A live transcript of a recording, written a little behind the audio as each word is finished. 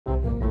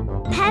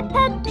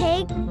Peppa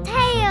Pig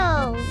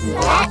Tales.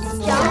 Let's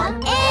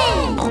jump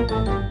in.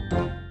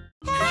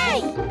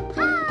 Hey!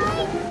 Hi!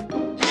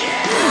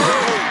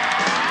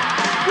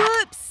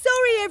 Whoops!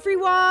 Sorry,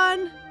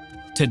 everyone.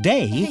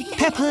 Today,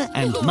 Peppa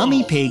and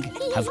Mummy Pig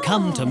have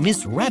come to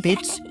Miss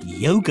Rabbit's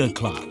yoga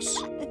class.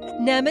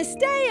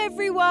 Namaste,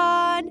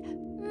 everyone.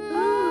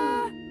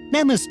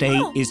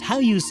 Namaste is how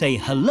you say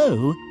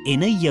hello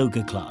in a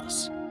yoga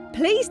class.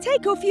 Please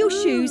take off your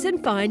shoes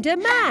and find a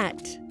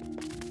mat.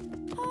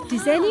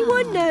 Does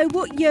anyone know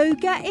what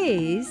yoga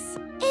is?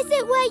 Is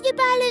it where you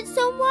balance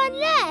on one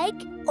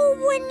leg? Or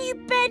when you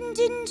bend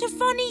into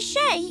funny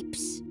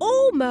shapes?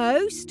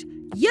 Almost.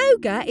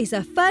 Yoga is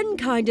a fun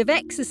kind of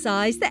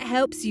exercise that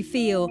helps you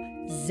feel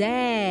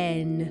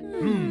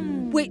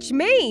zen, which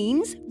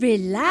means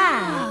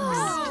relaxed.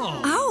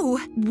 Oh,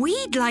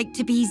 we'd like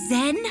to be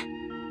zen.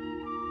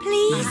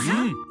 Please?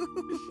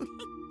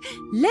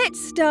 Let's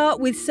start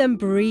with some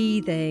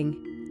breathing.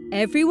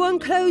 Everyone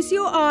close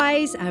your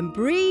eyes and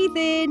breathe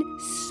in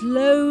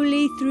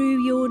slowly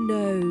through your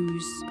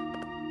nose.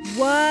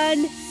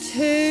 1,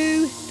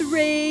 2,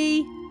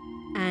 3.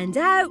 And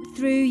out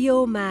through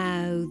your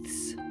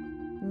mouths.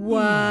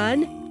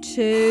 1,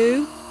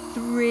 2,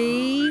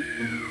 3.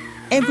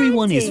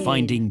 Everyone is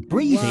finding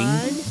breathing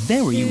 1,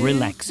 very 2,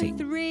 relaxing.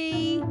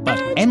 3.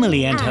 But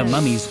Emily and her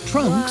mummy's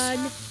trunks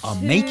 1, are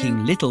 2,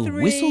 making little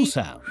 3. whistle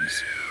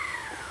sounds.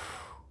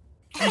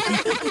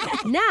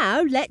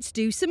 Now let's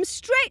do some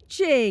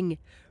stretching.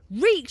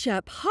 Reach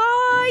up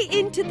high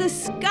into the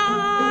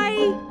sky.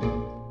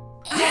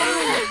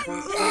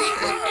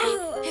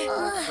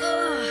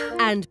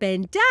 And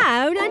bend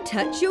down and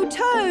touch your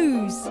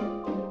toes.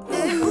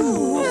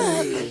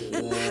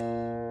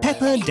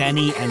 Peppa,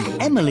 Danny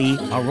and Emily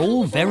are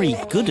all very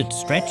good at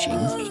stretching.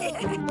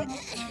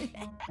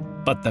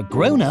 But the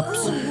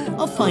grown-ups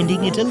are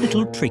finding it a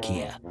little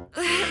trickier.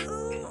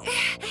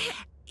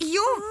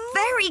 You're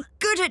very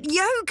good at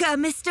yoga,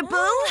 Mr.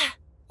 Bull.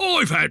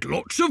 I've had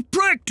lots of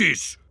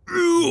practice.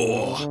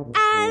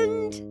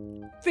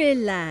 And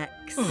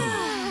relax.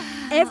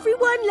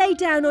 Everyone lay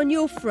down on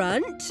your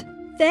front,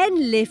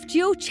 then lift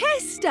your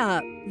chest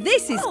up.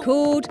 This is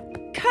called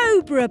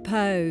Cobra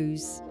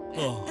Pose.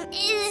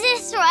 Is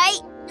this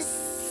right?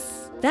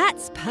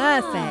 That's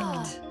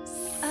perfect.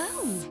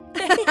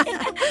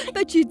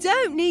 But you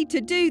don't need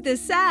to do the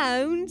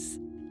sounds.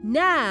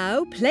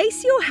 Now,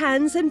 place your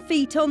hands and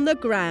feet on the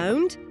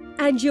ground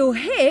and your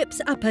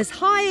hips up as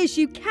high as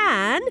you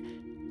can,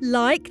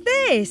 like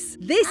this.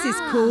 This is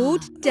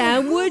called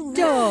Downward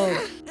Dog.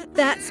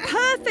 That's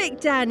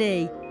perfect,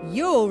 Danny.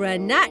 You're a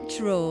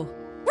natural.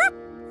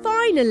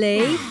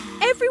 Finally,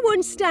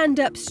 everyone stand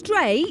up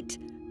straight,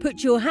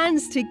 put your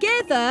hands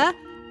together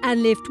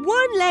and lift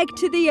one leg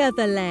to the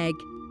other leg.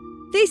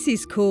 This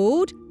is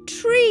called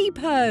Tree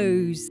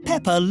Pose.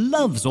 Peppa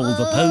loves all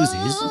the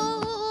poses.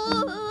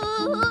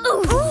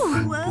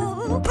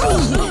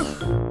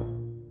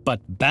 But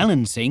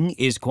balancing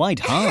is quite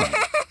hard.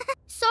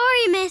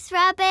 Sorry, Miss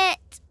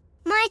Rabbit.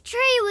 My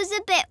tree was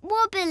a bit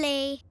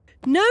wobbly.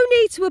 No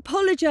need to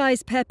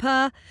apologise,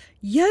 Peppa.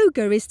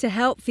 Yoga is to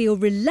help feel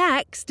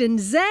relaxed and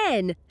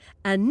zen.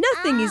 And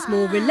nothing is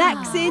more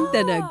relaxing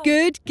than a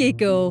good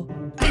giggle.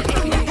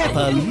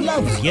 Peppa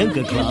loves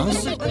yoga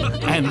class,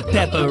 and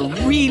Peppa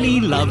really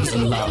loves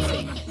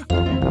laughing.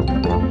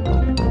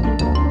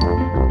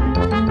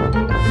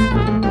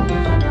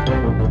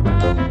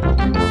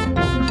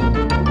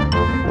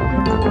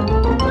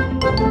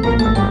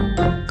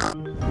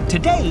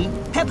 Today,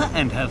 Peppa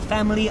and her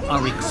family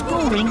are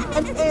exploring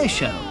an air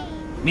show.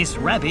 Miss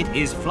Rabbit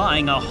is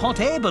flying a hot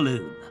air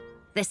balloon.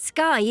 The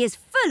sky is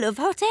full of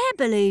hot air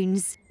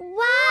balloons.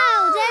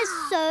 Wow, there's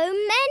so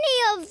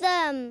many of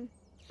them.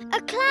 A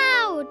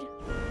cloud,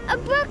 a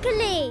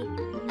broccoli,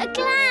 a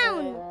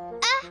clown,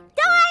 a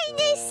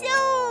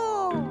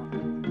dinosaur.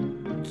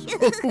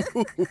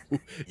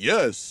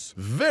 Yes,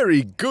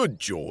 very good,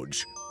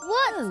 George.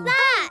 What's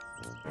that?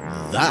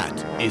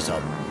 That is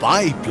a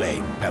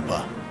biplane,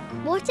 Peppa.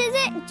 What is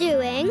it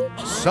doing?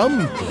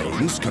 Some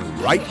planes can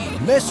write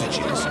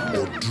messages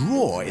or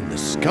draw in the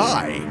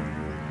sky.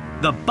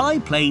 The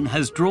biplane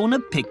has drawn a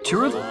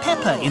picture of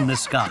Peppa in the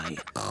sky.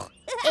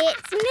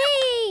 It's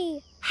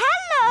me.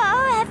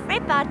 Hello,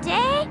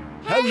 everybody.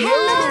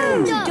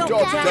 Hello,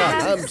 Dr.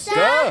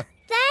 Hamster.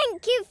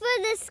 Thank you for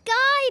the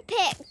sky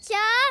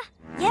picture.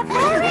 You're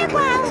very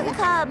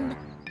welcome.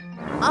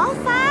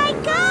 Off I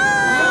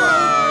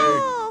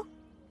go!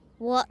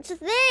 What's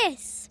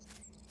this?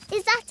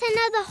 Is that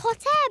another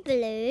hot air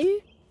balloon?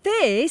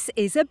 This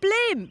is a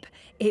blimp.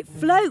 It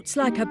floats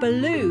like a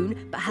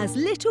balloon but has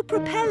little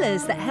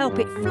propellers that help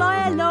it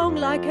fly along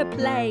like a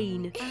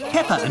plane.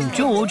 Peppa and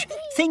George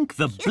think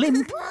the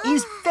blimp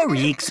is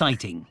very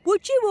exciting.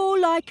 Would you all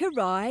like a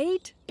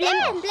ride?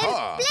 Blimp,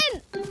 blimp,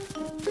 blimp.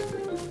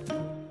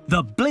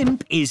 The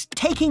blimp is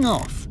taking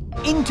off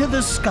into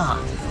the sky.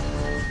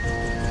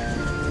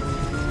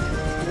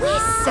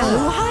 We're so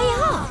high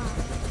up.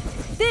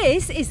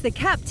 This is the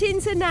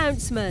captain's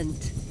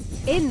announcement.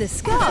 In the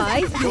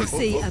sky, you'll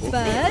see a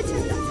bird,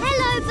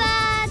 Hello,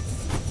 birds.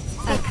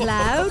 a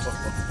Cloud.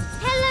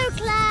 Hello,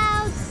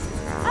 Clouds.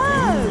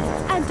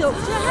 Oh, and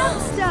Dr.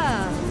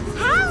 Hamster.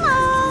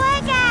 Hello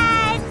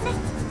again.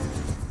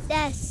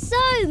 There's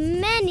so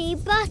many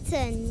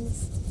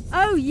buttons.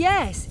 Oh,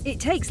 yes.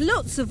 It takes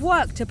lots of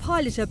work to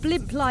pilot a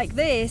blimp like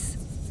this.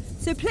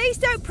 So please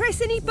don't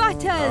press any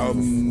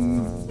buttons.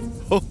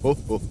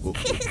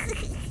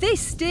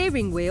 This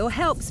steering wheel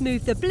helps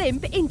move the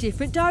blimp in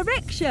different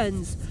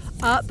directions.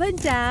 Up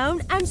and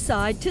down and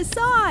side to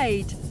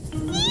side.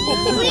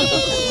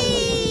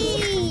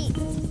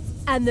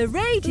 And the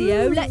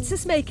radio lets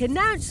us make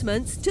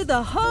announcements to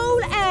the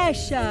whole air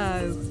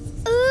show.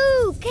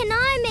 Ooh, can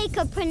I make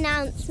a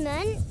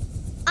pronouncement?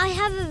 I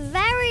have a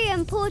very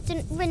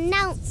important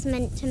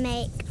renouncement to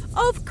make.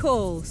 Of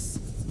course.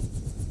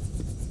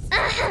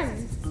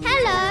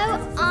 Hello,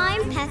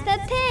 I'm Peppa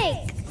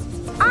Pig.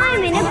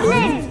 I'm in a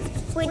blimp,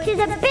 which is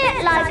a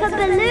bit like a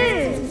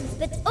balloon,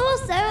 but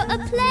also a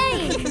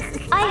plane.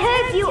 I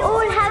hope you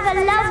all have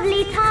a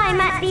lovely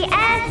time at the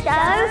air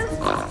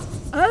show.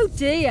 Oh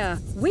dear,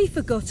 we've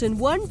forgotten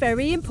one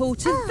very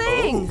important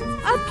thing.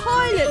 A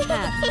pilot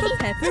hat for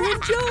Peppa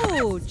and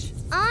George.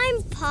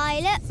 I'm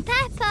Pilot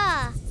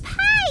Peppa.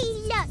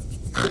 Pilot!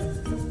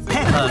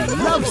 Peppa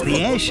loves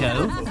the air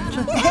show.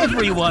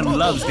 Everyone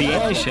loves the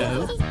air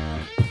show.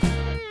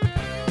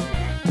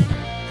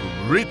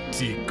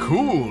 Pretty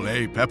cool,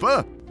 eh,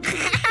 Peppa?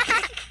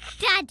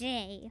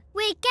 Daddy,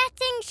 we're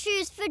getting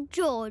shoes for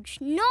George,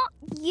 not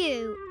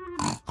you.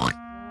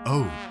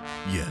 Oh,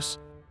 yes.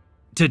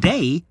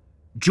 Today,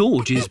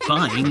 George is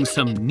buying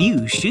some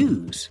new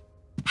shoes.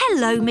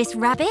 Hello, Miss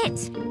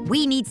Rabbit.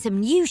 We need some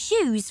new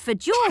shoes for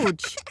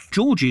George.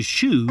 George's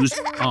shoes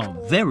are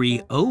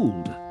very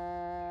old.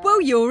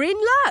 Well, you're in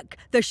luck.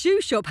 The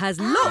shoe shop has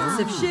lots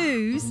of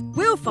shoes.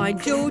 We'll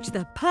find George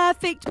the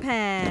perfect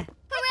pair.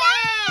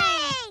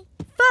 Hooray!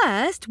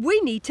 First,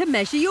 we need to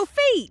measure your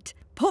feet.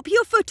 Pop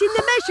your foot in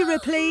the measurer,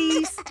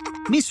 please.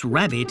 Miss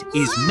Rabbit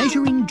is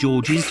measuring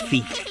George's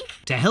feet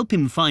to help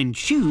him find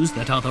shoes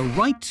that are the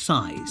right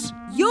size.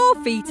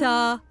 Your feet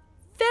are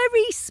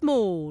very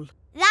small.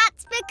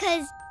 That's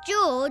because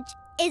George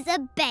is a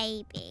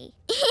baby.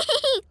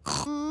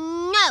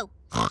 No.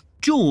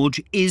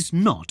 George is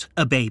not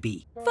a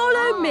baby.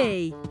 Follow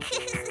me.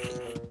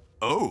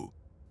 Oh.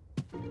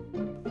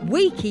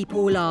 We keep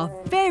all our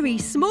very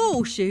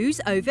small shoes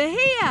over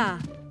here.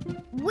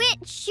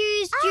 Which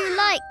shoes do you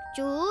like,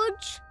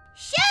 George?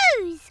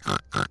 Shoes!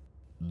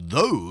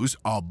 Those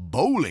are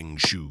bowling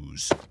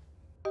shoes.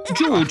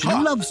 George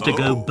loves to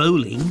go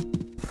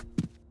bowling,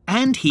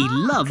 and he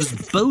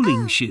loves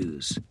bowling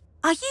shoes.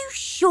 Are you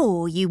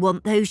sure you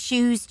want those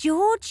shoes,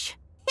 George?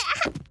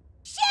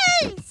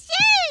 Shoes!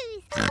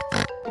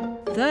 Shoes!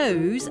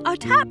 Those are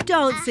tap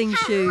dancing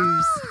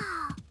shoes.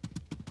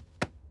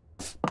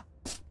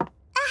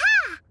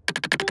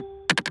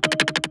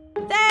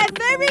 They're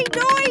very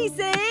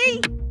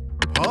noisy.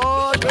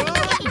 Pardon?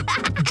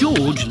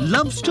 George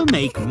loves to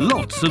make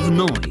lots of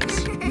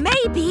noise.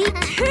 Maybe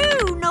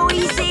too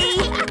noisy.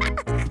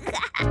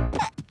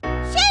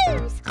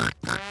 Shoes!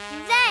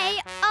 They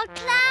are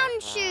clown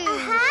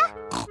shoes.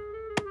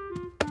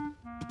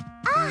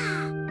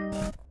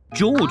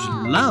 George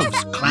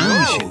loves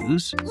clown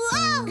shoes.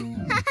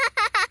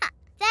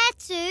 They're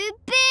too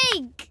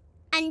big.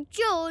 And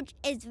George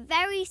is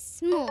very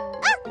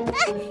small.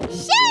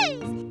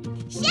 Shoes!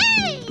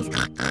 Shoes!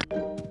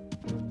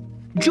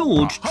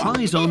 George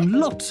tries on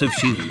lots of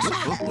shoes.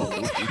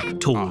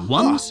 Tall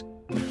ones,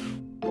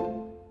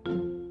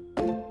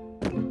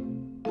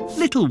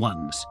 little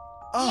ones,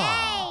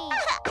 Oh.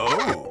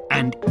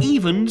 and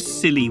even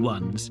silly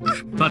ones.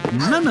 But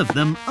none of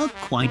them are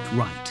quite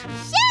right.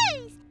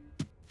 Shoes!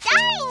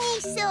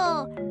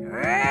 Dinosaur!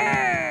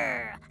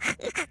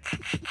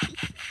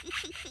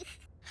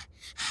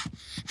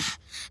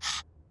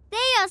 They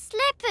are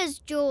slippers,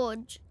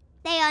 George.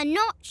 They are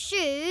not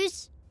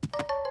shoes.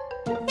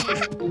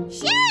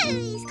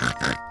 Shoes!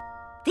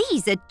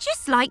 These are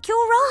just like your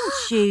old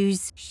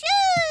shoes.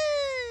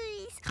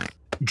 Shoes!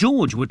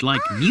 George would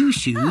like new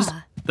shoes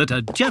that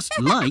are just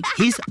like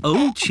his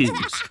old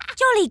shoes.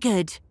 Jolly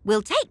good.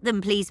 We'll take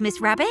them, please, Miss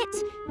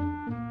Rabbit.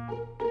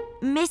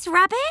 Miss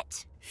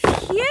Rabbit?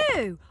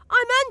 Phew!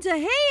 I'm under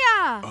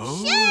here.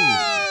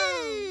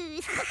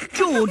 Shoes!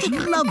 George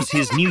loves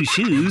his new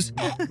shoes,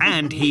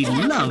 and he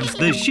loves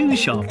the shoe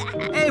shop.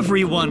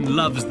 Everyone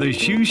loves the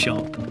shoe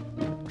shop.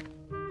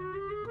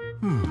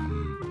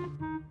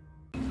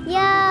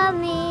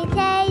 Yummy,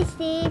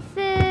 tasty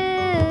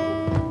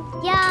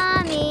food.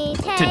 Yummy,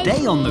 tasty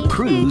Today on the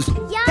cruise,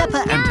 food. Yum,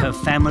 Peppa and her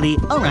yum. family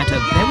are at a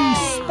very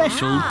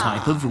special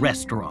type of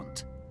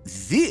restaurant.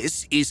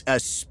 This is a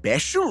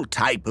special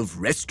type of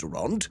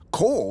restaurant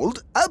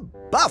called a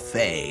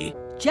buffet.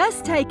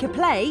 Just take a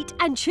plate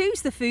and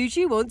choose the food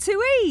you want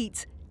to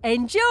eat.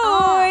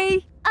 Enjoy!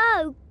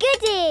 Oh,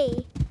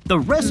 goody! The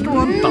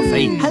restaurant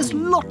buffet has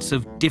lots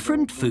of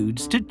different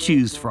foods to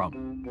choose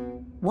from.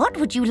 What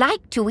would you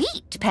like to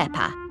eat,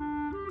 Peppa?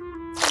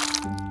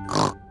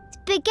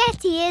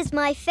 Spaghetti is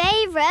my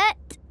favourite.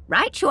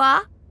 Right you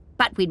are.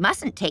 But we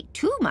mustn't take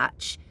too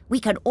much. We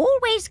can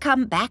always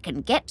come back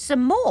and get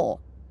some more.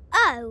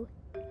 Oh,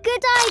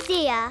 good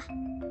idea.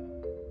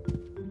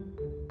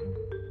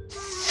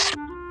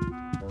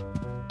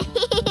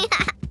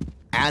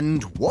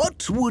 And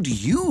what would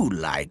you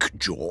like,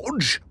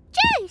 George?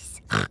 Juice!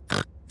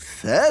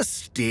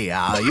 Thirsty,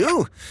 are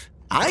you?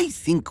 I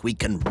think we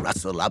can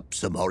rustle up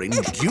some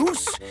orange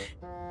juice.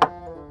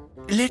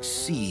 Let's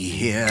see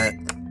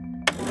here.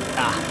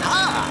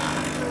 Aha!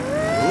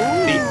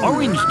 The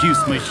orange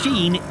juice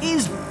machine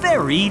is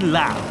very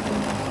loud.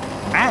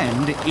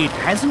 And it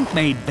hasn't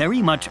made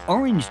very much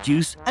orange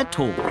juice at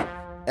all.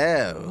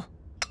 Oh.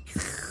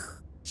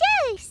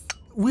 Juice!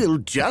 We'll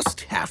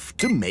just have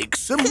to make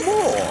some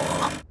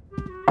more.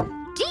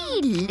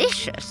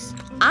 Delicious.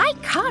 I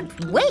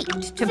can't wait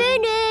to...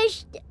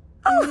 Finished!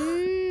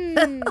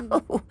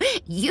 Oh,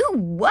 you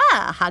were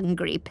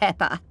hungry,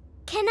 Peppa.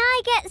 Can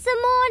I get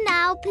some more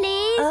now,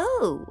 please?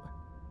 Oh.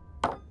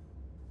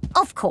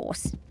 Of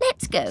course.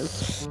 Let's go.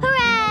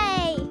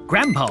 Hooray!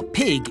 Grandpa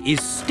Pig is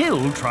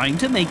still trying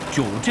to make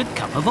George a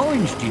cup of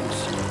orange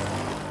juice.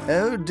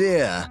 Oh,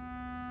 dear.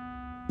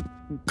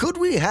 Could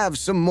we have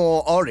some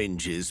more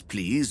oranges,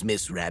 please,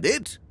 Miss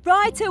Rabbit?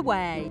 Right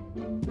away.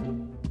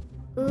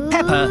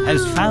 Peppa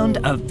has found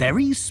a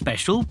very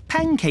special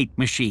pancake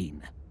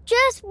machine.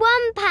 Just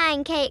one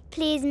pancake,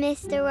 please,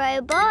 Mr.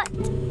 Robot.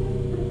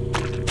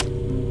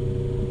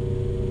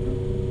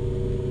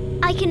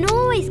 I can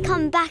always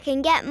come back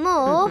and get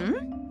more.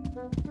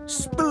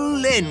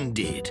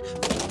 Splendid.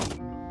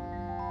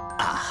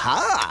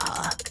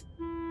 Aha!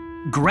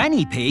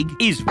 Granny Pig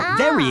is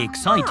very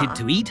excited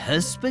to eat her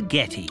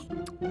spaghetti.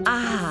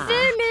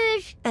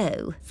 Finished.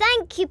 Oh.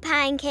 Thank you,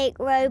 Pancake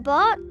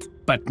Robot.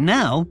 But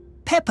now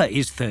Peppa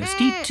is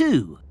thirsty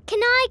too.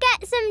 Can I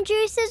get some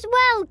juice as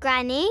well,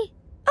 Granny?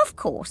 Of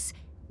course.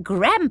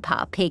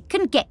 Grandpa Pig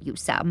can get you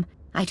some.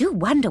 I do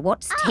wonder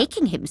what's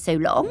taking him so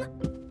long.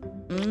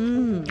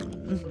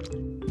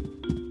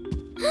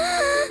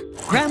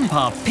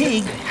 Grandpa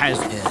Pig has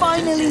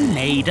finally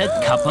made a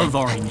cup of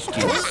orange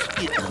juice.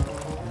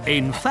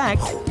 In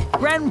fact,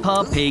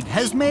 Grandpa Pig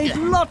has made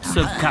lots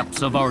of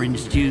cups of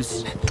orange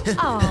juice.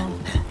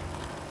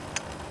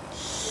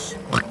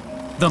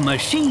 The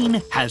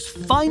machine has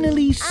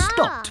finally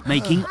stopped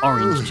making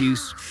orange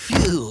juice.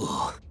 Phew.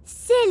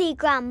 Silly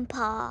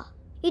Grandpa.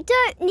 You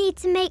don't need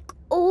to make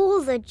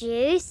all the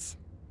juice.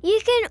 You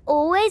can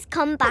always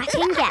come back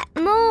and get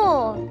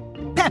more.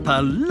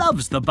 Peppa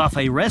loves the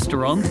buffet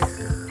restaurant.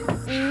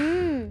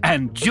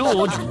 And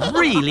George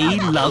really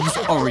loves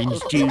orange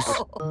juice.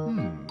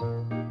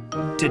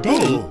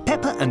 Today,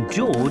 Peppa and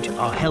George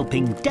are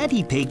helping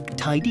Daddy Pig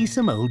tidy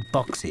some old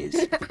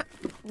boxes.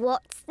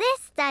 What's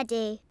this,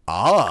 Daddy?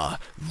 Ah,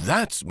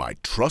 that's my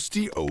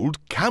trusty old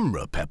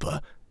camera,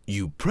 Peppa.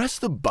 You press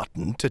the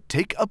button to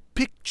take a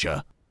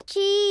picture.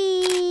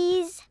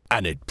 Cheese.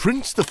 And it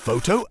prints the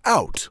photo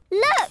out.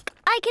 Look,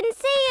 I can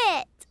see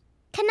it.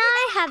 Can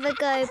I have a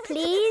go,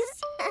 please?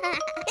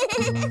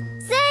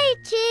 Say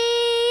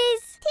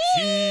cheese.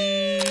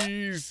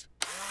 Cheese!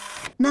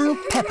 Now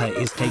Peppa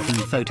is taking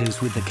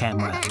photos with the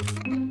camera.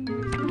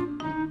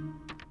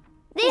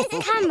 This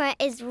camera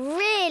is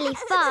really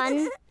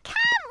fun.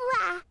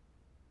 Camera!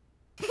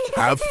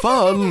 Have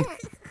fun!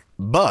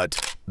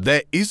 But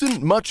there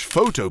isn't much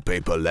photo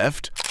paper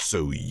left,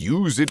 so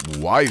use it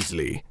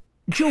wisely.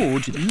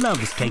 George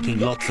loves taking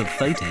lots of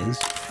photos.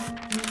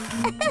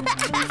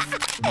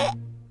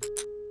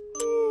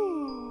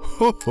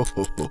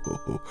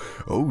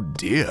 Oh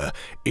dear,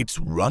 it's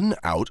run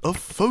out of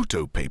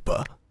photo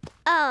paper.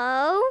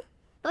 Oh,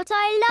 but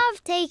I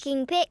love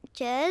taking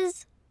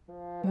pictures.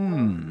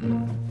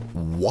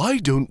 Why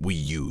don't we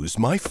use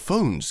my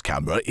phone's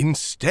camera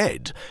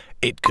instead?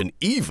 It can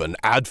even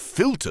add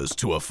filters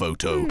to a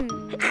photo.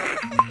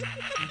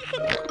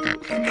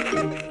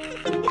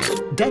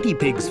 Daddy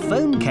Pig's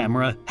phone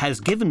camera has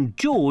given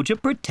George a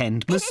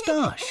pretend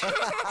moustache.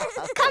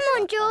 Come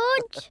on,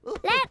 George.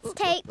 Let's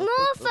take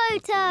more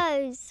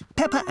photos.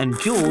 Peppa and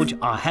George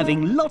are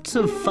having lots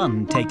of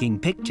fun taking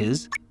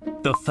pictures.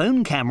 The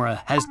phone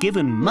camera has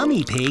given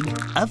Mummy Pig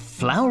a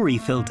flowery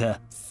filter.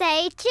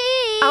 Say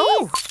cheese.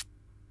 Oh!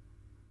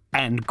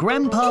 And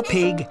Grandpa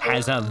Pig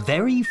has a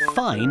very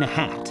fine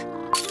hat.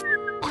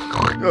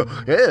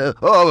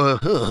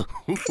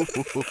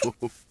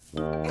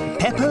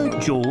 Peppa,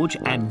 George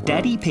and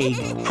Daddy Pig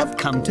have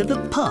come to the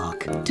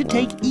park to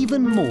take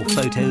even more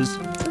photos.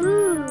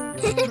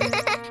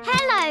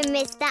 Hello,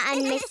 Mr.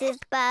 and Mrs.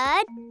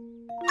 Bird.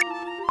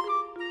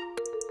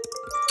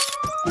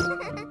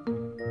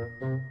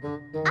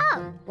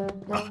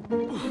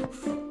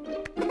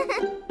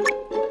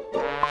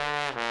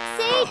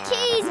 Say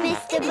cheese,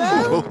 Mr.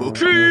 Bull.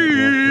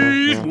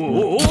 Cheese!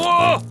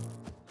 Whoa!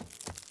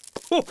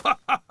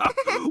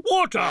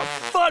 What a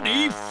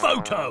funny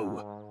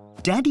photo!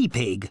 Daddy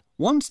Pig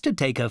wants to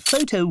take a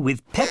photo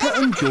with Peppa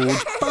and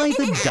George by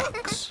the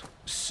ducks.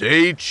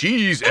 Say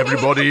cheese,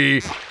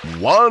 everybody.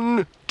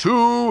 1,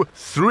 2,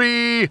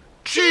 3,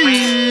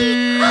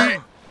 cheese!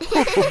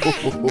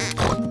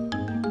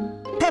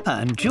 Peppa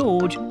and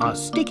George are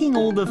sticking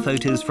all the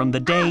photos from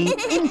the day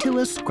into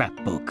a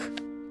scrapbook.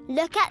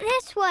 Look at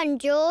this one,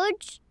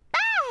 George.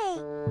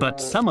 But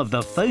some of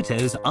the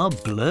photos are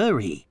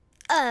blurry.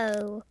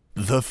 Oh.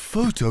 The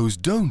photos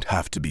don't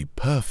have to be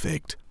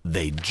perfect.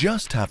 They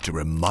just have to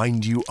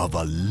remind you of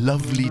a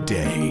lovely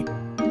day.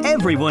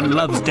 Everyone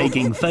loves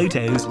taking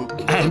photos,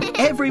 and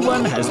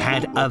everyone has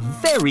had a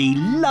very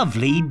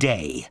lovely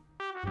day.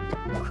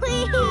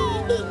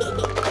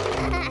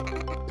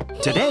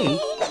 Today,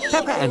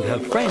 Peppa and her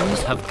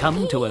friends have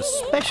come to a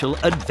special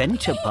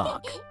adventure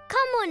park.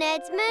 Come on,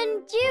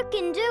 Edmund. You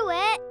can do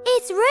it.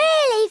 It's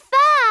really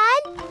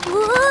fun.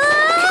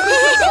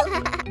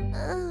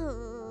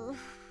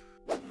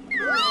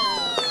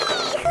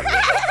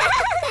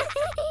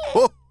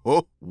 Ho,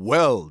 ho,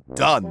 well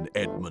done,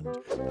 Edmund.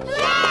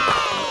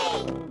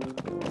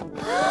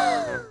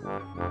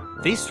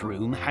 This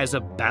room has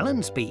a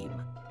balance beam.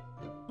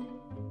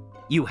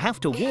 You have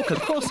to walk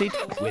across it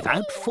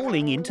without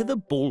falling into the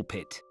ball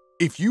pit.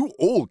 If you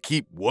all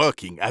keep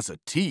working as a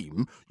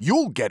team,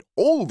 you'll get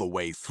all the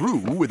way through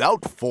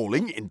without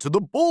falling into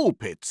the ball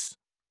pits.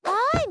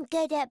 I'm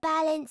good at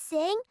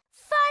balancing.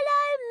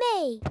 Follow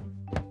me.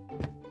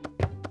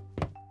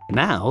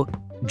 Now,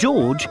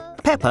 George,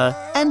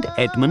 Peppa and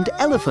Edmund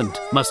Elephant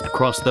must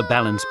cross the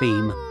balance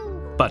beam.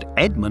 But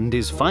Edmund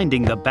is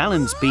finding the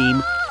balance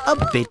beam a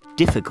bit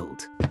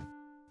difficult.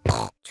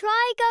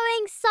 Try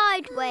going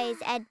sideways,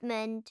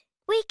 Edmund.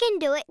 We can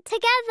do it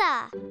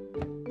together.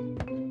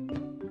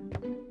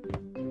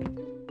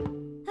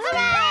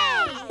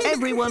 Hooray!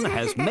 Everyone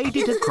has made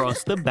it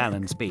across the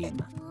balance beam.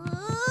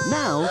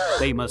 Now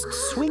they must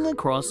swing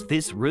across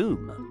this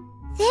room.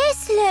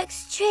 This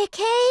looks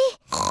tricky.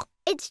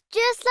 It's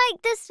just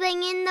like the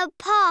swing in the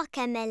park,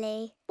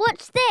 Emily.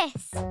 Watch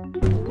this.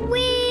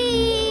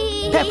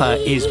 Whee! Peppa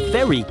is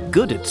very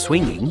good at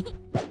swinging.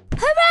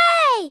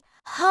 Hooray!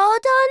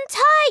 Hold on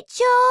tight,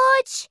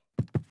 George.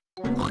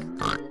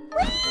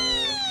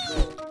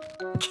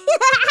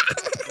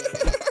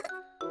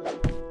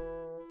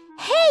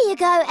 Here you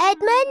go,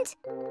 Edmund.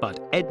 But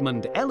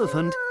Edmund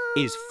Elephant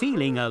is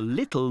feeling a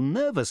little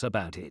nervous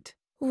about it.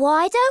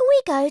 Why don't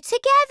we go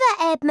together,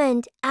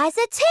 Edmund, as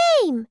a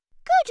team?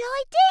 Good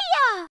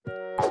idea!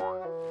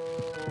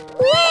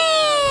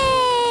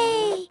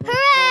 Whee!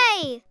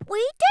 Hooray!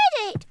 We did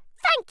it!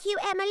 Thank you,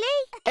 Emily.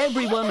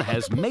 Everyone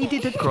has made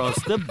it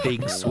across the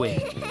big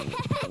swing.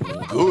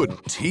 Good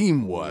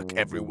teamwork,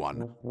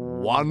 everyone.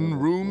 One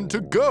room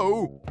to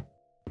go.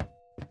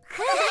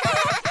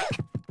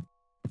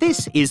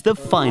 This is the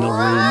final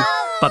room,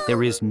 but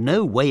there is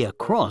no way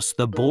across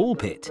the ball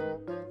pit.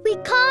 We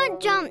can't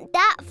jump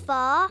that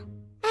far.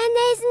 And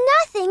there's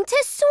nothing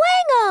to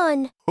swing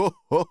on. Ho,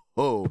 ho,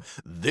 ho.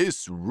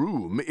 This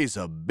room is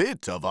a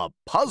bit of a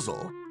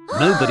puzzle.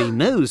 Nobody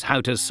knows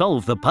how to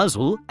solve the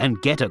puzzle and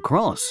get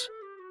across.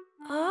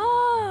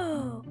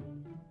 Oh.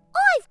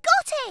 I've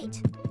got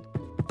it.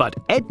 But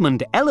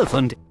Edmund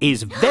Elephant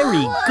is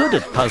very good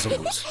at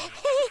puzzles.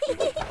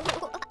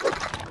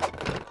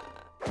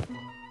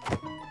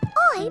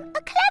 I'm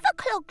a clever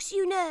clogs,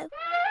 you know.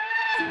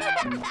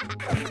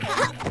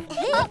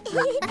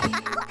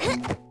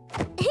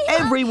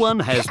 Everyone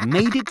has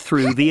made it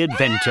through the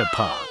adventure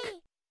park.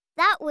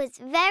 That was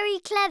very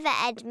clever,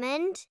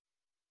 Edmund.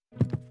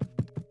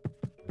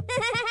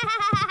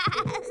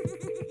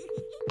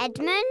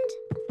 Edmund?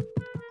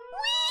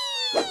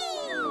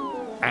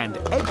 And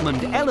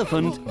Edmund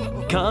Elephant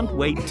can't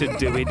wait to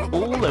do it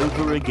all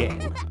over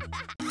again.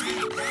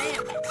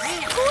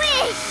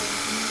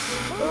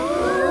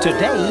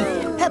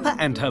 Today, Peppa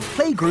and her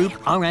playgroup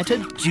are at a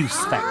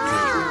juice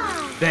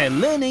factory. They're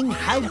learning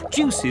how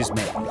juice is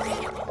made.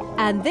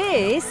 And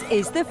this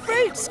is the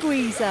fruit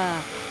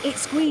squeezer. It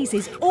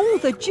squeezes all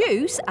the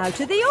juice out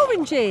of the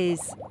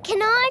oranges.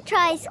 Can I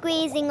try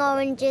squeezing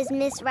oranges,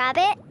 Miss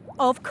Rabbit?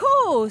 Of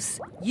course.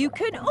 You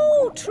can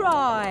all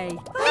try.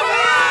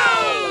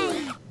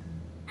 Hooray!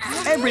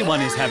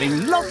 Everyone is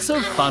having lots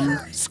of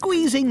fun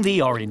squeezing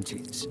the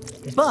oranges.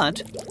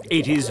 But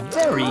it is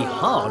very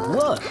hard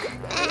work.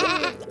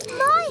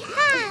 My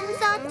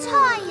hands are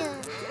tired.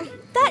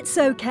 That's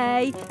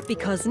okay,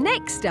 because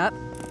next up,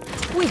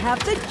 we have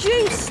the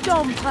juice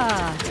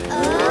stomper.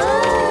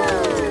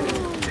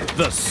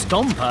 The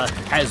stomper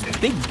has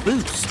big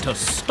boots to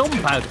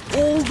stomp out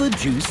all the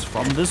juice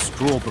from the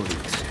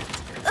strawberries.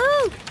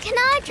 Ooh, can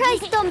I try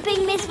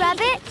stomping, Miss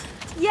Rabbit?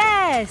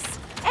 Yes,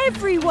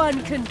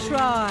 everyone can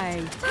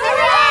try.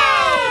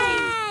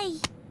 Hooray!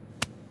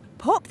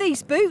 Pop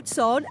these boots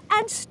on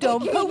and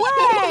stomp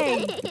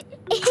away.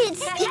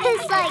 It's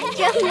just like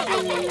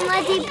jumping in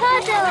muddy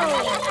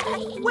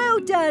puddles. Well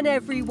done,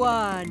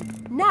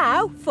 everyone.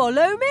 Now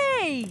follow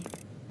me.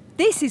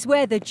 This is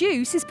where the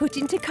juice is put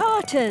into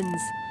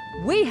cartons.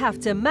 We have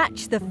to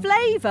match the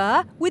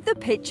flavour with the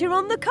picture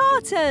on the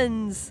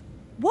cartons.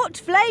 What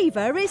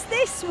flavour is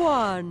this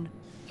one?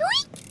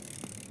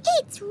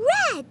 It's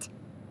red.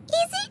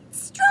 Is it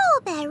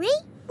strawberry?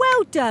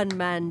 Well done,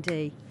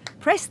 Mandy.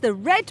 Press the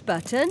red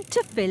button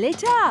to fill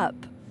it up.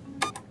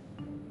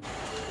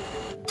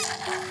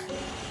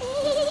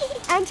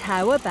 And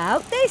how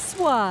about this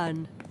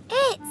one?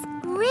 It's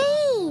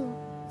green.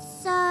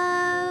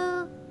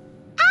 So...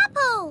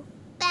 apple.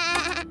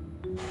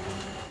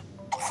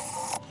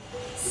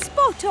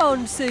 Spot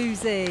on,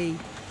 Susie.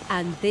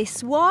 And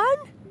this one?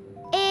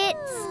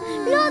 It's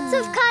lots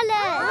of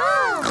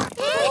colours.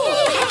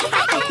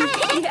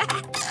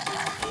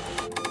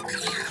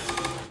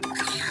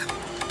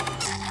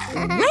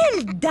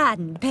 Well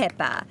done,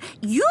 Peppa.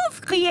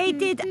 You've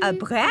created a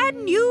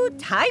brand new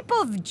type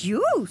of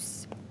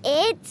juice.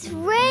 It's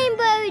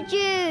rainbow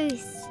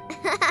juice.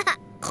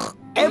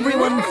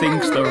 Everyone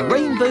thinks the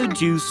rainbow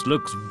juice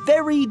looks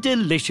very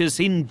delicious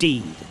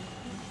indeed.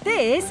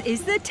 This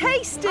is the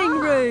tasting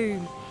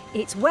room.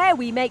 It's where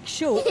we make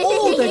sure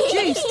all the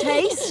juice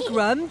tastes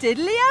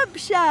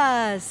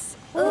scrum-diddly-umptious.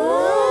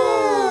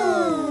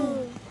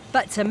 Ooh!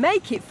 But to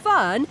make it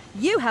fun,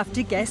 you have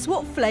to guess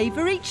what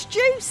flavour each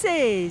juice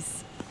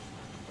is.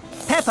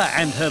 Peppa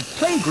and her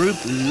playgroup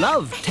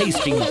love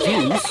tasting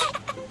juice.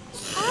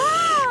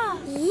 Ah,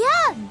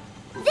 yum!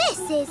 This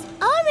is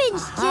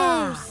orange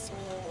juice.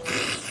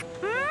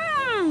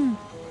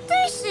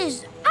 This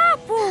is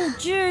apple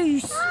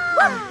juice.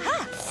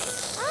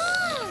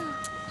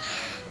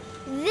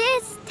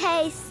 This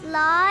tastes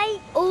like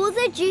all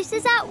the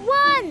juices at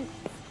once.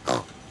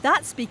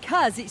 That's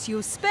because it's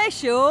your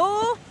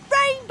special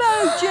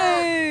rainbow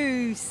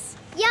juice.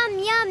 Yum,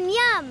 yum,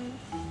 yum.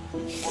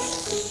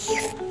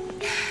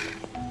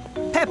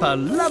 Peppa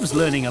loves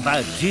learning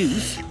about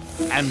juice,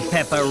 and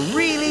Peppa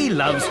really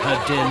loves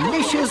her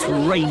delicious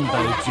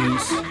rainbow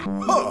juice.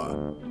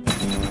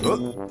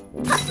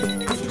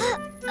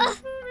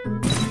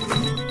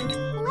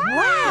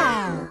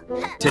 Wow!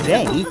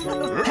 Today,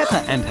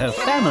 Peppa and her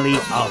family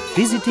are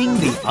visiting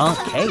the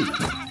arcade.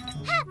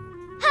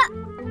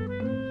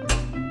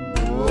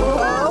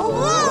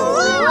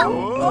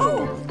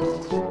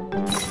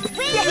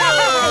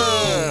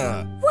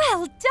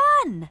 Well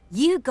done.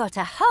 You got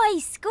a high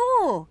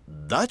score.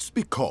 That's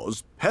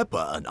because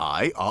Peppa and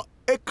I are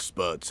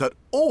experts at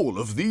all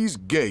of these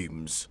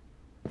games.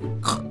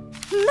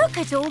 Look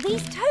at all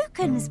these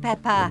tokens,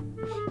 Peppa.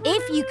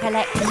 If you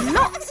collect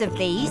lots of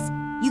these,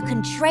 you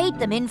can trade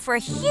them in for a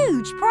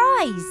huge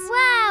prize.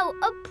 Wow,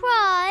 a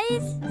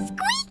prize!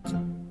 Squeak!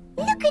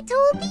 Look at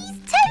all these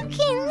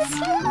tokens!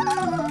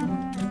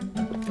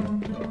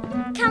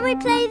 Can we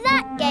play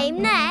that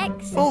game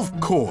next? Of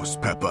course,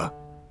 Peppa.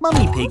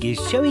 Mummy Pig is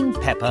showing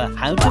Peppa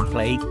how to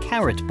play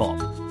Carrot Bop.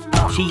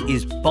 She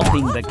is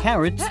bopping the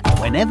carrots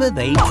whenever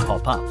they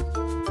pop up.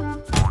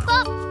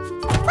 Bop!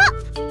 Bop!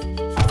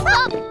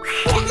 Bop!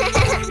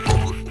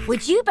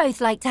 Would you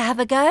both like to have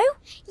a go?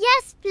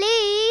 Yes,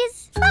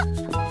 please! Bop!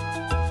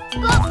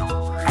 Bop!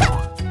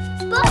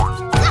 Bop!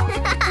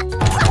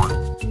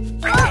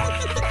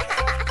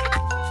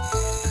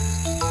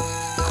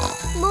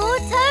 More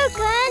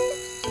tokens!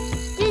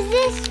 Does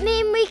this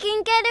mean we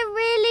can get a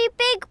really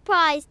big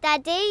prize,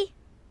 Daddy?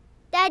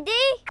 Daddy?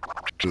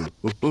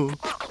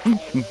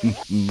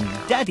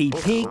 Daddy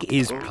Pig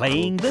is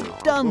playing the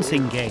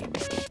dancing game.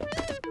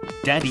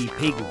 Daddy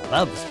Pig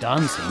loves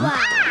dancing.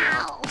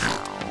 Wow!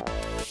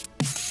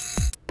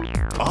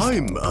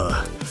 I'm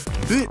a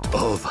bit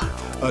of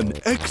an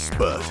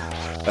expert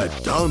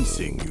at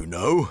dancing, you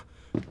know.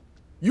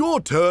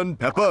 Your turn,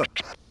 Peppa.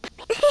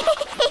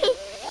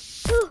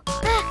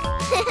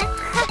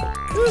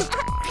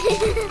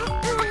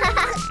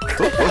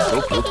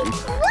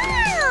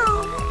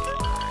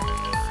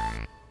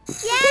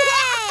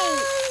 Yay!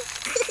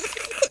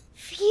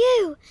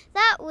 Phew,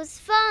 that was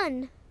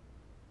fun.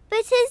 But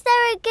is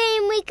there a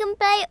game we can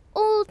play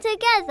all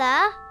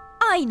together?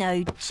 I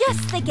know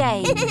just the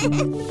game.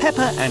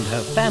 Peppa and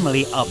her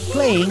family are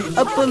playing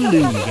a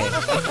balloon game.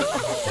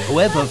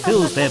 Whoever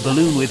fills their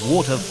balloon with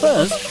water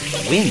first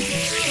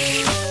wins.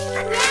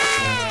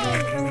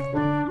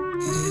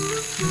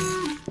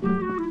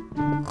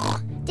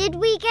 Did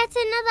we get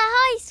another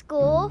high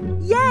score?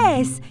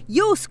 Yes,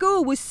 your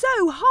score was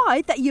so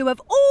high that you have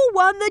all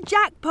won the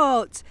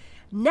jackpot.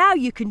 Now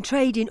you can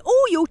trade in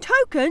all your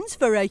tokens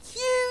for a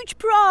huge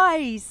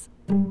prize.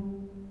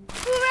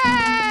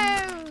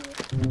 Hooray!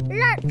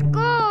 Let's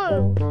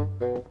go!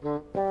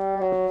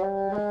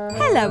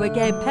 Hello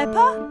again,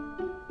 Peppa.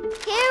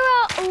 Here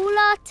are all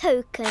our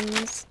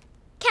tokens.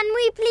 Can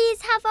we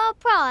please have our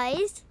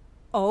prize?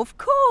 Of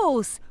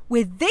course.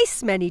 With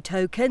this many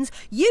tokens,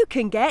 you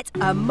can get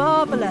a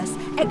marvellous,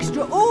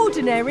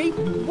 extraordinary,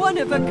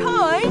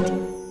 one-of-a-kind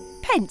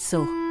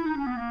pencil.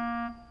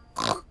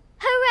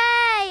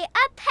 Hooray!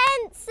 A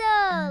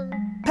pencil!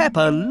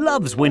 Peppa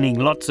loves winning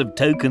lots of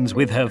tokens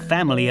with her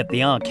family at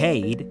the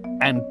arcade,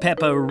 and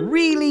Peppa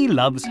really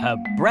loves her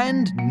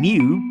brand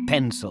new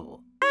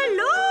pencil.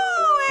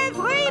 Hello,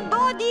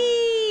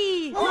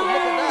 everybody!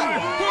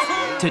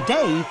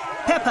 Today,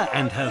 Peppa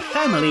and her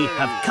family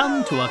have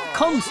come to a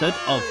concert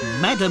of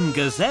Madame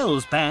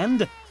Gazelle's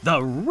band,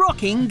 the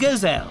Rocking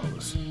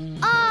Gazelles.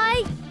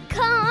 I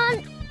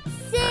can't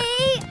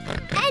see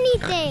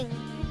anything.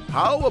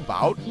 How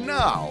about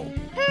now?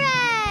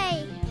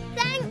 Hooray!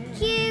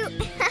 Thank you.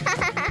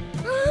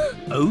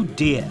 Oh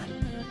dear,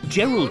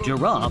 Gerald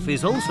Giraffe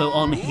is also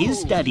on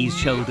his daddy's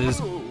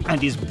shoulders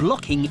and is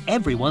blocking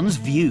everyone's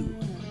view.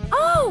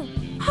 Oh,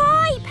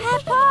 hi,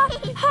 Peppa.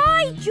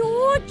 Hi,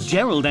 George.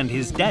 Gerald and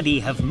his daddy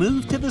have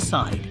moved to the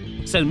side,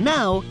 so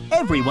now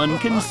everyone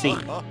can see.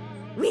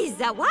 With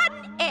the 1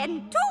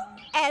 and 2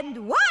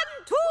 and 1,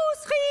 2,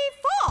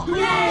 3, 4.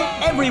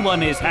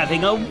 Everyone is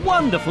having a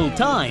wonderful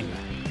time.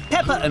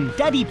 Peppa and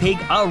Daddy Pig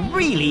are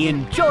really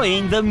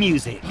enjoying the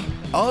music.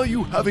 Are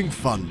you having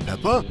fun,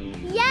 Peppa?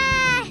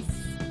 Yes!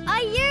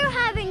 Are you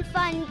having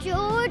fun,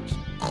 George?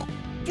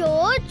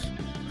 George?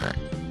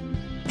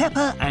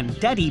 Peppa and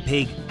Daddy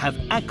Pig have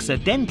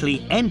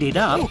accidentally ended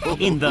up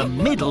in the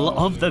middle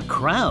of the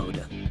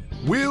crowd.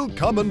 We'll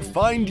come and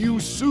find you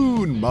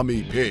soon,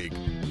 Mummy Pig.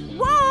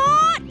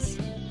 What?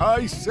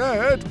 I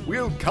said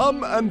we'll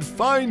come and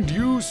find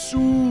you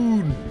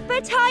soon.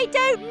 But I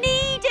don't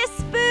need a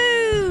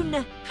spoon.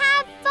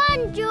 Have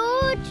fun,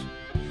 George!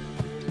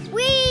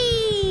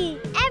 Whee!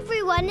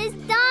 Everyone is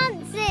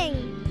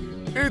dancing.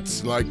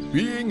 It's like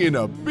being in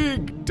a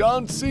big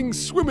dancing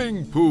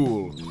swimming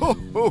pool. Ho,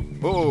 ho,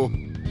 ho.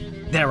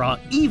 There are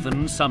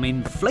even some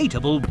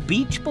inflatable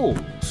beach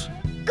balls.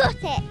 Got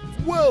it!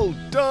 Well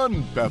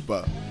done,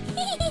 Peppa.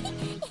 Whee!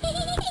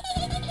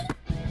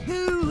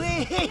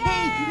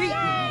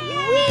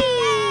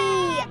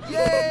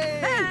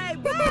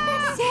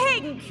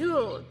 Thank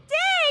you.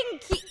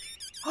 Thank you.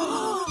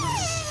 Oh.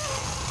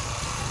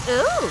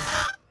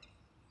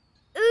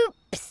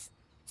 Oops!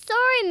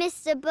 Sorry,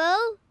 Mr.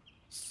 Bull.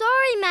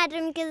 Sorry,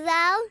 Madam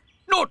Gazelle.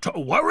 Not to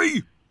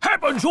worry.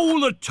 Happens all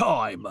the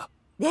time.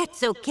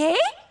 That's okay.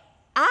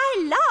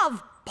 I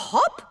love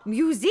pop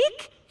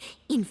music.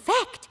 In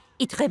fact,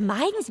 it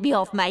reminds me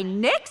of my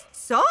next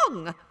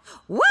song.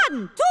 1,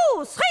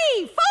 2,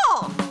 3,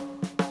 4.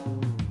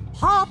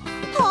 Pop,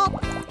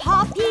 pop,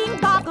 popping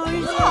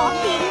bubbles,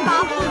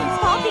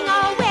 popping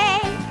away.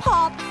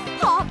 Pop,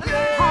 pop,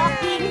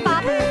 popping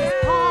bubbles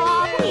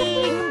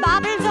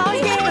all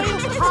day.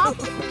 Pop,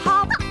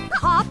 pop,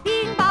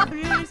 popping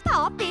bubbles,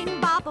 popping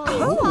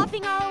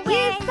away.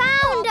 You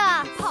found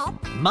us! Pop.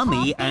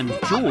 Mummy and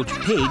George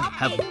Pig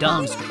have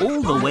danced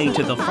all the way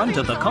to the front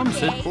of the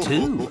concert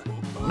too.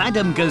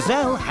 Madam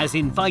Gazelle has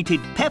invited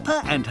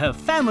Peppa and her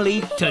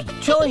family to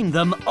join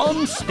them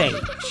on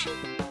stage.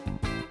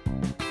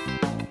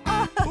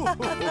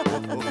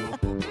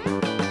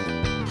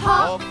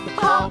 Pop,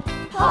 pop,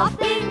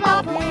 popping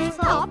bubbles,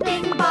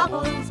 popping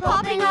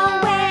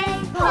away.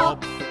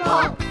 Pop,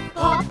 pop,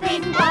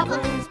 popping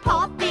bubbles,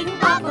 popping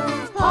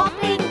bubbles all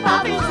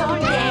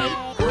day.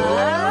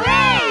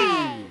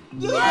 Hooray!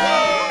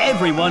 Yay!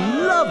 Everyone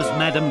loves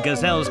Madam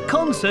Gazelle's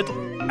concert,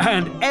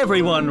 and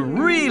everyone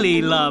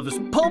really loves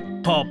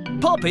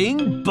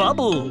popping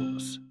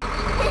bubbles.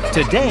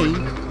 Today,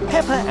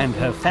 Peppa and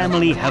her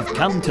family have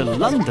come to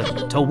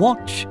London to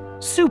watch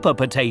Super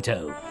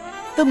Potato,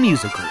 the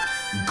musical.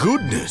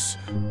 Goodness,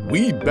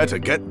 we'd better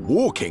get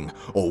walking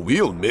or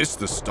we'll miss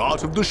the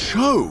start of the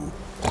show.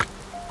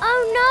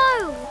 Oh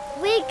no!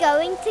 We're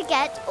going to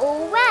get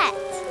all wet.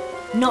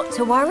 Not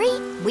to worry,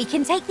 we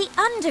can take the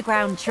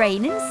underground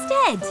train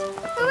instead.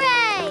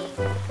 Hooray!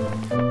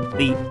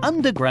 The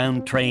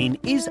underground train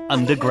is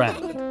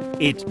underground.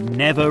 It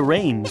never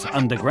rains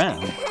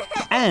underground.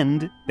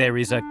 And there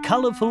is a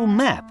colourful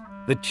map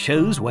that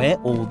shows where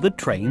all the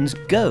trains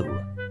go.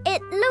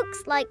 It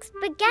looks like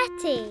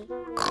spaghetti.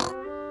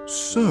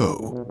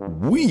 So,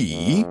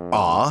 we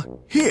are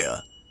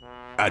here.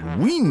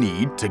 And we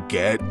need to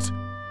get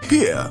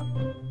here.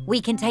 We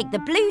can take the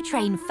blue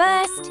train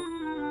first,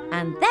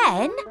 and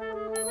then...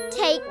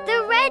 Take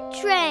the red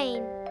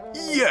train.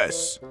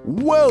 Yes,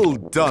 well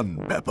done,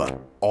 Peppa.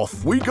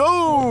 Off we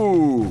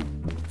go!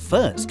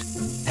 First,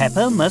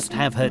 Peppa must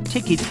have her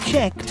ticket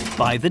checked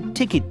by the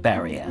ticket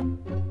barrier.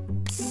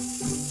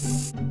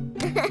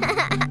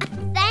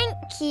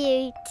 Thank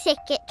you,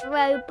 ticket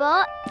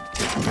robot.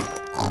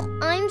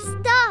 I'm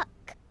stuck.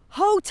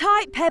 Hold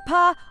tight,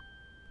 Peppa.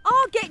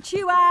 I'll get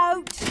you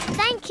out.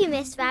 Thank you,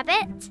 Miss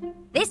Rabbit.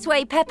 This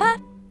way, Peppa.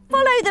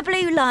 Follow the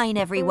blue line,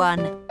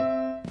 everyone.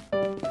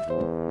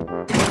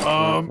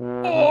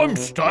 I'm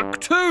stuck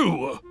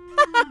too.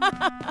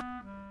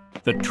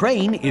 The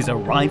train is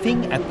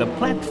arriving at the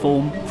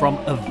platform from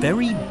a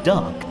very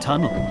dark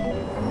tunnel.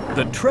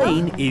 The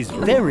train is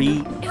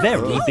very,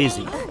 very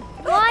busy.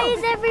 Why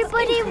is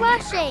everybody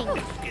rushing?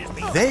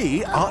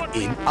 They are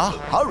in a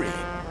hurry.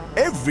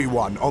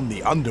 Everyone on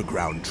the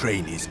underground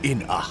train is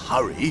in a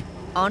hurry.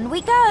 On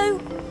we go.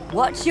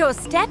 Watch your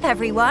step,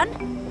 everyone.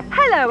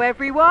 Hello,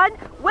 everyone.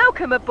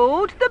 Welcome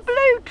aboard the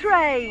blue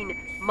train.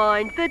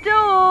 Mind the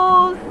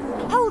doors.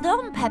 Hold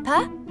on,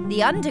 Peppa.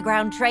 The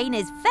underground train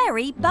is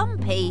very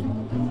bumpy.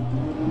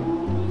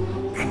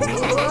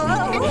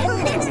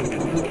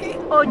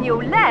 On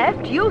your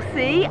left, you'll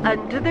see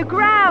under the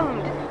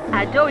ground.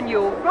 And on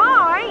your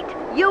right,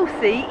 you'll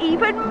see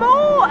even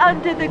more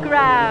under the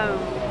ground.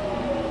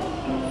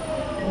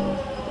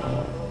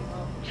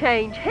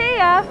 Change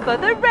here for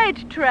the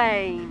red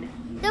train.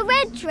 The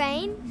red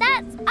train?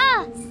 That's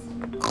us.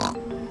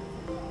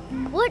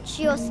 Watch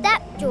your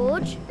step,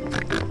 George.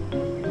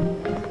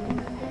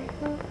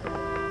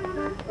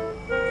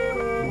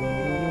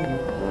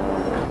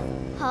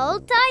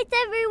 Hold tight,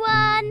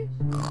 everyone.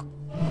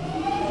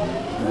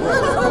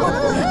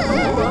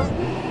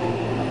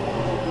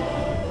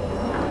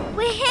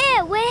 We're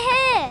here, we're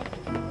here.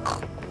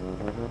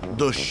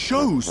 The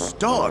show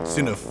starts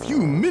in a few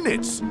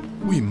minutes.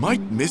 We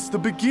might miss the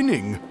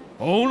beginning.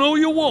 Oh, no,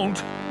 you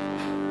won't.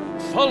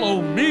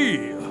 Follow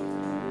me.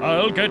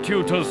 I'll get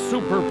you to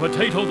Super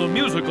Potato the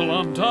Musical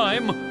on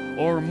time,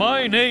 or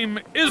my name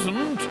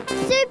isn't...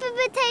 Super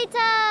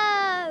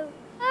Potato!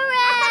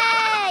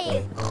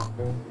 Hooray!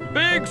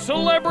 Big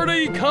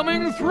celebrity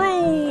coming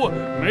through!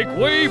 Make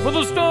way for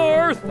the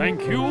star,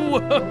 thank you.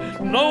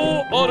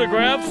 No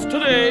autographs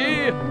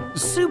today.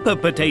 Super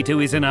Potato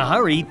is in a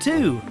hurry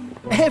too.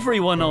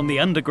 Everyone on the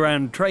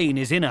underground train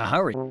is in a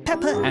hurry.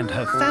 Peppa and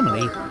her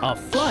family are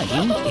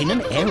flying in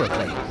an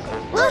aeroplane.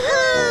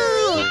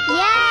 Woohoo!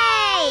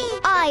 Yay!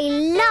 I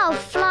love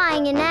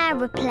flying in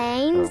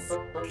aeroplanes.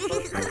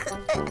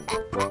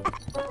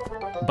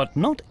 But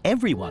not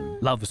everyone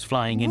loves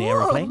flying in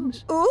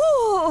aeroplanes.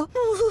 Ooh.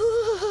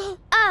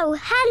 Oh,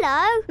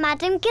 hello,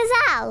 Madam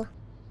Gazelle.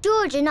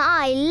 George and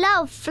I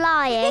love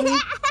flying.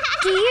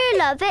 Do you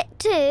love it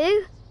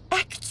too?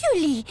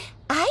 Actually,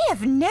 I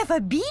have never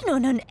been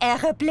on an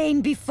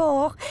aeroplane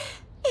before,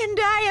 and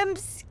I am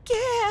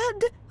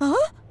scared.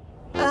 Huh?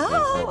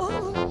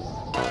 Oh.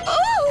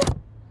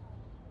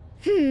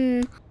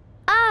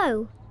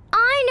 Oh,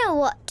 I know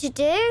what to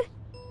do.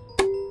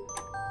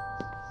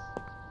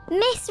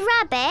 Miss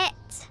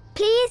Rabbit,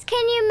 please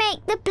can you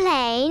make the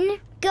plane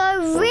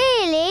go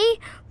really,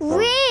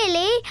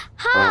 really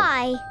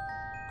high?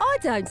 I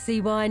don't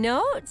see why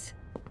not.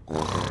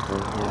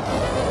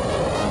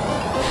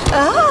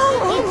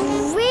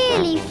 It's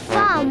really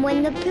fun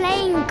when the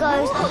plane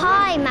goes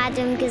high,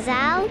 Madam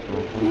Gazelle.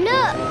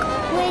 Look,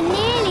 we're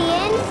nearly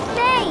in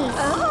space.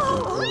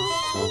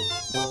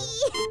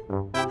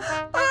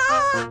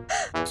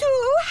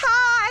 Too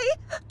high!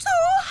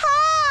 Too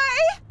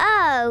high!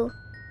 Oh.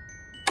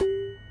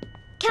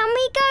 Can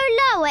we go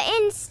lower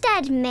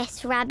instead,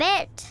 Miss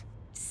Rabbit?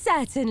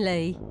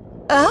 Certainly.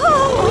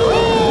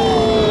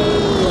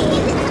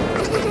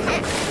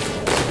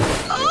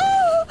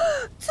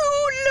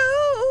 Too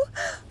low!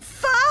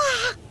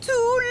 Far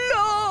too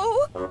low!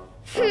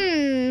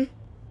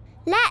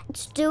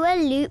 Let's do a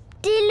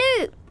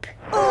loop-de-loop.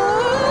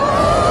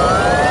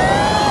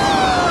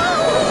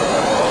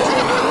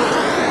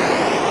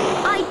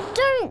 I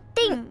don't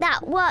think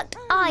that worked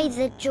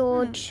either,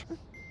 George.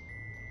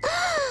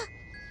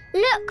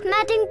 Look,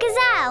 Madam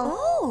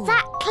Gazelle.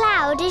 That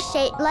cloud is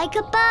shaped like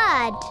a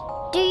bird.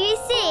 Do you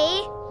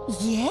see?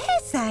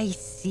 Yes, I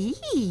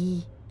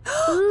see.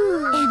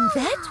 And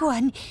that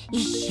one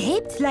is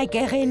shaped like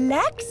a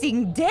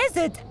relaxing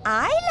desert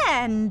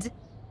island.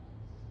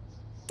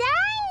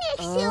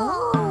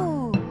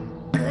 Dinosaur.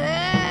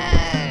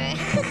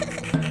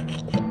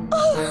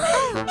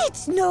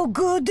 It's no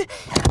good.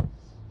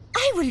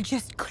 I will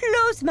just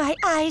close my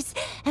eyes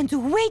and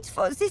wait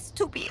for this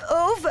to be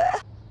over.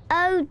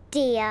 Oh,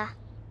 dear.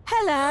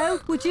 Hello,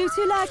 would you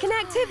two like an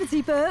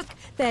activity book?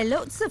 They're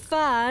lots of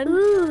fun.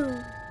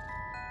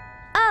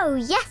 Oh,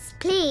 yes,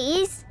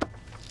 please.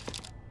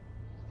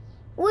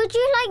 Would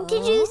you like to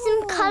do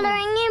some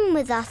colouring in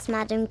with us,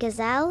 Madam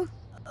Gazelle?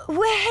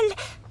 Well,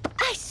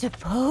 I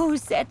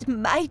suppose that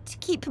might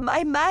keep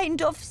my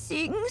mind off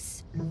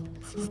things.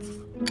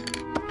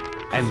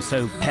 And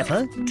so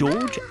Peppa,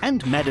 George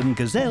and Madam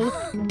Gazelle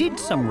did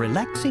some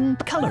relaxing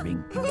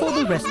colouring for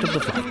the rest of the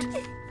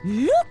flight.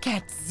 Look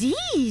at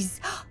these!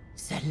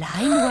 The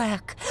line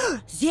work,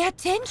 the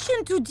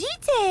attention to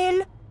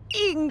detail.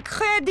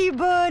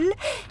 Incredible!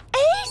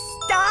 A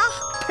star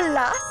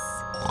plus.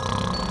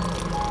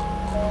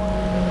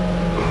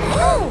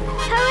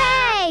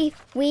 Hooray!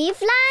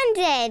 We've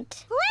landed.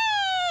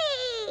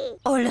 Whee!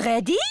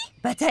 Already?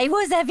 But I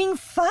was having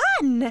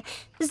fun.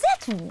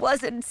 That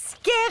wasn't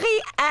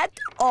scary at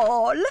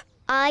all.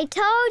 I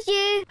told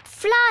you,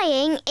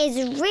 flying is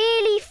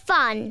really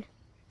fun.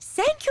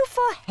 Thank you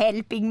for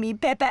helping me,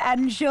 Peppa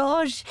and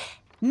George.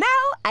 Now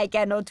I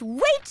cannot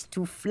wait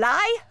to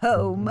fly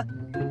home.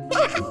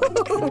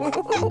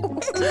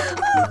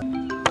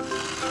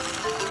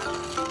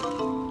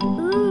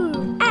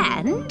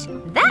 And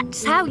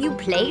that's how you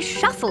play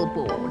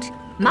shuffleboard.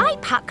 My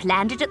puck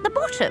landed at the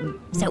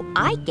bottom, so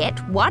I get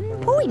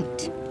 1 point.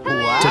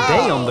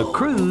 Today on the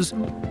cruise,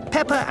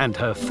 Peppa and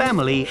her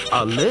family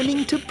are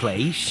learning to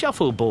play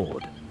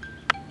shuffleboard.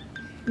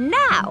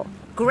 Now,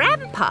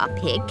 Grandpa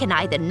Pig can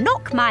either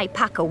knock my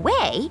puck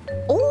away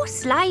or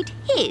slide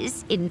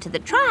his into the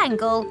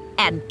triangle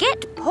and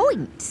get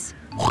points.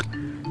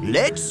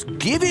 Let's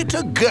give it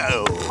a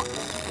go.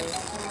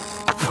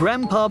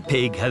 Grandpa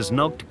Pig has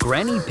knocked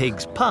Granny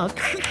Pig's puck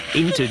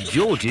into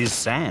George's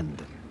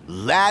sand.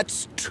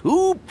 That's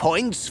 2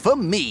 points for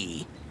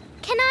me.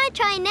 Can I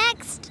try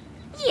next?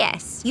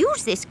 Yes,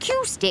 use this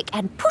cue stick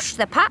and push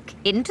the puck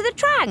into the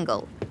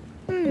triangle.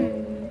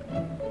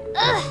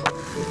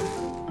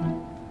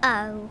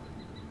 Oh,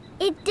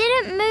 it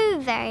didn't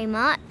move very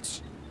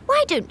much.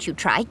 Why don't you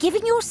try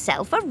giving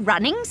yourself a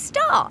running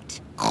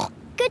start?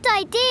 Good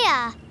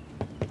idea.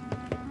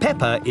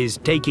 Peppa is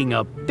taking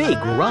a big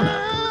run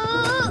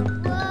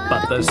up,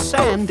 but the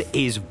sand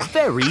is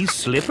very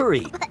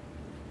slippery.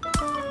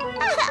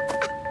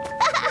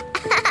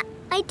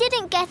 I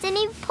didn't get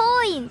any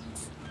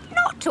points.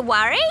 Not to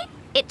worry.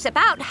 It's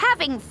about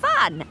having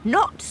fun,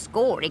 not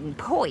scoring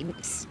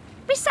points.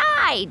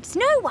 Besides,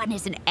 no one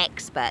is an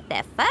expert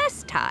their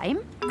first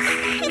time.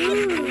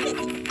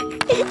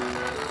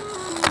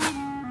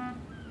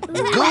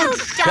 Good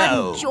show.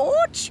 Done,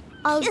 George.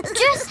 I'll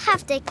just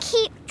have to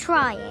keep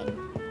trying.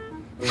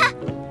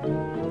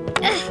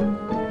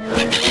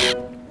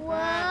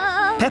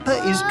 Whoa.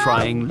 Peppa is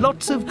trying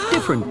lots of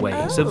different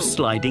ways of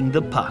sliding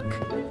the puck.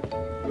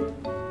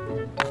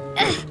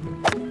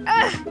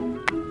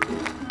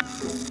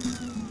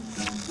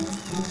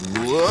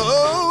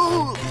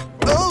 Whoa!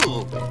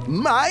 Oh,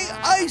 my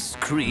ice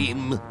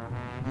cream.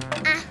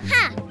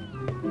 Aha!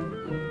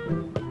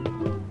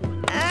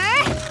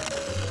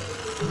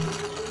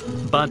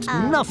 But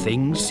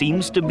nothing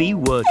seems to be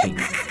working.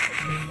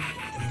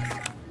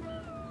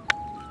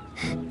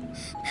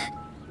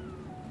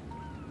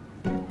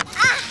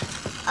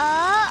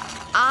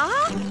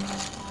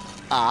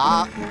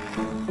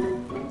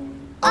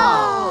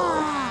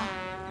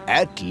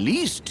 At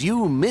least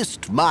you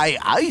missed my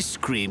ice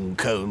cream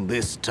cone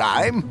this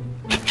time.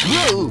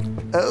 Whoa!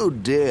 Oh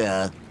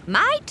dear.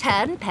 My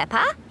turn,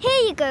 Peppa.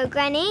 Here you go,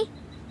 Granny.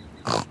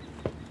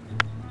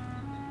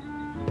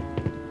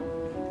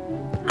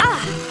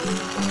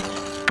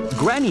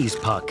 Granny's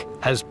puck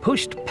has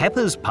pushed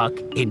Peppa's puck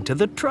into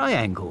the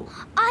triangle.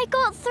 I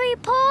got 3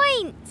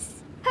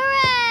 points.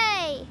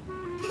 Hooray!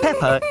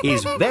 Peppa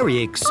is very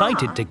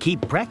excited to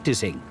keep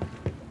practicing,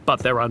 but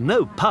there are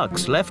no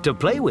pucks left to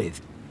play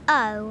with.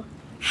 Oh.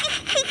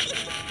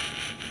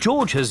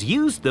 George has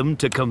used them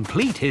to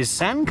complete his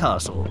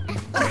sandcastle.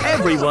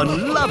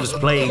 Everyone loves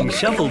playing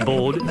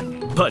shuffleboard,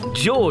 but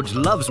George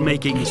loves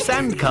making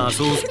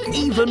sandcastles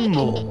even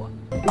more.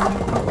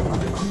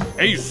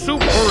 A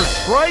super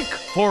strike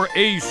for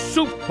a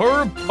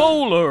super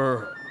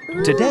bowler.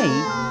 Today,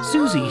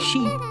 Susie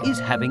Sheep is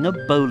having a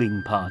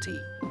bowling party.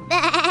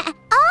 I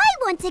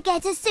want to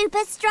get a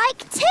super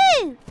strike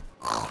too.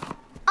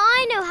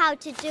 I know how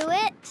to do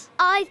it.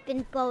 I've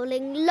been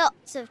bowling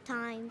lots of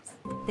times.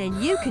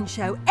 Then you can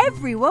show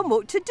everyone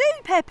what to do,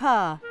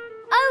 Peppa.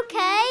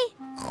 OK.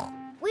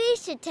 We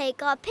should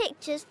take our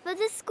pictures for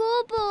the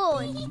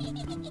scoreboard.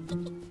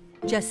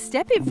 Just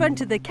step in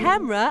front of the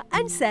camera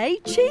and say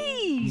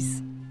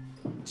cheese.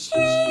 Cheese!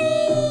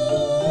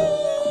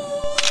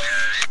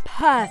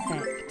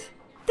 Perfect.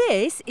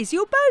 This is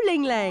your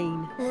bowling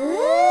lane.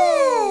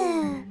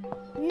 Ooh.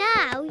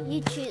 Now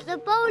you choose a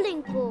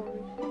bowling ball.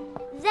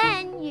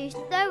 Then you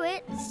throw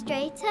it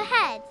straight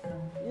ahead,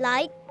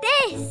 like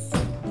this.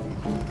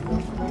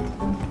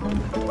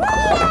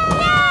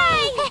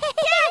 Yay!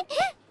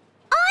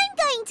 I'm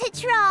going to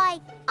try.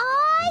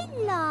 I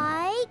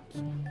like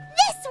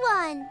this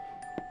one.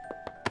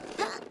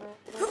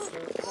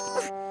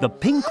 The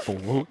pink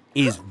ball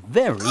is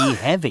very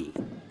heavy.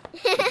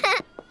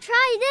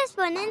 Try this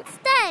one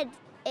instead.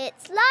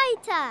 It's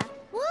lighter.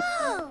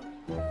 Whoa!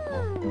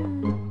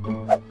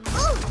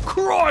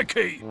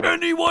 Crikey!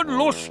 Anyone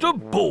lost a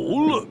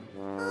ball?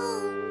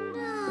 Oh,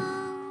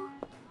 no.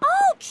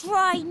 I'll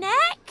try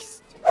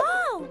next.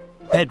 Oh.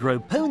 Pedro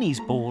Pony's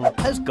ball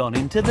has gone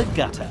into the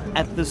gutter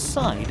at the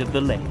side of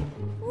the lane.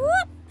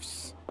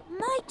 Whoops.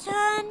 My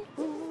turn.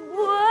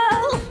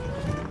 Whoa.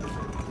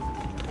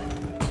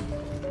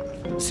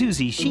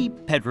 Susie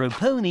Sheep, Pedro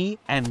Pony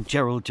and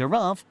Gerald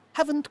Giraffe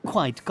haven't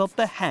quite got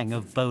the hang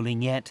of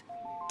bowling yet.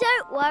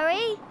 Don't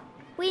worry.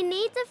 We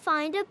need to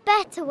find a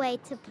better way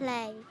to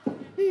play.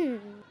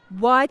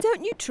 Why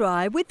don't you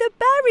try with the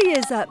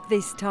barriers up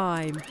this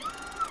time?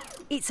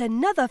 It's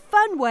another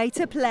fun way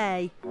to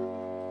play.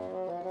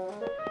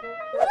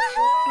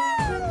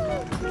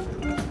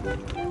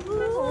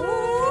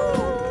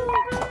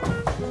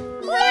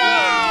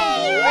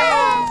 Hooray!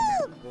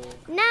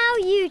 Now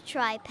you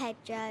try,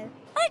 Pedro.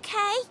 OK,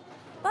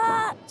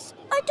 but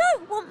I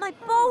don't want my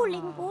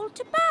bowling ball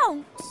to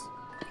bounce.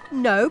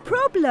 No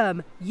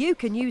problem. You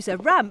can use a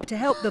ramp to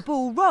help the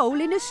ball roll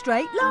in a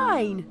straight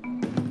line.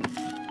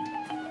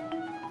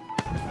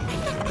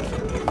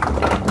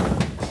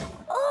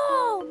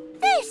 Oh,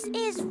 this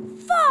is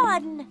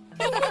fun!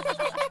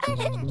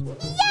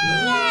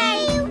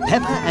 Yay!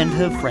 Peppa and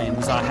her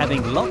friends are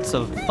having lots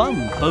of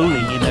fun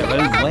bowling in their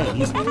own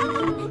ways.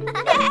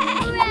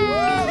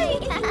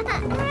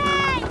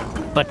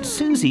 But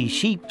Susie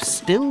Sheep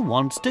still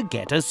wants to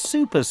get a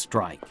super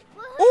strike.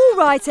 All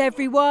right,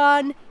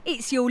 everyone.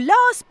 It's your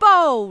last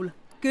bowl.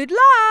 Good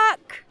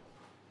luck.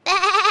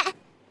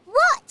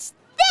 What's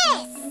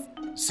this?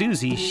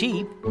 Susie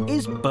Sheep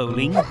is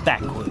bowling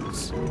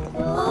backwards.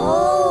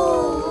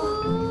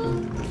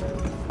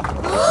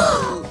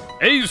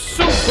 A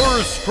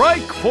super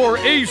strike for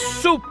a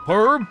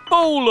super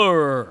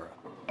bowler.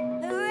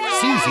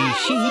 Susie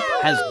Sheep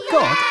has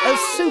got a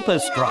super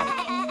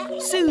strike.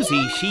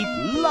 Susie Sheep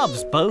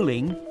loves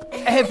bowling.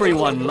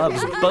 Everyone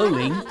loves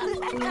bowling.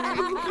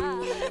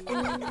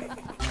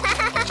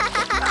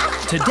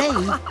 Today,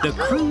 the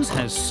cruise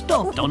has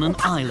stopped on an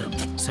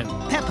island, so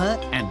Peppa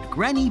and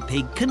Granny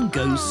Pig can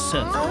go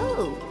surfing.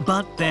 Oh.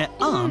 But there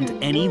aren't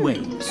any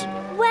waves.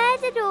 Where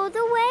did all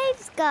the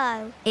waves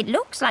go? It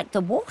looks like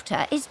the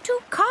water is too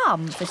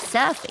calm for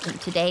surfing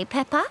today,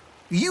 Peppa.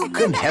 You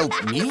can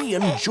help me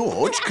and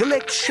George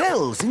collect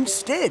shells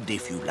instead,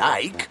 if you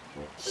like.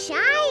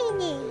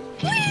 Shiny.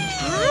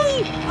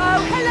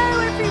 Oh,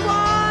 hello,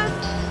 everyone.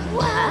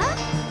 What?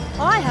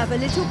 I have a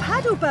little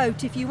paddle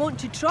boat if you want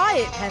to try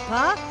it,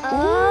 Peppa.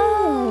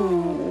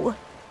 Oh.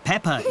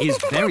 Peppa is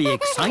very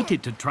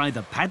excited to try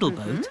the paddle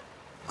boat.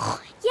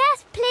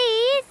 Yes,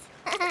 please.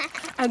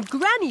 And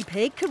Granny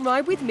Pig can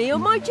ride with me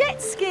on my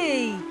jet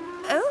ski.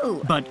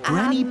 Oh. But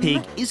Granny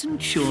Pig isn't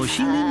sure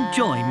she'll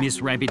enjoy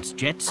Miss Rabbit's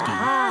jet ski.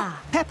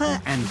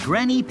 Peppa and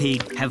Granny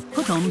Pig have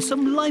put on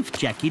some life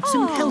jackets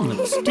and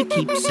helmets to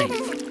keep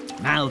safe.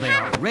 Now they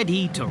are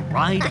ready to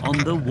ride on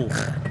the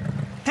water.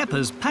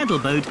 Peppa's paddle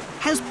boat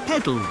has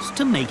pedals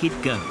to make it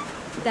go.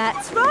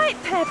 That's right,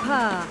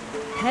 Peppa.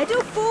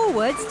 Pedal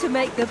forwards to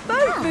make the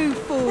boat move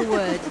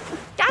forward.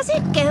 Does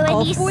it go any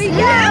Off we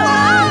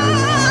slower?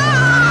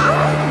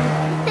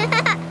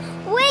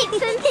 Wait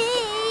for me.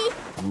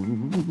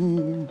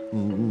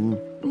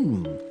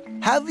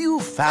 Have you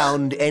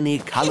found any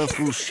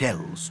colourful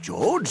shells,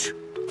 George?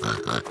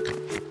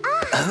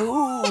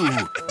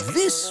 Oh,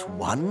 this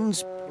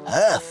one's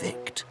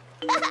perfect.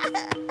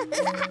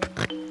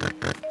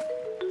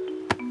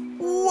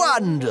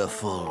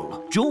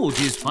 Wonderful. George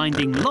is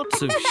finding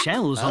lots of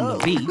shells on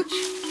the beach.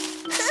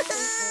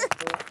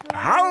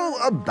 How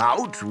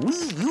about we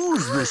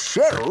use the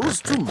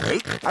shells to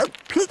make a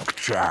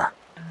picture?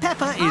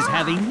 Peppa is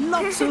having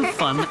lots of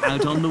fun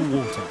out on the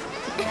water.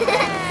 Look,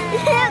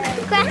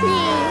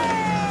 Granny.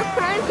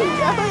 I'm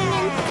going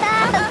in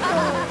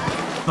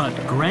circles. But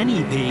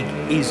Granny Pig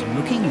is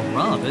looking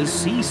rather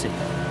seasick.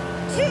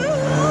 Too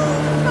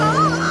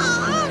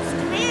fast,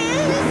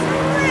 Miss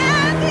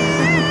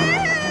Rabbit.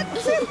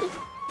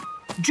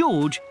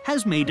 George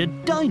has made a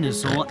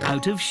dinosaur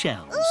out of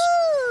shells.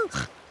 Ooh,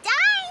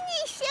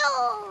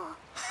 dinosaur.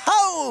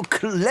 How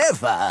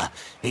clever!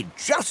 It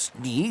just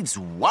needs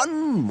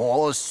one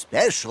more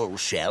special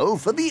shell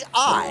for the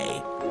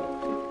eye.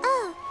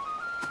 Oh.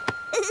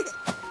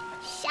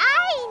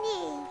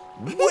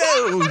 Shiny.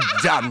 Well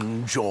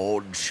done,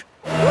 George.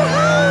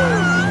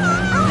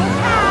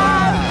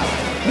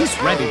 Miss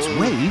Rabbit's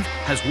wave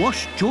has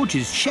washed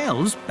George's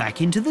shells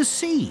back into the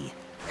sea.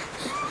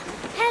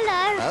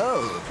 Hello,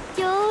 Oh.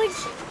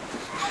 George.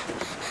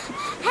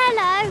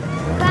 Hello,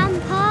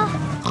 Grandpa.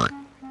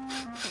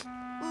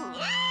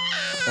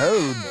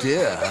 Oh,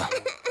 dear.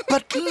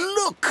 But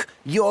look,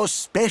 your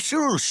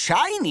special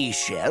shiny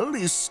shell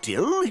is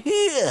still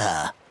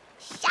here.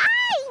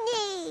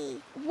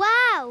 Shiny.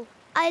 Wow,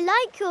 I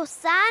like your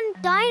sand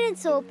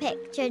dinosaur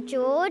picture,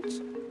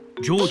 George.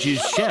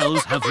 George's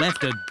shells have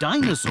left a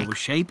dinosaur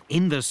shape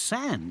in the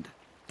sand.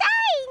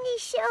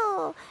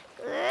 Dinosaur.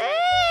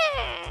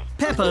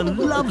 Peppa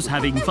loves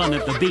having fun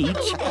at the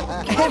beach.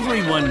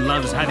 Everyone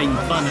loves having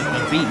fun at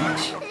the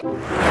beach.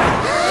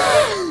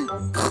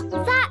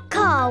 That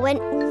car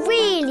went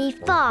really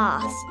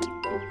fast.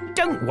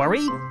 Don't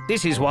worry.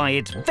 This is why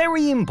it's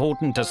very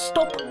important to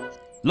stop,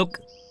 look,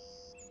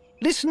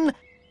 listen,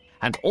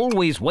 and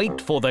always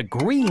wait for the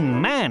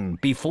green man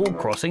before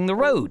crossing the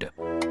road.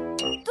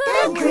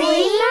 The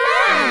Green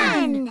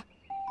Man!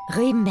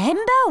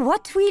 Remember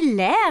what we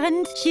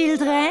learned,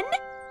 children?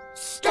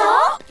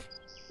 Stop,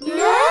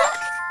 look,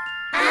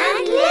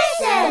 and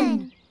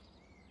listen.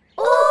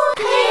 All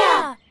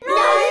clear,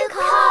 no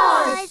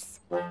cars.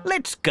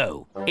 Let's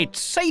go. It's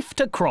safe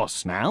to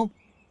cross now.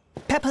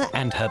 Peppa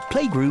and her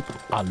playgroup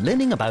are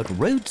learning about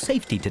road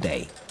safety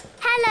today.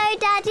 Hello,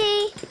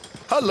 Daddy.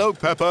 Hello,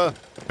 Peppa.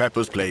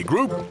 Peppa's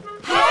playgroup.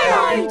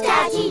 Hello,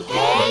 Daddy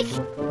Pig.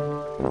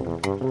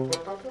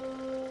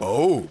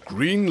 Oh,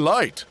 green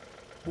light.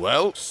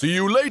 Well, see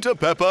you later,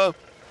 Peppa.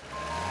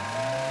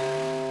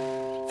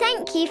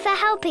 Thank you for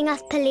helping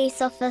us,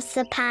 Police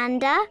Officer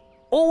Panda.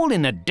 All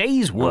in a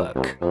day's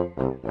work.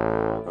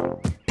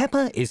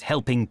 Peppa is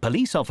helping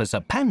Police Officer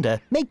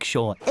Panda make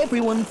sure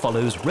everyone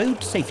follows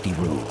road safety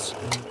rules.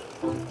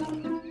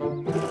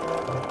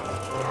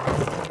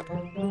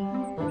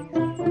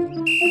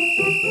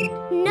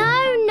 No.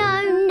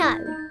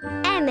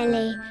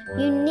 Emily,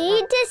 you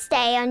need to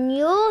stay on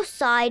your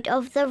side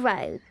of the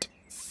road.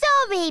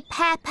 Sorry,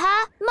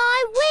 Peppa.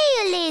 My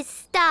wheel is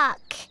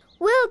stuck.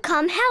 We'll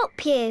come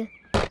help you.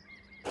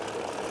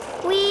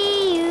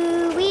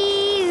 Wee-oo,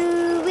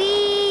 wee-oo,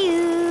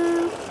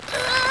 wee-oo.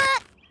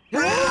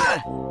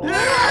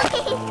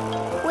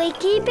 We're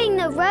keeping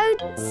the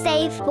road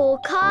safe for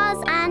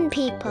cars and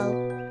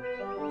people.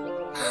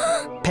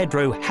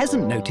 Pedro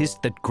hasn't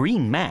noticed that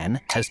Green Man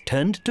has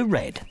turned to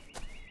red.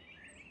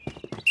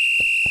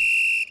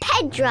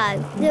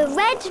 Pedro, the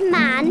red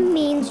man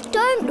means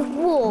don't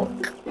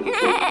walk.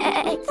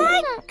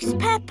 Thanks,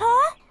 Peppa.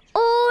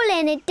 All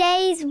in a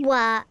day's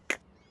work.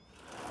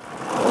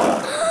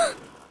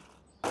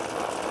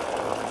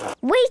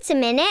 Wait a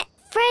minute.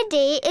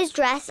 Freddy is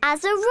dressed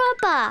as a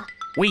robber.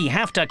 We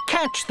have to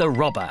catch the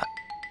robber.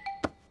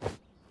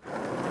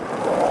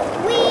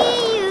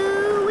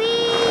 Wee-oo,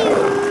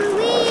 wee-oo,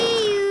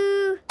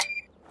 wee-oo.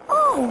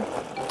 Oh,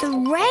 the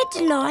red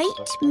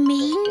light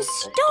means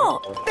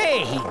stop.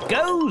 There he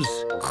goes.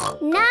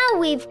 Now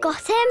we've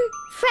got him.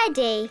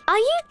 Freddie, are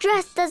you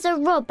dressed as a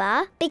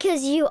robber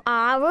because you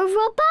are a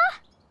robber?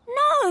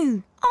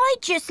 No, I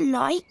just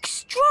like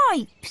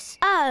stripes.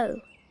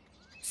 Oh,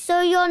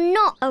 so you're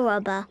not a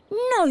robber?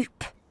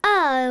 Nope.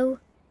 Oh,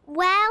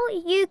 well,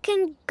 you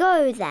can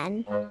go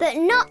then, but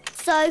not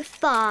so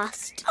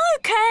fast.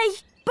 Okay,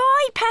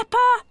 bye,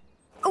 Peppa.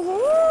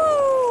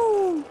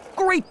 Ooh!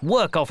 Great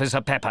work,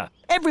 Officer Peppa.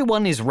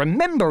 Everyone is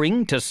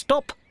remembering to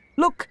stop,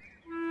 look,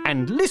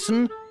 and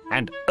listen,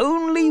 and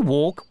only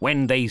walk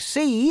when they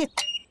see...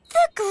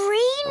 The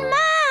green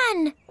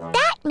man!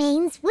 That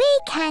means we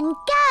can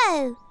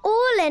go.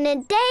 All in a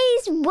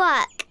day's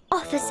work,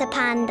 Officer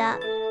Panda.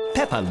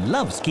 Peppa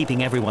loves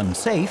keeping everyone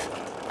safe,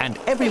 and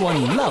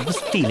everyone loves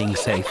feeling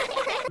safe.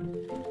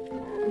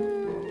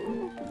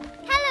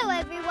 Hello,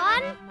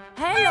 everyone.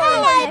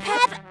 Hello,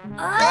 Peppa.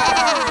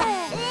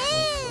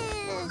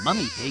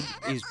 Mummy Pig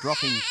is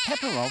dropping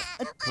Peppa off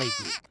at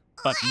playgroup,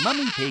 but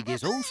Mummy Pig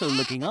is also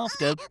looking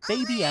after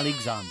baby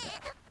Alexander.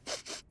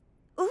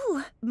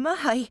 Ooh,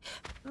 my.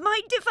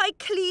 Mind if I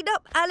clean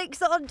up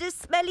Alexander's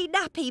smelly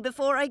nappy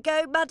before I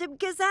go, Madame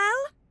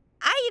Gazelle?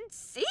 I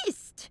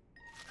insist.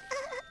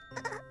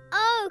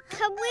 Oh,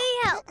 can we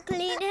help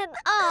clean him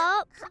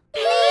up?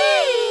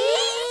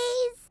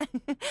 Please!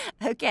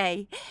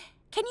 OK.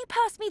 Can you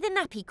pass me the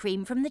nappy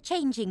cream from the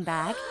changing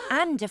bag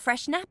and a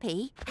fresh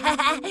nappy?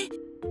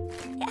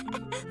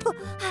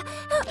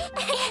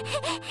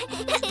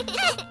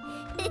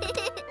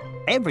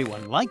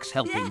 Everyone likes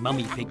helping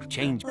Mummy Pig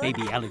change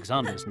baby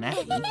Alexander's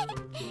nappy.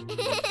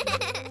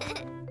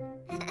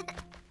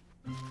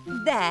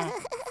 There,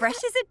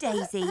 fresh as a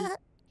daisy.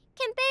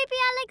 Can baby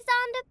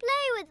Alexander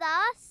play with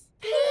us?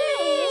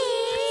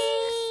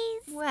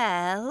 Please.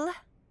 Well,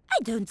 I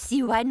don't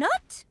see why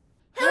not.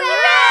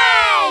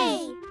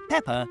 Hooray!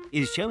 Peppa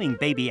is showing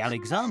baby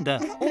Alexander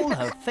all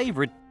her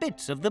favourite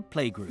bits of the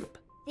playgroup.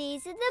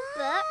 These are the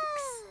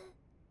books.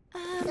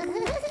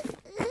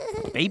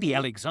 Baby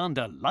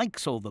Alexander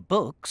likes all the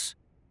books.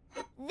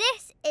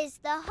 This is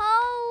the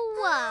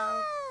whole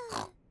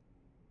world.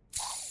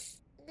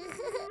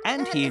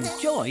 And he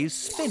enjoys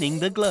spinning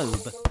the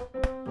globe.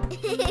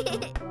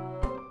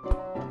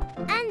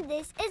 And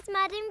this is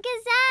Madame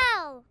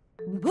Gazelle.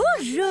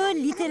 Bonjour,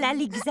 little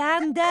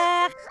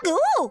Alexander.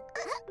 Oh!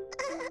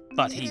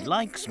 But he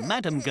likes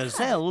Madame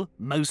Gazelle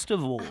most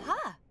of all.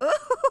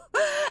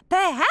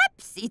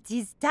 Perhaps it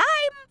is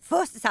time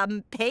for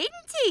some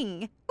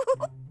painting.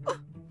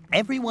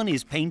 Everyone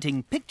is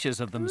painting pictures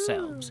of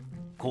themselves,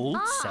 called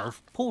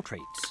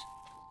self-portraits.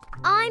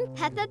 I'm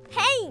Peppa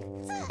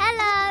Paint.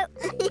 Hello.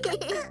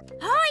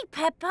 Hi,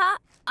 Peppa.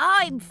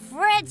 I'm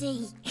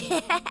Freddie.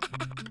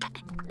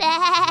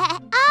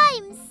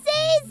 I'm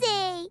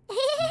Susie.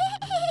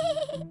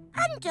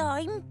 And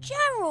I'm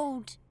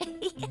Gerald.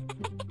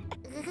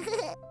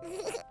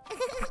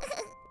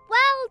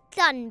 Well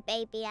done,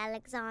 baby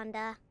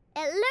Alexander.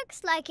 It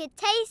looks like a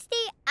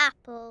tasty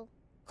apple.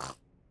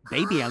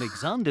 Baby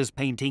Alexander's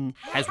painting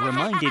has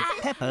reminded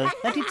Peppa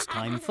that it's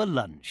time for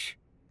lunch.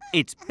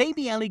 It's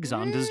baby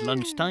Alexander's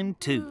lunchtime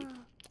too.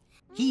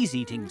 He's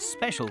eating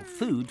special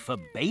food for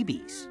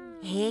babies.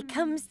 Here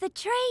comes the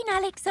train,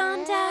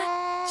 Alexander.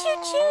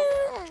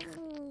 Choo-choo.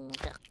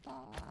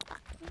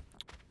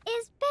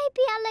 Is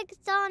baby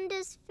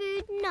Alexander's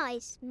food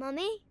nice,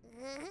 Mummy?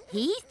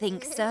 He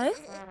thinks so.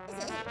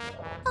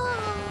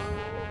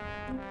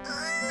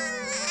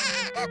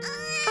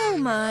 Oh,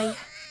 my.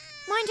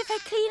 Mind if I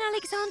clean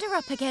Alexander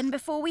up again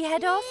before we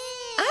head off?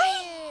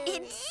 I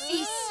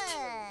insist.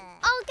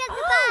 I'll get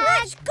the bag.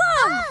 Let's go.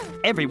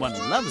 Everyone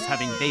loves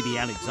having baby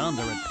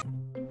Alexander at...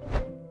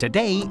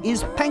 Today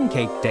is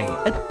Pancake Day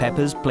at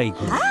Peppa's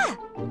playgroup.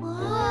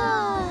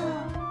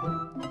 Whoa.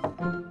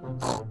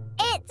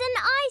 It's an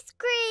ice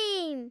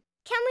cream.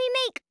 Can we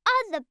make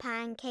other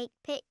pancake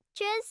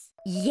pictures?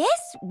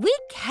 Yes, we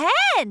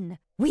can.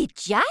 We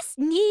just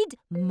need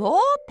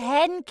more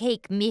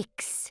pancake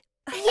mix.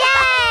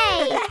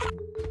 Yay!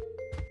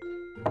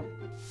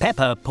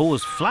 Peppa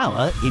pours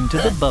flour into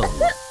the bowl.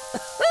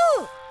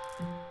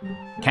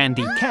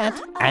 Candy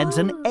Cat adds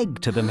an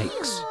egg to the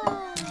mix.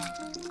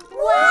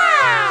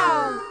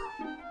 Wow!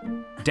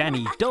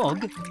 Danny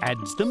Dog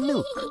adds the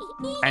milk.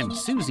 And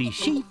Susie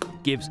Sheep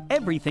gives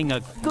everything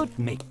a good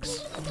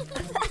mix.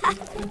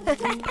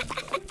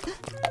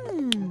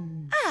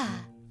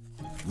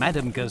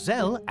 Madame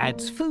Gazelle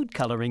adds food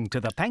colouring to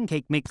the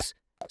pancake mix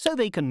so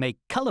they can make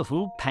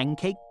colourful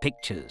pancake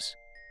pictures.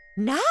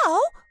 Now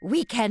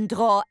we can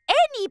draw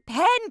any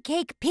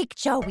pancake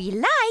picture we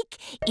like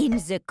in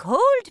the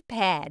cold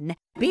pan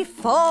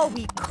before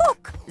we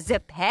cook the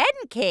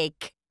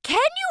pancake. Can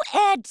you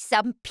add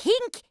some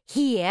pink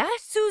here,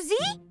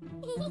 Susie?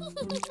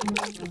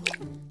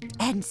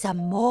 And some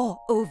more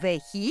over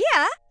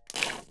here.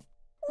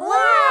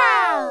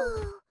 Wow!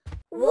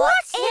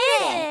 What's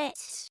in it?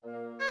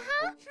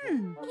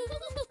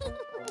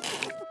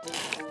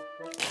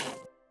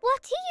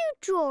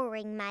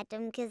 boring,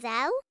 Madam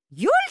Gazelle.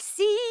 You'll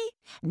see.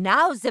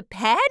 Now the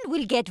pan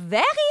will get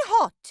very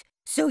hot.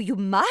 So you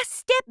must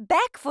step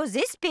back for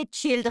this bit,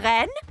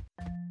 children.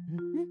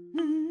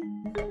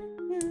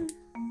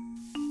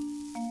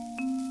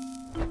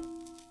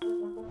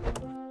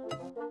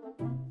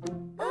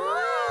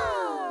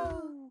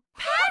 Oh!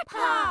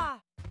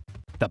 Peppa!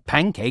 The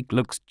pancake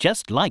looks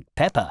just like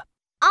Peppa.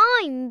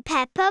 I'm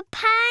Peppa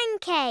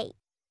Pancake.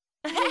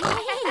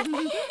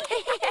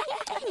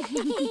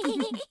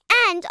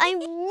 And I'm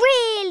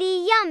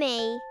really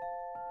yummy.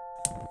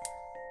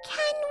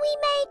 Can we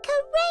make a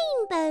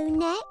rainbow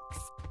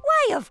next?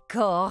 Why, of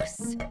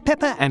course.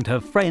 Peppa and her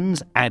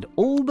friends add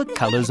all the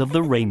colours of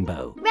the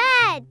rainbow.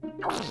 Red,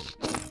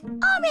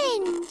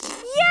 Orange,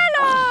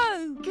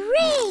 yellow,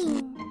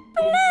 green,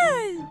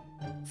 blue.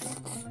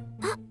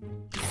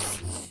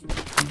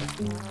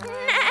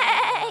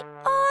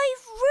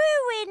 I've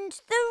ruined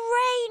the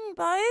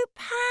rainbow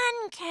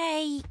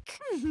pancake.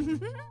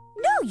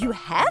 No, you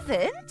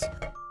haven't.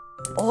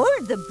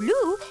 All the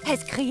blue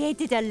has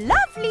created a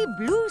lovely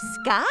blue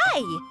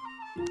sky.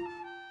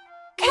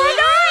 Can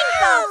I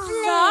have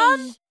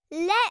some?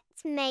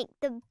 Let's make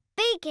the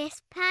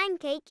biggest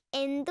pancake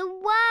in the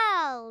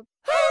world.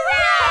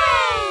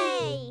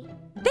 Hooray!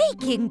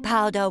 Baking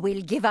powder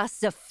will give us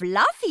the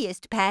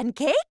fluffiest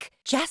pancake.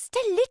 Just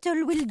a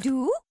little will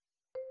do.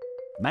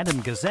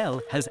 Madam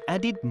Gazelle has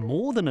added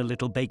more than a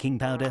little baking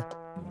powder.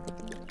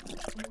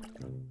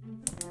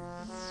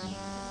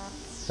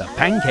 The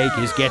pancake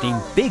is getting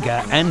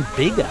bigger and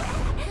bigger.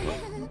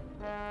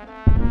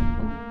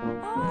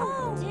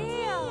 Oh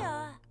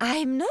dear.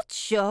 I'm not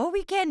sure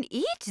we can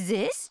eat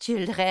this,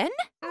 children.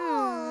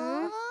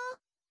 Aww.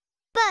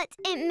 But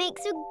it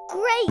makes a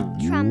great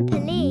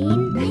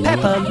trampoline.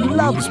 Peppa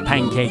loves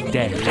Pancake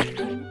Day.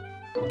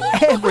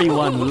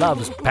 Everyone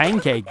loves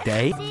Pancake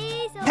Day.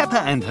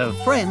 Peppa and her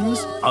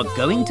friends are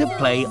going to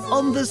play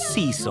on the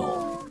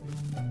seesaw.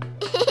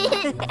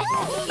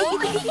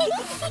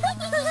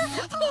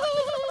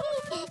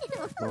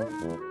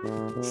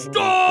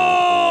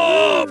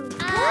 Stop!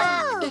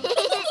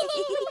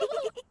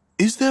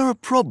 Is there a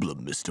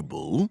problem, Mr.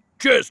 Bull?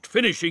 Just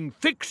finishing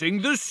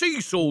fixing the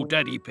seesaw,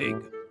 Daddy Pig.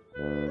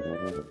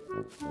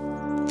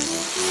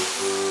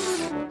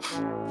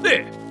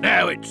 There,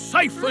 now it's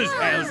safe as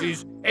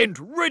houses and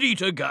ready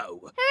to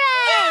go.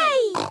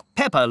 Hooray!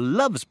 Peppa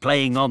loves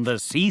playing on the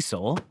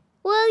seesaw.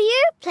 Will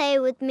you play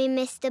with me,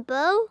 Mr.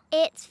 Bull?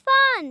 It's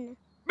fun.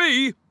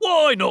 Me?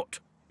 Why not?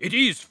 It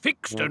is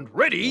fixed and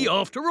ready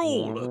after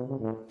all.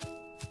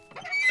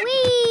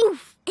 Whee!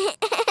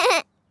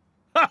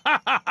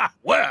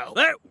 Well,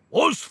 that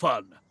was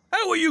fun.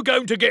 How are you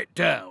going to get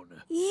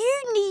down?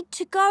 You need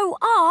to go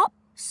up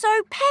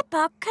so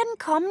Peppa can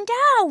come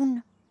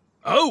down.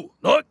 Oh,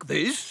 like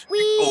this?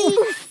 Whee!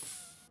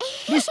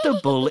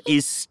 Mr. Bull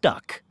is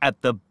stuck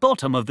at the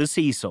bottom of the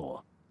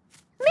seesaw.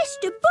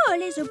 Mr.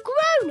 Bull is a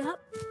grown-up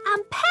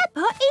and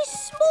Peppa is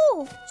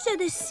small, so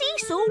the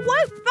seesaw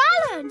won't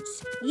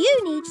balance.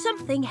 You need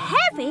something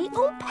heavy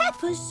on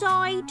Peppa's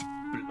side.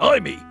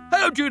 Blimey,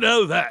 how'd you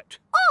know that?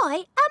 I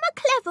am a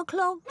clever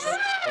clogs.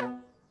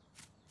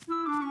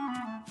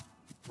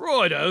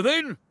 Righto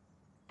then.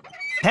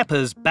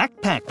 Peppa's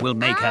backpack will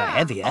make her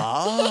heavier.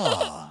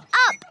 Ah.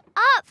 Up,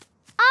 up,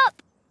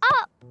 up,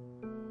 up.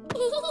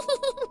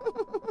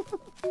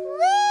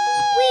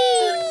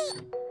 Whee!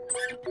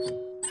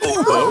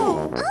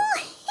 Oh.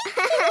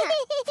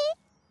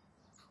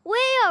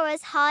 We are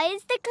as high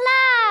as the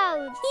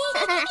clouds.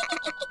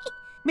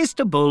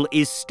 Mr. Bull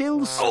is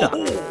still stuck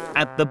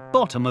at the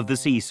bottom of the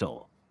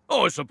seesaw.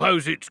 I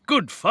suppose it's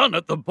good fun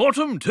at the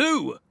bottom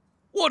too.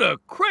 What a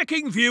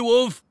cracking view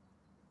of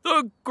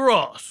the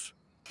grass.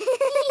 We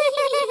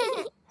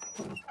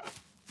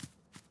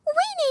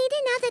need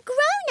another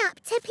grown-up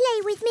to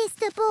play with,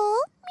 Mr. Bull.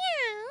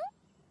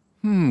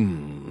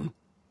 Meow.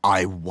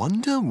 I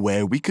wonder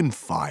where we can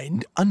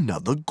find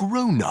another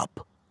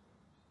grown-up.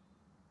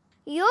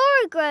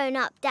 You're a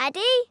grown-up,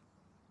 Daddy.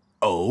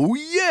 Oh,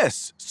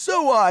 yes,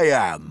 so I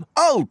am.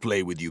 I'll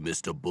play with you,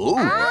 Mr. Bull.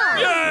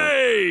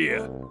 Yay!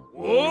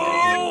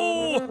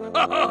 Whoa!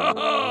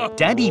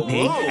 Daddy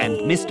Pig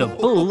and Mr.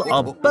 Bull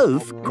are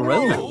both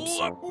grown-ups.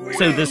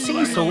 So the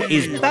seesaw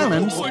is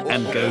balanced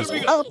and goes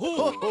up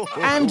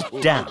and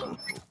down.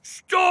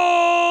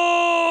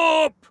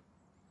 Stop!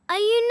 Are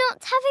you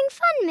not having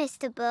fun,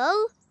 Mr.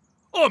 Bull?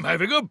 I'm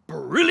having a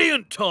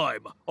brilliant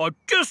time. I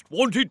just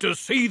wanted to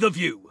see the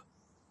view.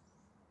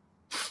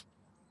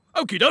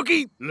 Okie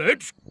dokie,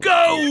 let's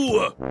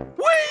go!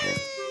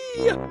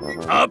 Whee!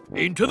 Up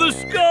into the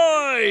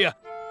sky!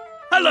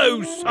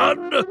 Hello,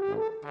 sun!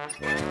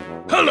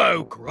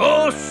 Hello,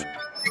 grass!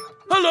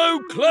 Hello,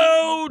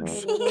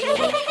 clouds!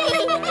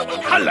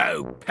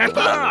 Hello,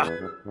 Peppa!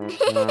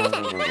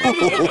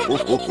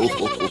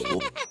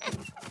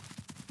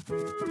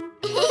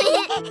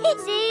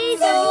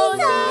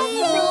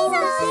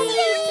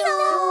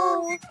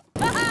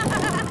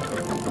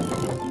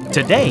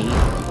 Today,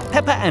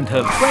 Peppa and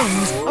her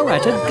friends are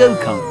at a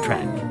go-kart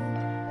track.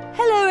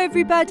 Hello,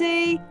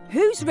 everybody.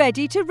 Who's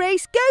ready to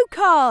race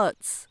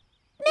go-karts?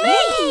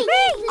 Me!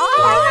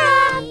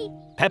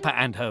 Peppa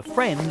and her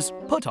friends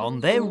put on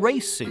their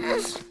race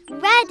suits.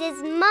 Red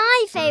is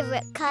my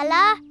favourite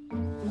colour.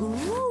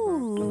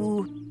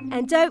 Ooh.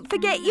 And don't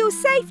forget your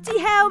safety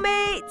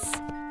helmets.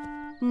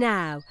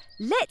 Now,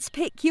 let's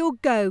pick your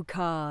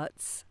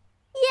go-karts.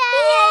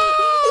 Yay!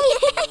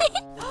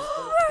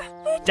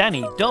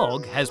 Danny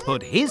Dog has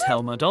put his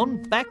helmet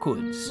on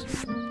backwards.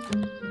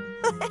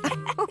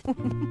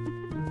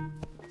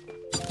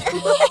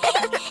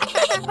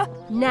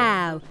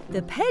 Now,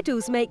 the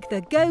pedals make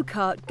the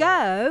go-kart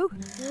go.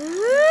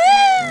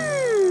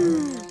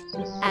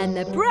 And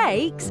the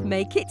brakes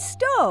make it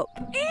stop.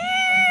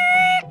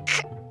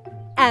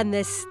 And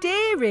the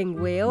steering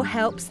wheel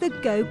helps the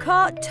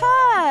go-kart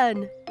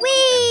turn.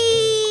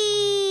 Whee!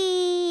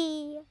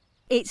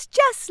 It's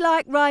just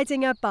like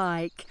riding a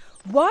bike.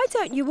 Why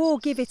don't you all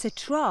give it a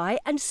try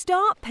and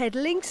start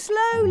pedalling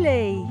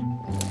slowly?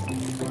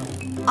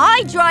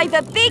 I drive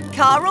a big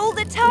car all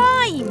the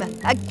time.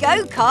 A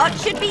go-kart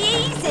should be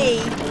easy.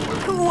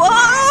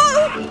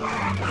 Whoa!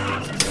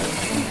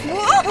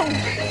 Whoa!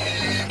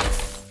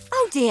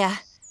 Oh dear,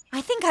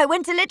 I think I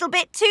went a little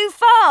bit too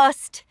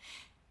fast.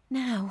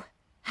 Now,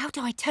 how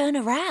do I turn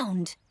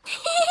around?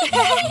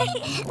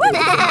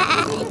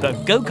 The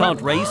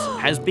go-kart race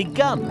has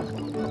begun.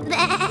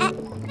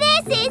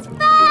 This is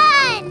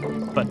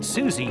fun! But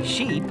Susie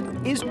Sheep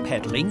is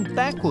pedalling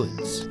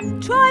backwards.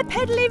 Try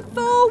pedalling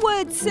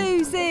forward,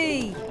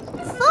 Susie.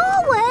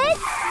 Forward?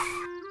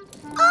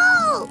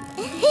 Oh!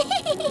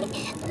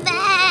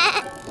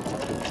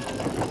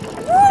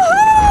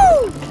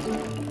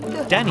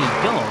 Woohoo! Danny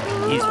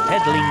Dog is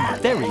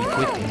pedalling very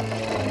quickly.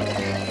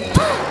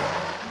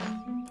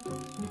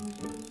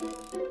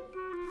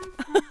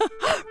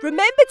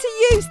 Remember to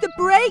use the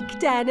brake,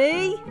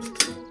 Danny.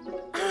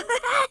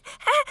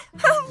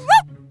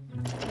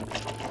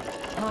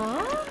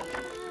 Huh?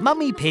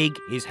 Mummy Pig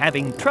is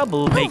having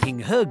trouble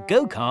making her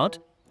go-kart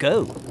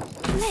go.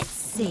 Let's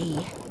see.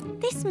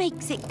 This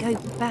makes it go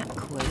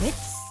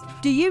backwards.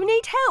 Do you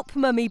need help,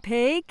 Mummy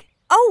Pig?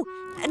 Oh,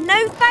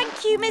 no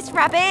thank you, Miss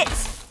Rabbit.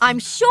 I'm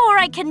sure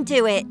I can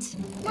do it.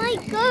 My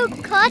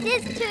go-kart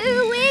is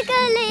too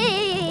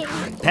wiggly.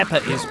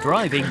 Peppa is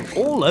driving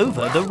all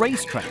over the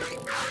racetrack.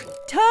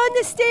 Turn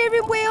the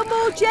steering wheel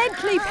more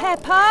gently,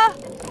 Peppa.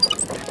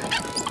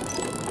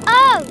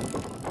 Oh!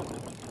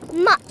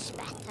 Much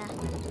better.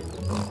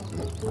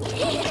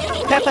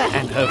 Peppa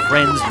and her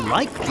friends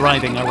like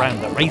driving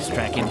around the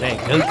racetrack in their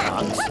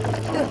go-karts.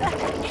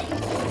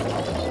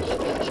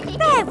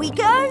 There we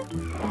go.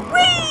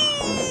 Whee!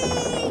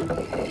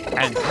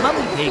 And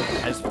Mummy Pig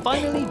has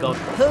finally got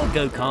her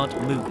go-kart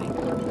moving.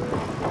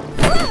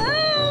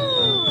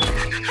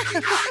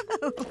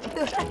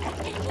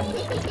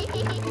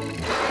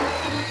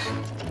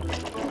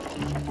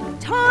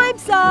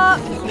 Time's up.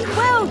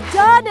 Well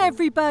done,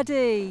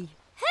 everybody.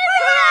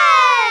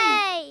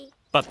 Hooray!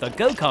 But the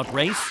go-kart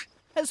race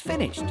has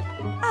finished.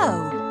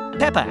 Oh.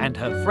 Peppa and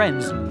her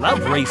friends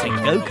love racing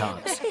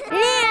go-karts.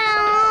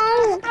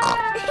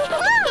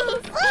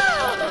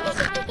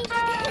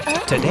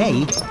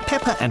 Today,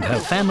 Peppa and her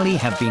family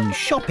have been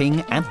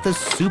shopping at the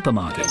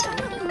supermarket.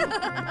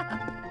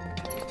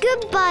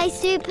 Goodbye,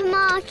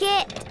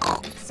 supermarket.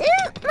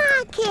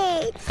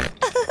 Supermarket.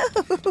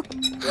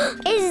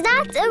 Is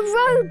that a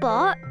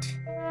robot?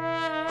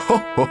 Ho,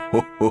 ho,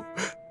 ho, ho.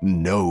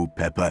 No,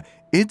 Peppa,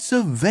 it's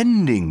a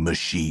vending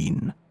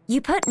machine.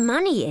 You put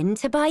money in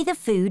to buy the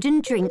food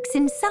and drinks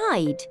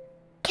inside.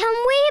 Can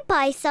we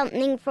buy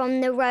something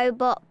from the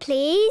robot,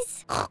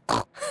 please?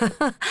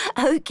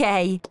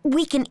 OK,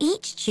 we can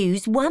each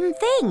choose one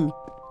thing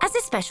as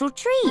a special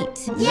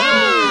treat.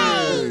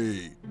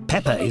 Yay!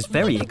 Peppa is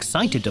very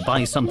excited to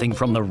buy something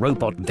from the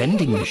robot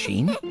vending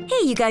machine.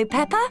 Here you go,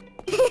 Peppa.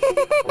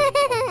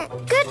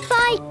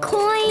 Goodbye,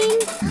 coin.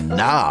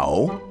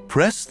 Now,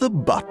 press the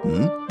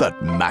button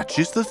that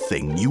matches the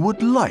thing you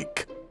would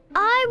like.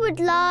 I would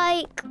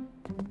like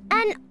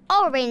an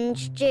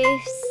orange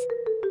juice.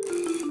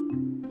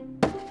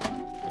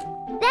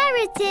 There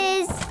it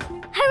is.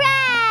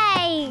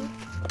 Hooray!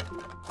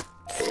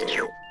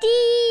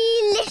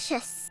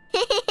 Delicious.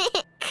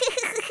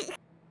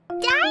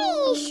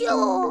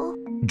 Dinosaur.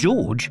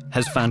 George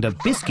has found a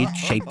biscuit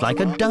shaped like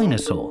a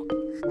dinosaur.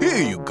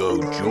 Here you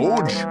go,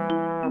 George.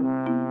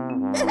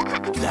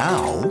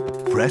 Now,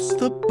 press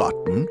the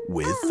button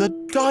with the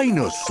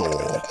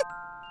dinosaur.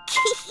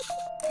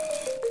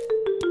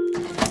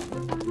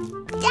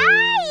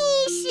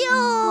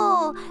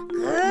 Dinosaur.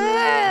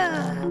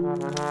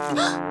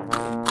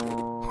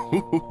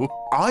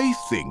 I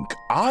think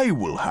I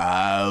will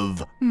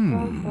have,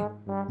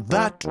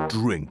 that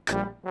drink.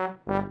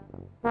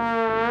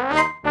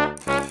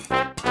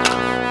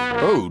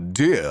 Oh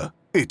dear,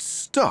 it's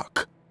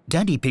stuck.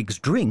 Daddy Pig's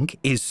drink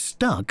is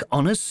stuck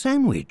on a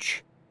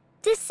sandwich.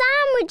 The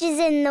sandwich is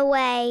in the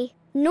way.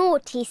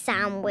 Naughty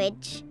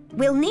sandwich.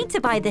 We'll need to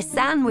buy the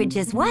sandwich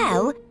as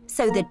well,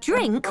 so the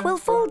drink will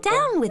fall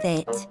down with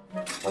it.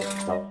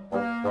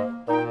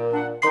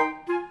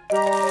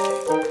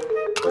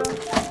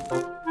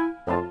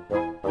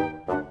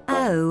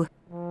 Oh,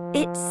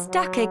 it's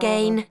stuck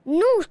again.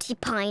 Naughty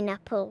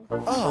pineapple.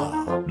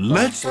 Ah,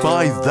 let's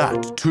buy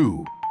that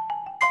too.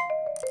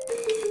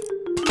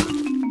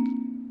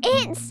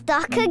 It's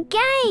stuck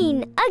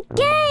again.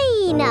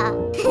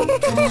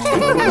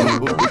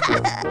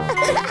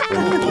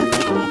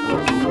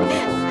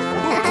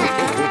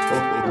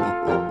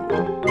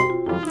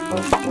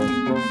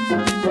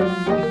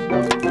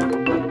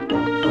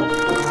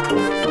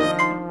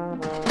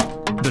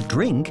 The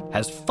drink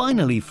has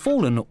finally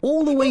fallen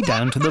all the way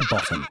down to the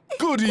bottom.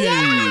 Goody!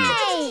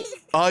 Yay!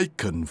 I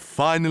can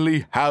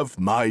finally have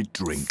my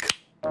drink.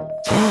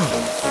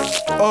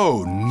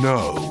 Oh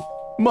no!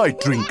 My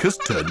drink has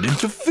turned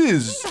into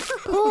fizz.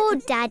 Poor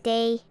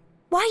Daddy.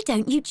 Why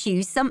don't you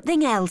choose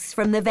something else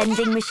from the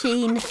vending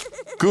machine?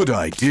 Good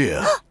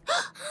idea.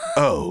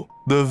 Oh,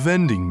 the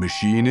vending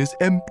machine is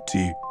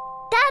empty.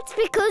 That's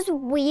because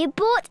we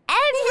bought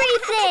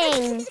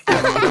everything.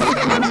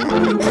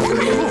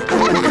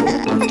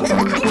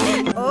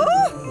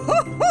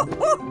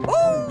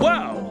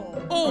 Wow!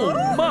 Oh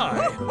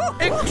my!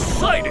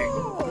 Exciting!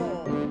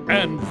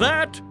 And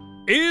that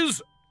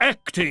is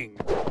acting.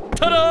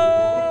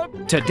 Ta-da!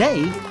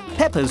 Today,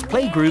 Peppa's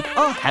playgroup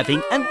are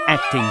having an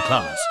acting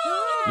class,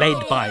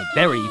 led by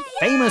very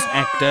famous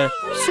actor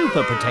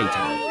Super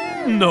Potato.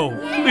 No,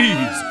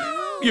 please.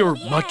 You're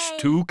much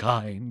too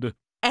kind.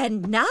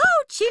 And now,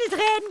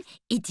 children,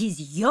 it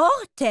is your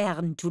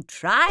turn to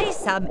try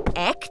some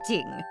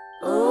acting.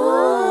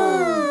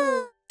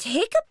 Ooh.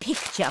 Take a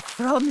picture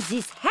from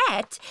this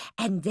hat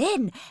and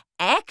then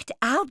act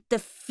out the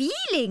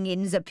feeling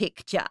in the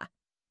picture.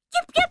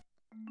 Yep.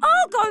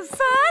 I'll go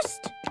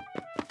first.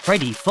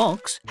 Freddy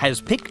Fox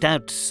has picked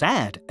out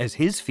sad as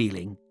his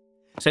feeling,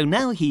 so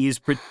now he is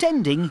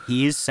pretending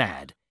he is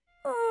sad.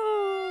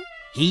 Oh.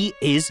 He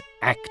is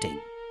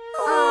acting.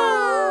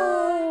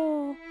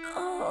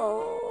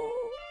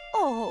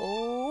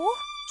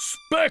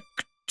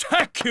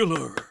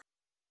 Spectacular!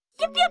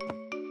 Yep.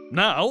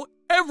 Now,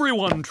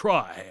 everyone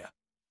try.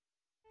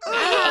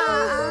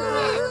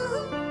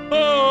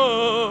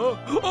 Oh,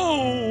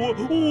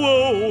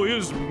 woe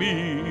is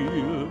me.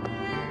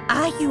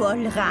 Are you all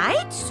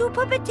right,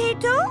 Super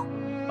Potato?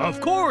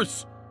 Of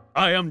course,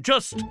 I am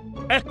just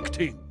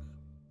acting.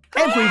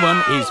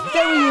 Everyone is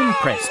very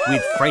impressed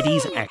with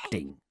Freddy's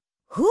acting.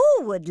 Who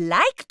would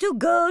like to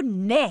go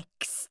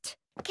next?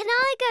 Can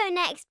I go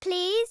next,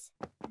 please?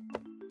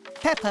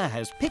 Peppa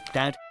has picked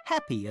out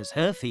happy as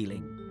her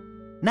feeling.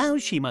 Now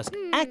she must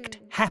act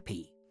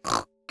happy.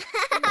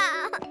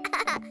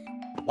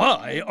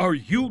 Why are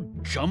you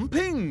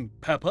jumping,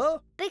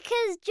 Peppa?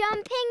 Because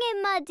jumping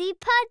in muddy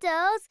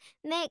puddles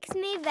makes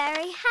me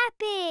very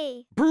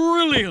happy.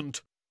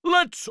 Brilliant!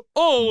 Let's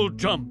all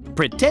jump.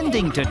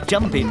 Pretending to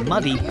jump in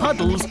muddy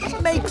puddles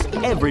makes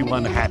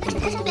everyone happy.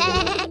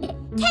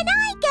 Can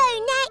I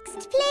go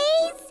next,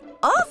 please?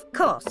 Of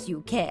course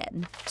you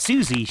can.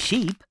 Susie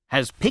Sheep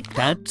has picked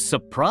out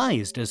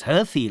surprised as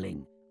her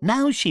feeling.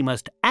 Now she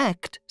must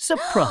act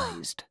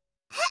surprised.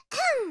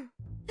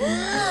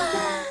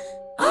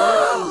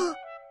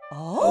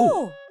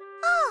 Oh,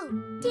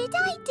 did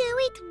I do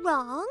it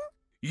wrong?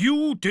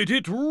 You did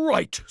it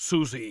right,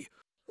 Susie.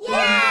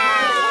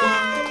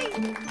 Yay!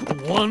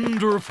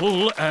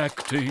 Wonderful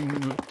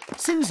acting.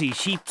 Susie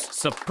Sheep's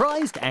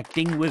surprised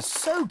acting was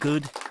so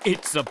good,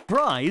 it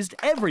surprised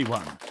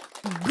everyone.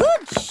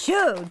 Good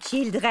show,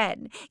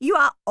 children. You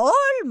are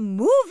all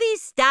movie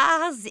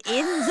stars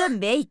in the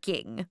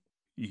making.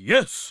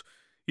 Yes,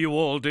 you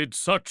all did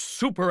such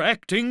super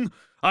acting.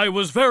 I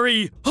was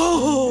very...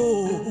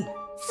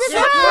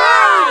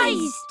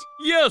 Surprised!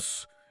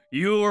 Yes,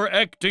 your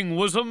acting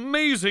was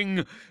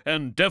amazing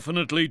and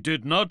definitely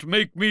did not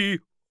make me...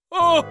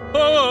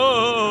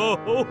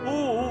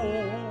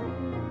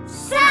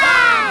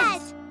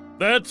 Sad!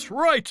 That's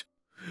right.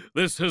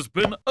 This has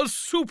been a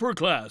super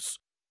class.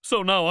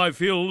 So now I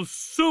feel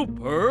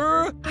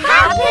super...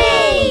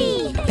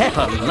 Happy!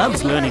 Peppa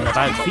loves learning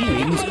about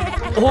feelings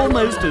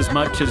almost as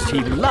much as she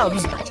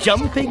loves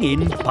jumping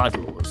in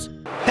puddles.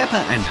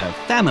 Peppa and her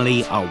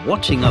family are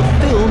watching a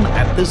film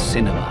at the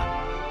cinema.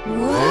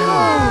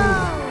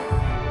 Whoa!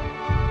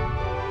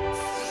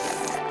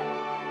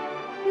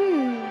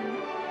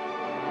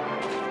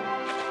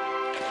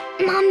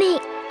 Mummy,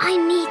 I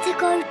need to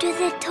go to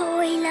the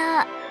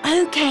toilet.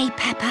 OK,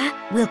 Peppa.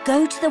 We'll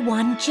go to the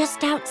one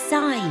just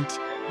outside.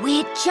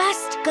 We're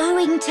just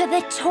going to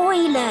the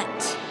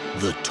toilet.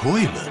 The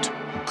toilet?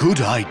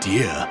 Good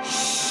idea.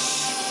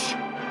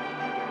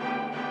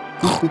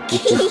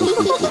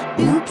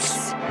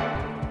 Oops.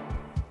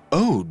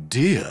 Oh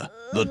dear,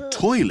 the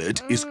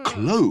toilet is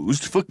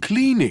closed for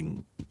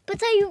cleaning.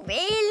 But I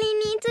really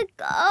need to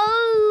go.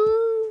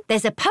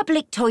 There's a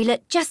public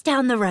toilet just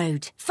down the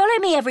road. Follow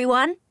me,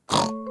 everyone.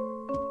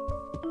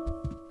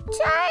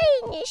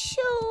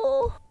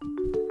 Dinosaur.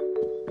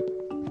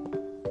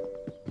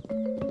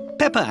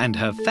 Peppa and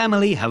her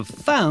family have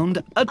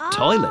found a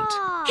toilet.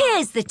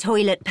 Here's the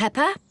toilet,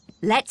 Peppa.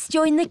 Let's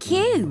join the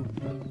queue.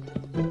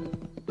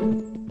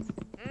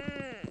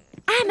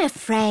 I'm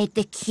afraid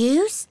the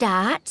queue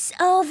starts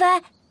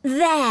over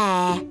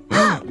There.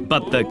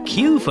 But the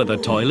queue for the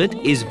toilet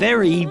is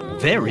very,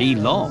 very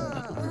long.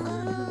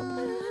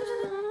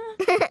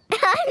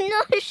 I'm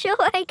not sure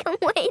I can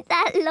wait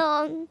that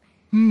long.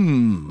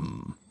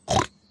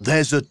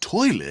 There's a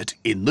toilet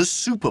in the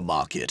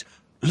supermarket.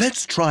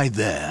 Let's try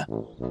there.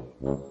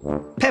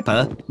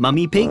 Peppa,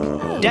 Mummy Pig,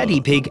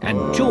 Daddy Pig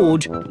and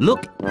George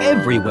look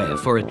everywhere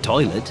for a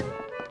toilet.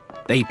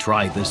 They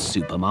try the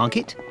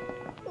supermarket.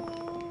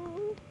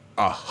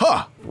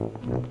 Aha!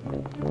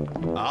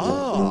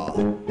 Ah!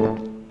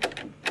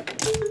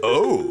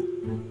 Oh!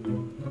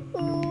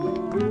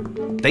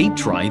 They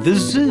try the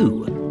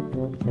zoo.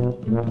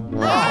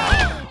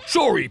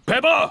 Sorry,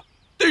 Peppa.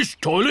 This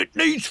toilet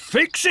needs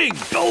fixing.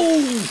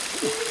 Oh!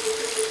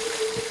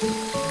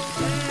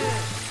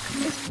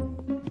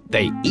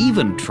 They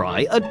even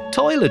try a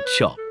toilet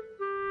shop.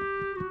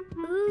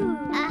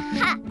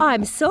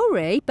 I'm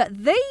sorry,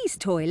 but these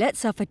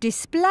toilets are for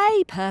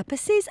display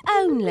purposes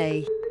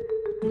only.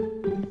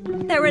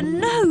 There are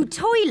no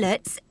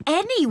toilets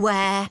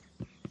anywhere.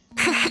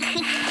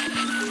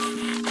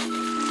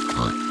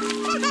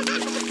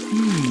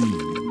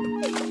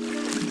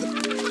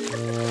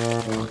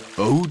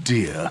 Oh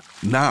dear,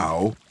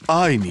 now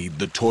I need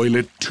the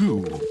toilet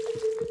too.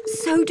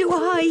 So do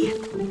I.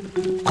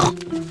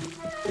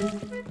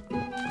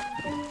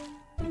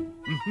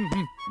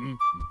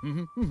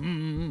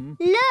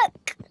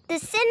 Look! The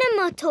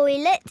cinema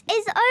toilet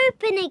is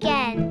open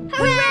again.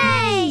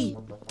 Hooray!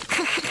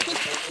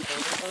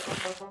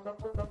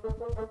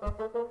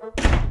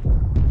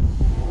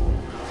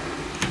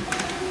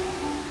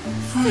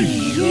 For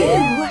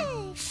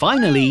you.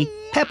 Finally,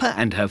 Peppa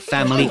and her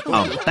family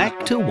are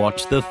back to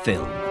watch the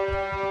film.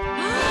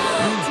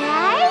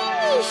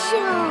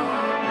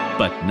 Dinosaur!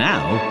 But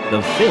now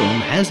the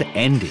film has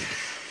ended.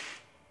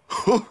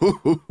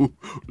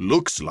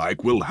 Looks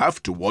like we'll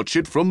have to watch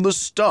it from the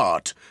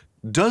start.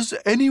 Does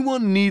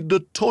anyone need the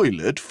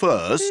toilet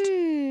first?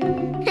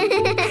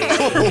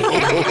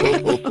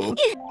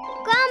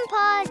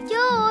 Grandpa,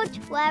 George,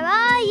 where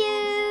are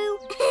you?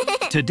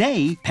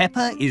 Today,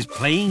 Peppa is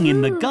playing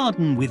in the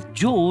garden with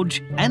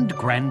George and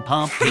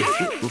Grandpa Pig.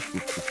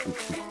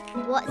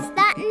 What's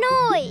that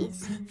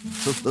noise?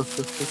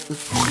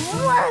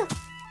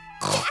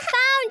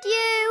 Found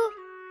you!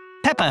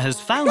 Peppa has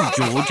found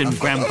George and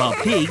Grandpa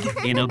Pig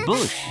in a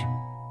bush.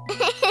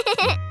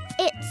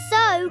 It's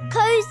so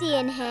cosy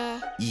in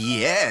here.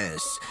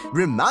 Yes,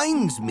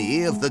 reminds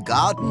me of the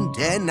garden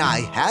den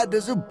I had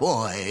as a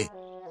boy.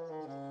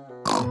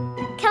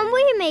 Can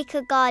we make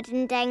a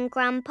garden den,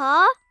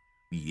 Grandpa?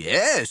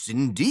 Yes,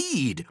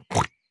 indeed.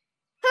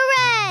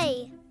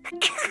 Hooray!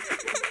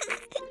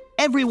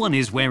 Everyone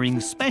is wearing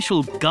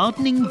special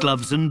gardening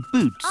gloves and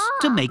boots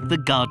to make the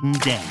garden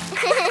den.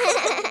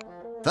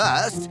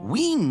 First,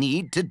 we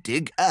need to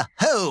dig a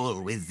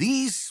hole with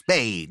these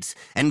spades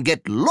and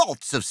get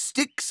lots of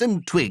sticks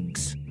and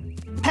twigs.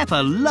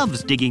 Peppa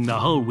loves digging the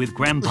hole with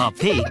Grandpa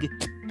Pig.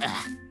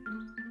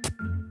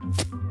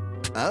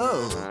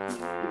 Oh.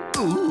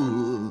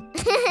 Ooh.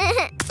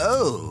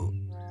 Oh.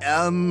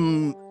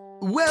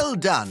 Well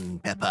done,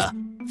 Peppa.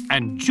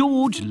 And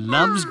George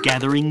loves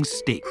gathering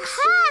sticks.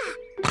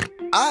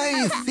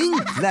 I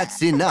think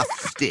that's enough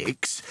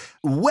sticks.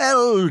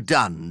 Well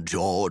done,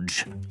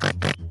 George.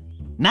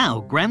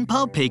 Now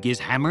Grandpa Pig is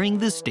hammering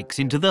the sticks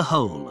into the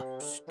hole.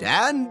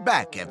 Stand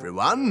back,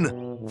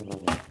 everyone.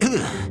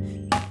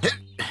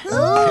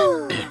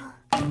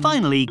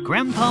 Finally,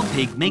 Grandpa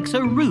Pig makes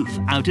a roof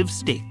out of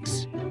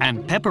sticks.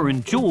 And Peppa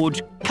and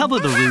George cover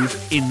the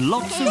roof in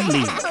lots of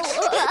leaves.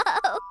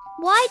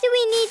 Why do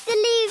we need the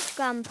leaves,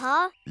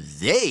 Grandpa?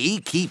 They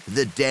keep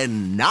the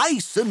den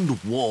nice and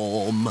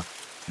warm.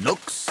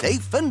 Looks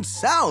safe and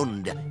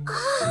sound.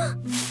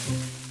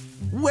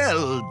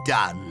 Well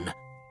done.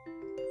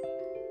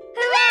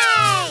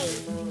 Hooray!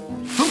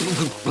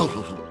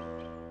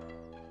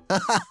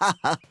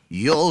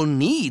 You'll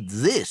need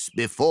this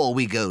before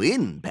we go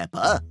in,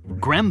 Peppa.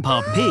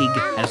 Grandpa Pig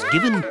has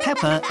given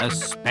Peppa a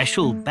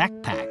special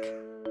backpack.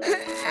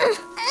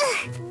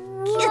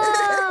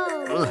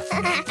 Whoa!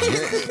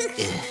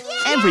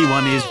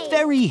 Everyone is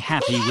very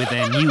happy with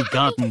their new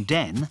garden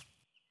den.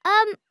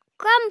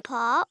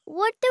 Grandpa,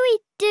 what do we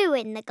do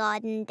in the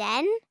garden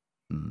den?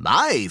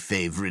 My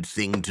favourite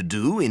thing to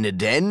do in a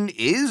den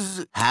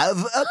is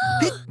have a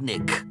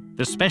picnic.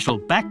 The special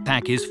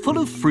backpack is full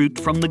of fruit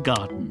from the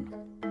garden.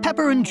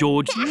 Peppa and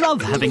George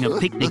love having a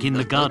picnic in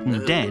the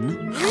garden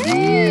den.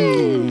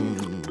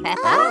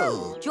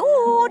 Peppa,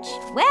 George,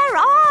 where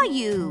are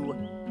you?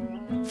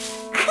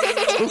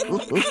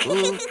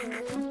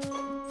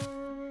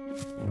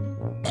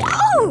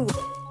 Oh!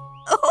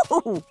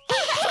 Oh!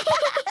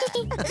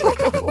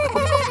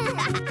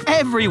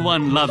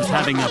 Everyone loves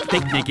having a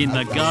picnic in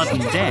the garden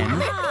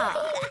den.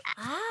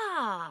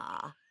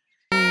 Ah.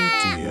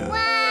 Dear.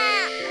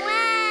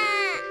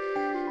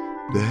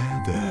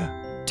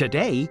 There.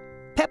 Today,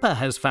 Peppa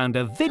has found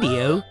a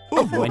video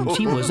of when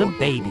she was a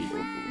baby.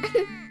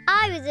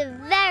 I was a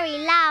very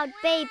loud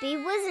baby,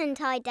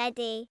 wasn't I,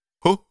 Daddy?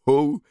 Ho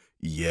ho.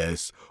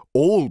 Yes,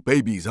 all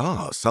babies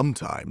are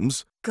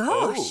sometimes.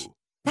 Gosh,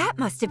 That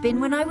must have been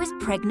when I was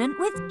pregnant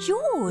with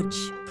George.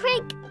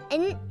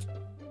 Pregnant?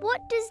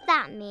 What does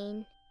that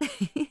mean?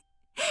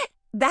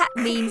 That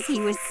means he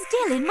was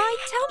still in my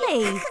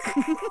tummy.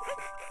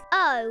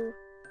 Oh,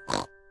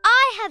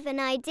 I have an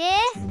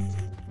idea.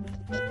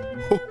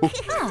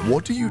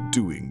 What are you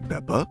doing,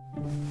 Peppa?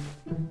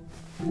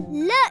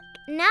 Look,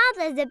 now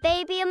there's a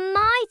baby in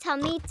my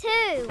tummy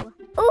too.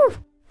 Ooh.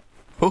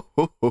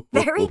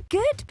 Very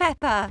good,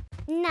 Peppa.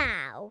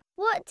 Now,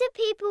 what do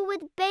people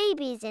with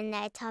babies in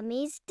their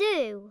tummies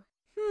do?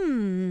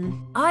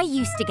 I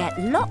used to get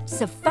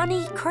lots of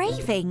funny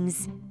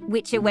cravings,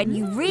 which are when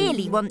you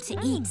really want to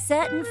eat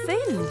certain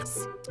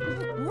foods.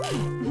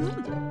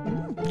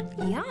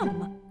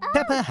 Yum.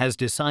 Peppa has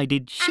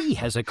decided she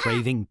has a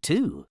craving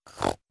too.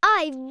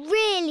 I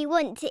really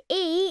want to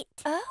eat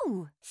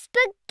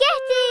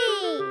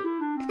spaghetti!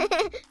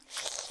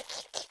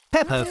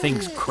 Peppa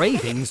thinks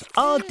cravings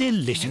are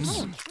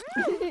delicious.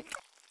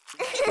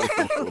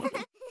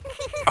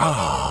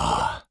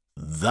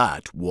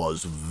 That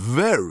was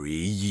very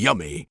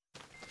yummy.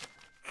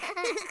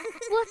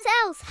 What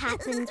else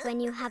happens when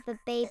you have a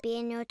baby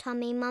in your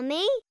tummy,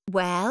 Mummy?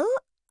 Well,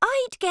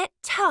 I'd get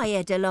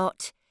tired a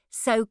lot,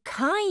 so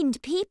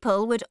kind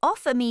people would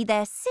offer me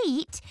their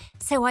seat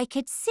so I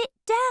could sit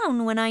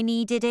down when I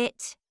needed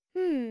it.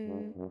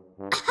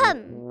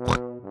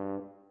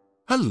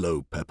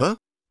 Hello, Peppa.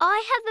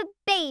 I have a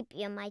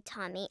baby in my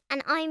tummy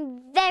and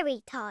I'm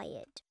very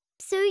tired.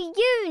 So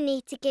you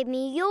need to give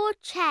me your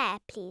chair,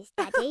 please,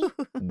 Daddy.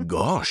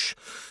 Gosh.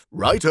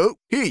 Righto,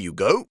 here you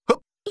go.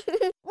 Hup.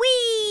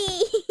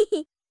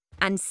 Whee!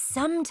 And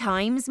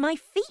sometimes my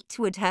feet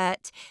would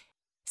hurt,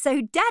 so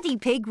Daddy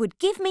Pig would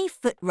give me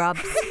foot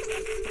rubs.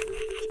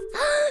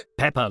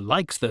 Peppa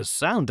likes the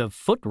sound of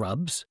foot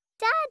rubs.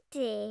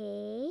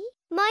 Daddy,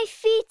 my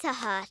feet are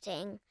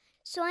hurting,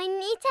 so I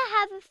need to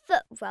have a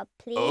foot rub,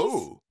 please.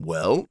 Oh,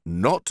 well,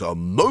 not a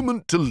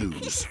moment to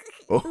lose.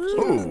 A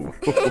little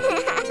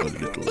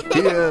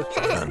here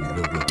and a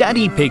little...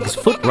 Daddy Pig's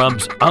foot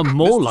rubs are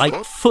more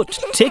like foot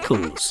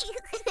tickles.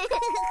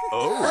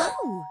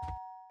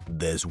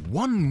 There's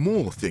one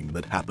more thing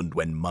that happened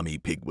when Mummy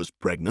Pig was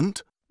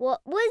pregnant.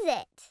 What was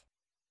it?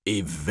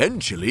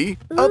 Eventually,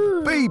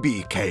 a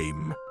baby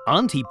came.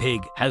 Auntie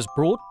Pig has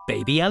brought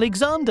baby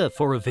Alexander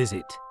for a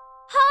visit.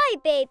 Hi,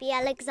 baby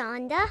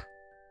Alexander.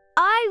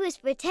 I was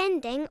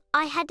pretending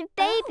I had a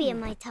baby in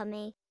my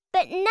tummy.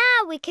 But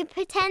now we can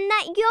pretend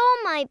that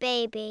you're my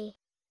baby.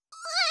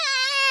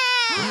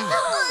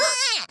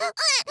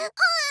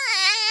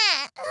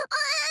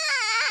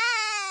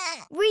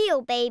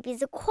 Real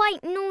babies are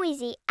quite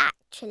noisy,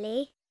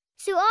 actually.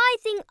 So I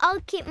think I'll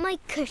keep my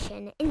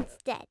cushion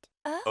instead.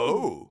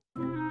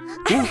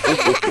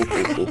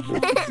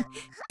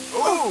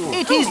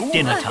 It is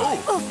dinner time,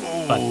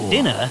 but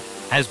dinner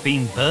has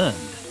been burned.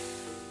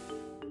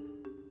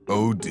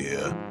 Oh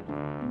dear.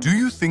 Do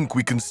you think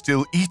we can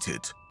still eat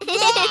it?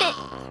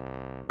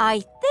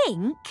 I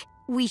think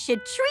we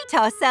should treat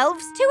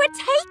ourselves to a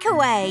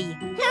takeaway.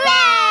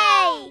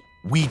 Hooray!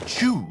 We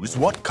choose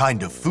what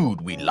kind of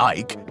food we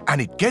like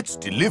and it gets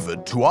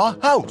delivered to our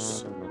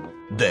house.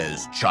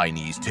 There's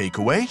Chinese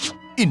takeaway,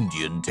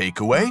 Indian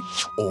takeaway,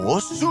 or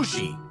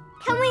sushi.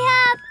 Can we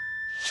have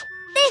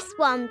this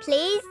one,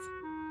 please?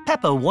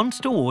 Peppa wants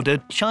to order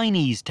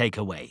Chinese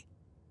takeaway.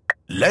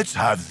 Let's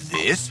have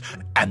this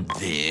and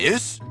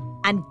this.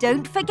 And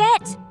don't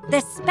forget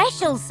the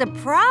special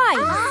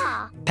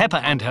surprise. Peppa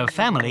and her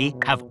family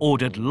have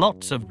ordered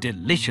lots of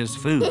delicious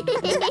food.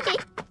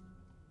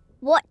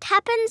 What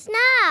happens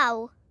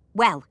now?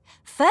 Well,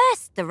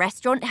 first the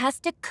restaurant has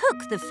to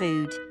cook the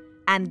food,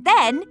 and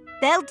then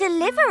they'll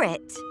deliver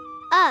it.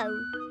 Oh,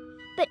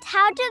 but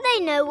how do they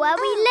know where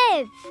we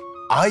live?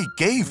 I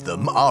gave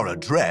them our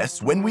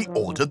address when we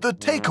ordered the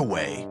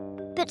takeaway.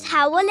 But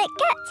how will it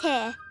get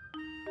here?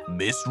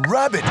 Miss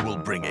Rabbit will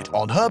bring it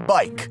on her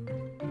bike.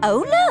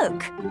 Oh,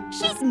 look!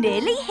 She's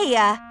nearly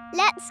here.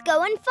 Let's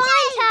go and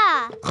find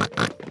her.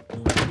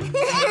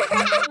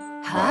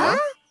 Huh?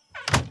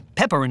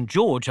 Peppa and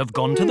George have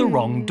gone to the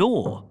wrong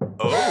door.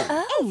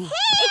 It's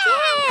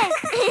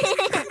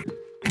here!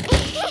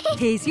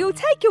 Here's your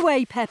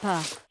takeaway,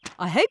 Peppa.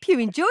 I hope you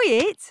enjoy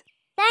it.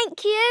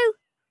 Thank you.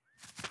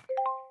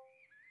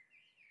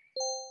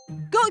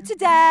 Got to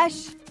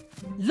dash.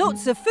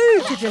 Lots of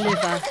food to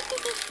deliver.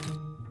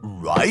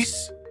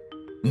 Rice,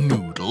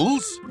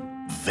 noodles,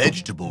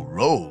 vegetable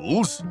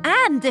rolls.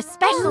 And a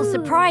special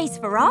surprise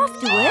for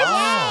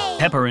afterwards.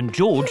 Peppa and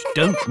George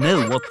don't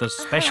know what the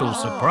special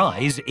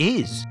surprise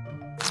is.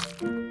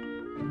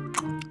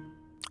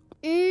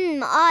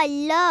 I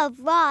love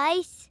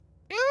rice.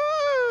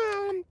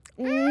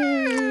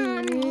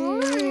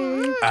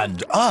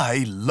 And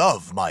I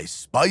love my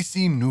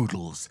spicy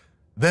noodles.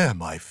 They're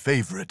my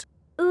favourite.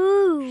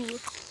 Ooh,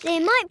 they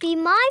might be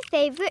my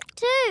favourite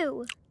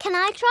too. Can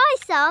I try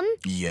some?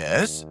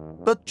 Yes,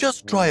 but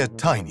just try a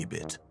tiny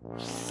bit.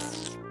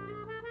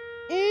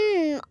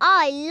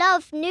 I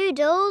love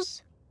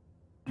noodles.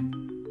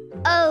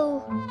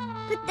 Oh,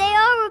 but they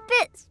are a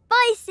bit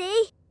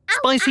spicy.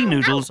 Spicy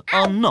noodles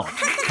are not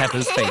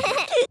Peppa's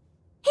favourite.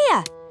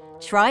 Here,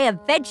 try a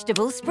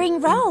vegetable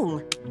spring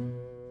roll.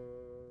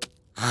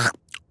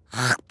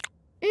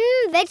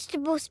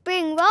 Vegetable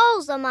spring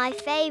rolls are my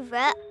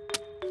favourite.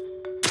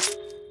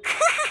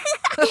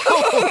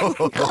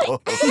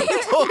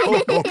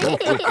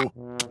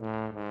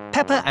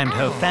 Peppa and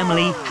her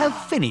family have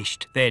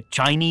finished their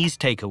Chinese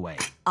takeaway.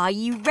 Are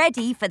you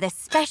ready for the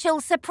special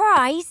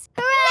surprise?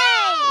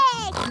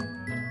 Hooray!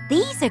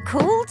 These are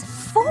called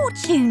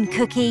fortune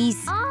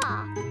cookies.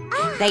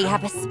 They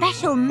have a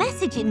special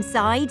message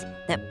inside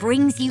that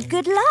brings you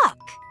good luck.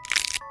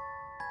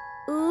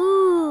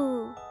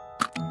 Ooh.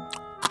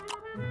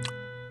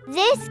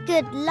 This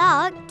good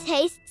luck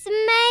tastes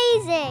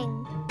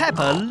amazing.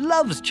 Peppa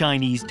loves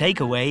Chinese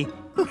takeaway.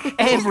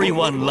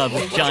 Everyone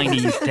loves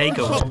Chinese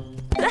takeaway.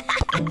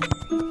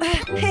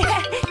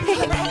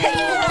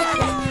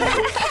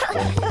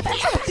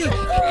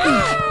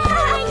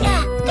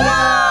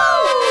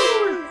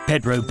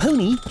 Pedro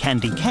Pony,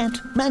 Candy Cat,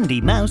 Mandy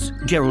Mouse,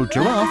 Gerald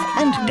Giraffe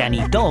and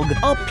Danny Dog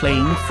are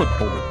playing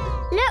football.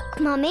 Look,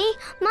 Mummy,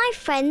 my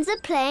friends are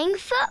playing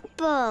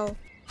football.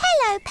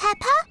 Hello,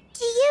 Peppa.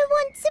 Do you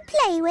want to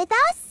play with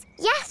us?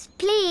 Yes,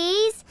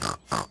 please.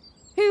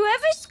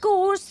 Whoever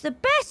scores the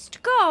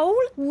best goal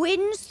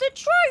wins the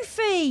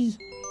trophy.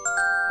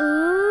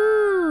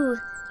 Ooh.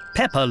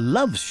 Peppa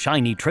loves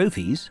shiny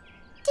trophies.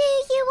 Do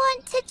you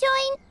want to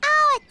join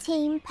our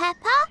team,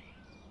 Peppa?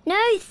 No,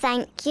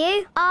 thank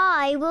you.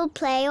 I will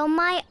play on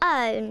my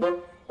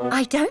own.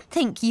 I don't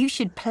think you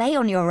should play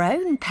on your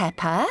own,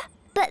 Peppa.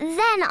 But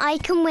then I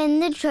can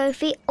win the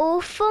trophy all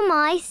for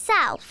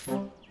myself.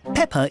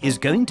 Peppa is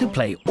going to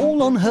play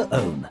all on her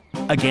own,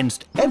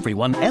 against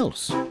everyone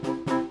else.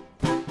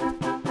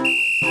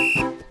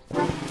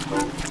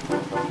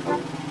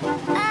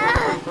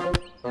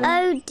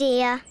 Oh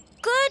dear.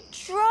 Good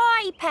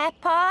try,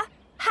 Peppa.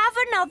 Have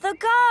another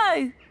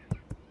go.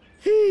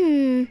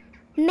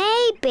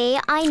 Maybe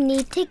I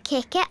need to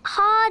kick it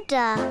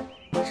harder.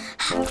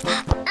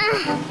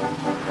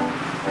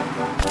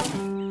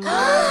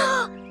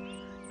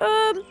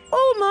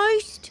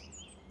 Almost.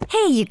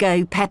 Here you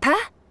go,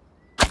 Peppa.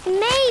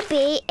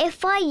 Maybe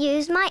if I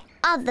use my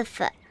other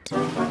foot.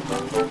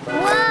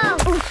 Whoa!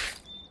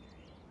 Oof.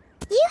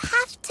 You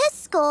have to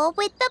score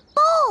with the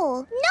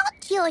ball,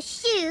 not your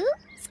shoe.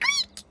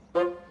 Squeak!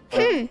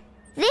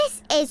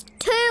 This is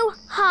too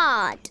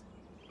hard.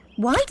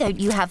 Why don't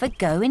you have a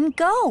go in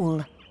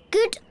goal?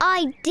 Good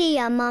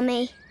idea,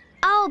 Mummy.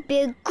 I'll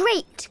be a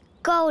great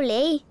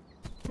goalie.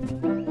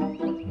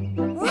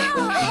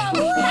 Whoa!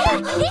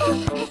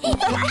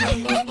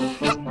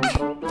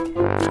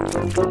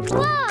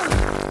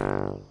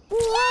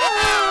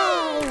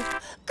 Whoa!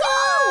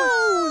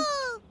 Goal!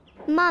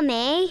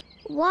 Mummy,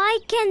 why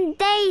can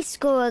they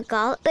score a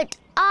goal but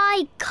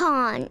I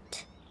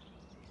can't?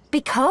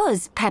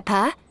 Because,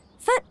 Peppa,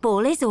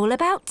 football is all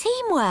about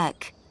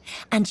teamwork.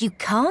 And you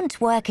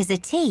can't work as a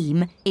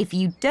team if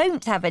you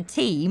don't have a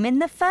team in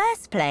the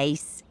first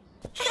place.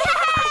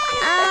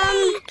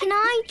 Can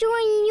I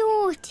join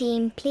your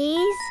team,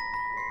 please?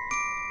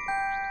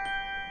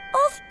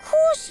 Of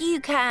course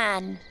you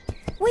can.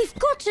 We've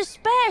got a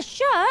spare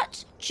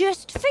shirt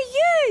just for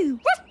you.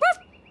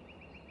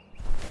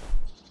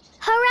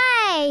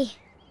 Hooray!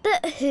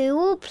 But who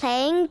will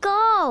play in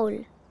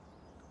goal?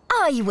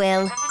 I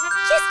will.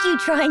 Just you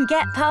try and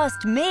get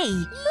past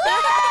me.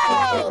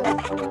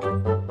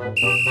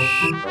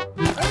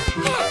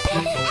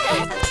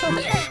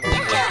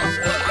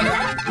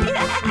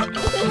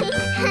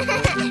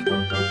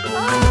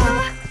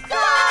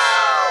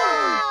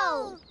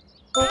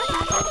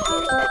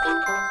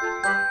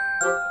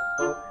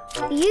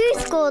 You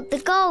scored the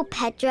goal,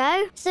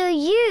 Pedro, so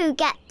you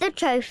get the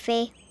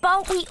trophy.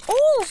 But we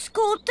all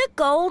scored the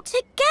goal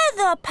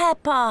together,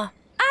 Peppa.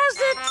 As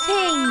a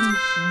team.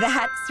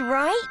 That's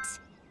right.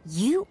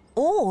 You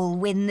all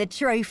win the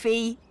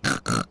trophy.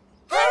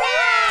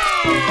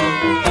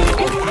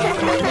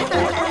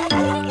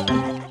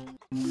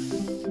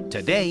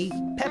 Today,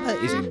 Peppa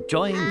is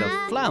enjoying the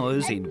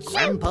flowers in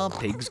Grandpa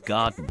Pig's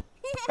garden.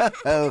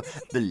 Oh,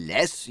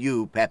 bless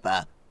you,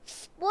 Peppa.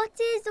 What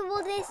is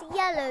all this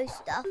yellow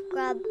stuff,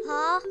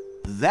 Grandpa?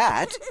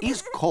 That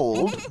is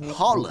called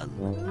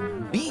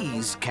pollen.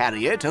 Bees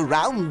carry it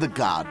around the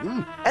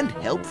garden and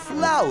help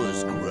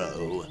flowers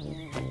grow.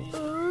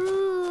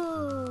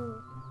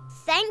 Ooh.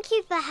 Thank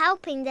you for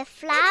helping the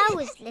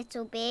flowers,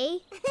 little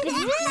bee.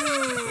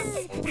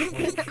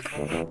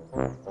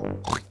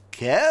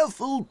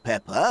 Careful,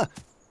 Peppa.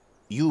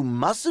 You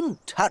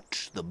mustn't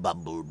touch the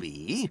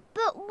bumblebee.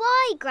 But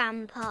why,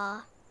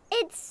 Grandpa?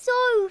 It's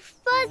so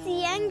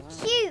fuzzy and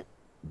cute.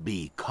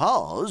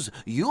 Because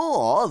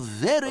you're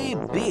very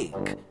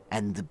big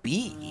and the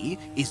bee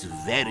is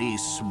very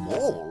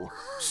small.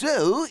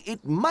 So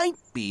it might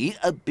be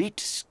a bit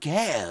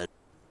scared.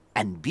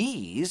 And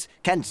bees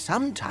can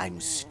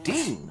sometimes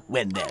sting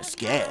when they're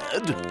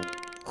scared.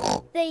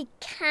 They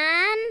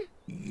can?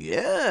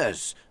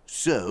 Yes.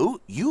 So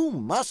you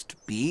must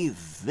be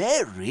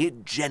very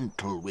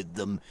gentle with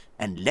them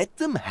and let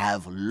them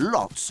have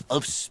lots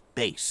of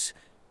space.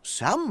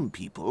 Some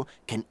people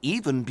can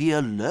even be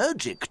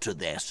allergic to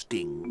their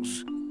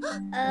stings.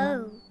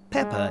 Oh.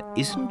 Peppa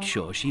isn't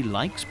sure she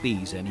likes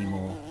bees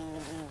anymore.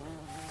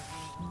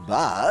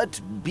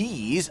 But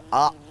bees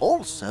are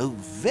also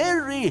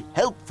very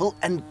helpful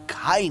and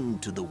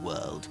kind to the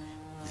world.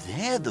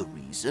 They're the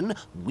reason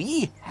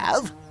we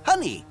have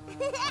honey.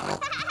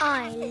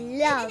 I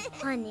love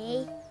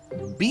honey.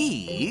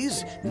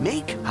 Bees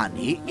make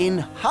honey in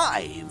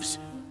hives,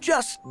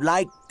 just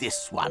like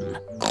this one.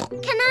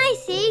 Can I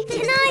see?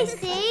 Can I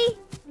see?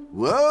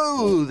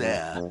 Whoa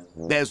there!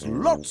 There's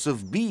lots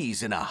of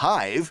bees in a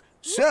hive,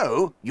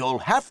 so you'll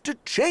have to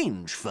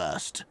change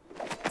first.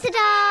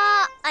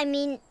 Ta-da! I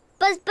mean,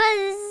 buzz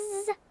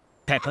buzz.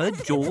 Peppa,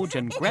 George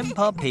and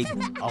Grandpa Pig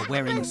are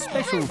wearing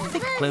special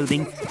thick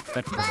clothing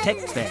that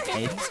protects their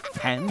heads,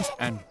 hands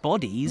and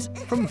bodies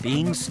from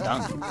being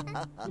stung.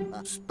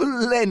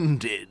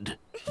 Splendid!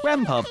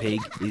 Grandpa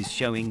Pig is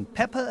showing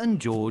Peppa and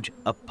George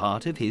a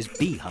part of his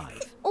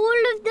beehive.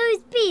 All of those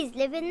bees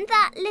live in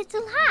that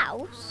little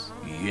house?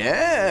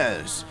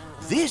 Yes,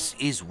 this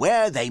is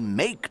where they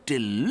make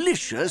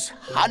delicious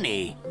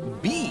honey.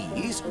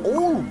 Bees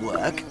all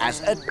work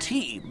as a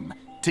team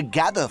to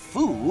gather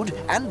food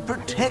and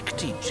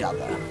protect each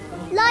other.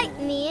 Like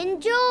me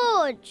and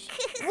George.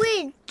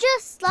 We're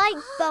just like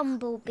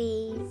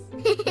bumblebees.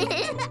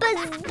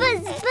 Buzz,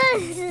 buzz,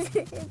 buzz,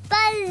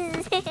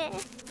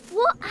 buzz.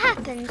 What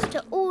happens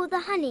to all the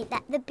honey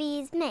that the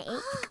bees make?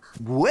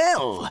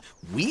 Well,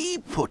 we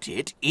put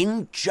it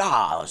in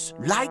jars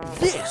like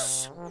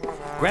this.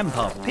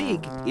 Grandpa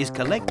Pig is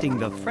collecting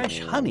the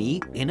fresh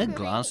honey in a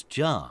glass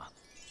jar.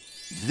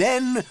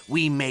 Then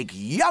we make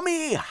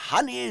yummy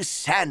honey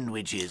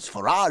sandwiches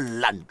for our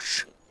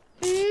lunch.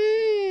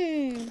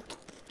 Mmm.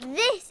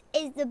 This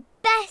is the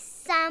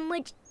best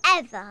sandwich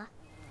ever.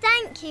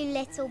 Thank you,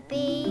 little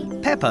bee.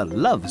 Peppa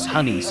loves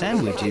honey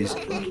sandwiches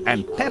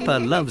and Peppa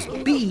loves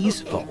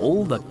bees for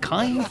all the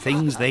kind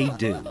things they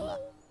do.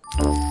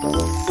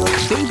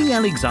 Baby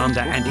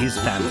Alexander and his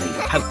family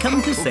have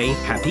come to say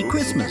Happy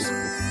Christmas.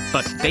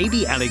 But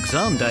Baby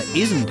Alexander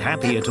isn't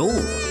happy at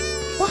all.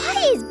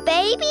 Why is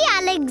Baby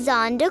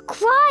Alexander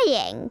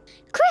crying?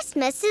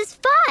 Christmas is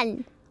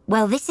fun.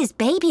 Well, this is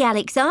Baby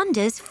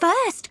Alexander's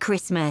first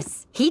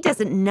Christmas. He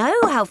doesn't know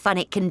how fun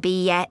it can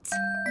be yet.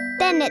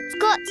 Then it's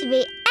got to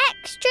be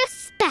extra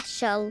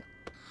special.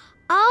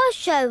 I'll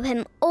show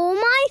him all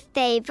my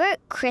favourite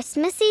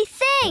Christmassy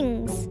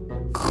things.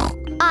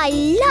 I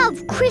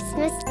love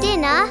Christmas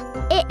dinner.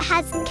 It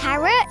has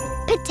carrot,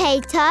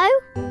 potato,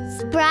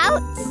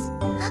 sprouts.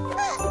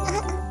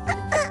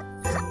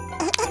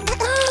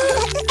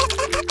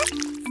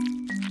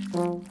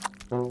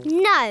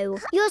 No,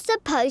 you're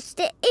supposed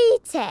to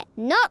eat it,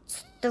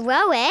 not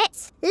throw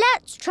it.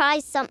 Let's try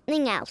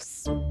something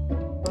else.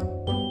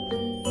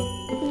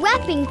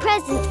 Wrapping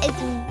presents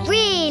is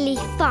really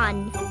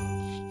fun.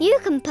 You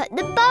can put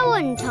the bow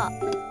on top.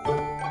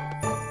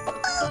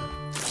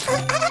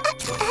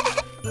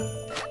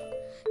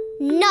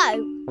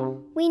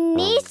 No, we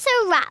need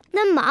to wrap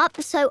them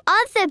up so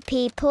other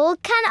people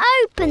can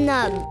open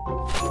them.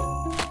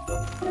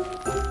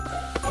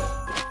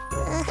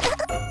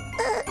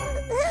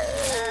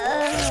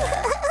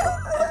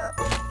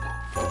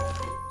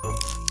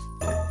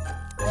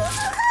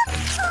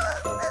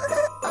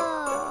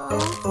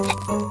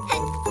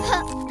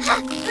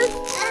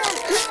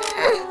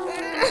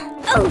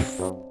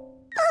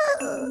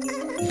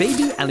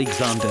 Baby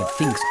Alexander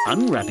thinks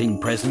unwrapping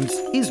presents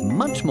is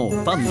much more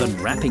fun than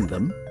wrapping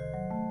them.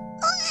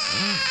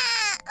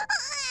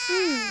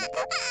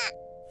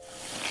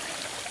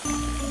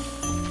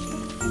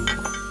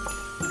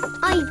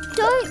 I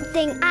don't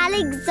think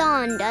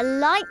Alexander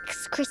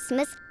likes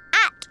Christmas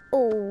at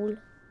all.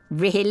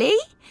 Really?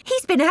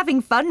 He's been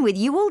having fun with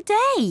you all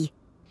day.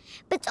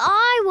 But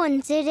I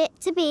wanted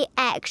it to be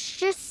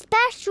extra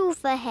special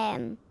for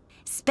him.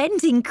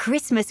 Spending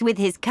Christmas with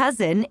his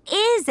cousin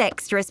is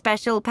extra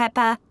special,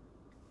 Peppa.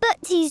 But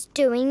he's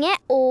doing it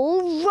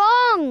all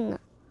wrong.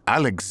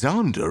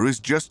 Alexander is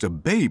just a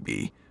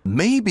baby.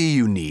 Maybe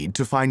you need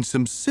to find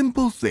some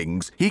simple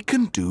things he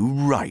can do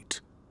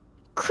right.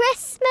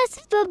 Christmas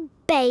for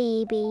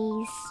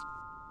babies.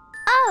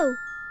 Oh,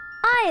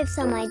 I have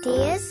some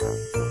ideas.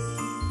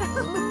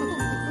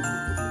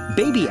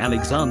 Baby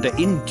Alexander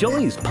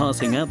enjoys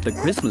passing out the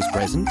Christmas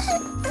presents.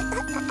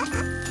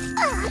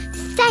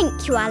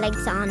 Thank you,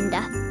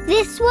 Alexander.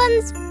 This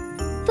one's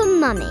for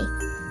Mummy.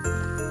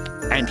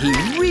 And he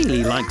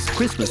really likes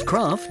Christmas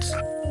crafts.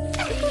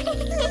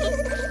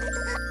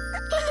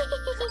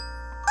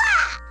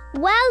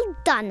 Well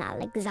done,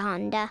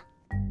 Alexander.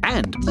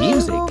 And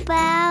music.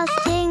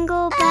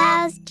 Jingle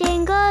bells,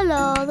 jingle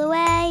all the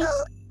way.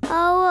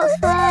 Oh, what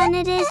fun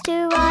it is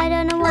to ride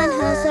on a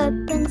one-horse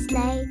open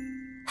sleigh.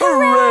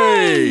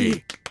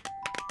 Hooray!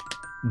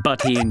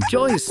 But he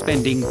enjoys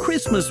spending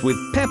Christmas with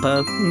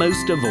Peppa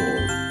most of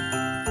all.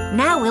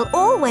 Now we'll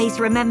always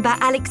remember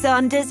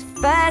Alexander's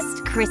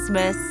first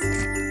Christmas.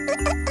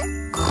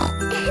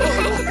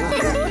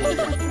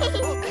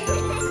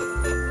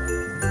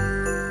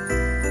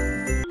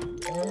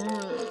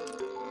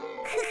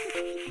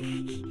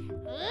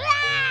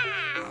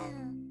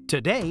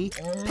 Today,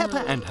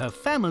 Peppa and her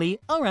family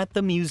are at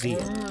the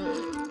museum.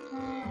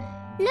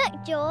 Look,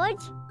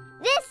 George.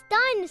 This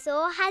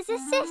dinosaur has a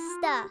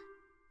sister,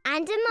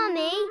 and a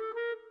mummy,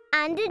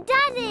 and a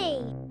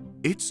daddy.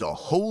 It's a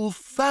whole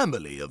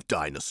family of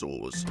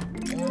dinosaurs.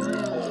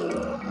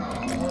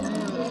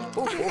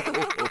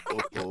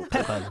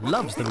 Peppa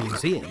loves the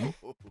museum,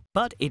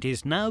 but it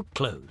is now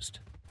closed.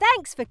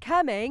 Thanks for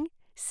coming.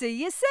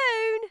 See you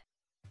soon.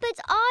 But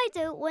I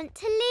don't want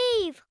to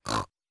leave.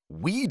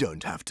 We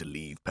don't have to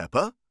leave,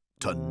 Peppa.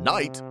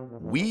 Tonight,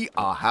 we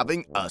are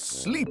having a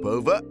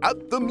sleepover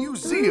at the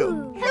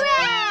museum.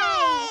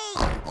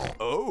 Hooray!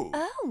 Oh.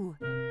 Oh,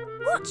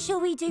 what shall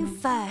we do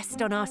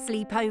first on our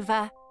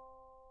sleepover?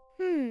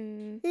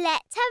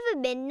 Let's have a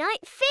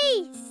midnight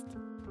feast.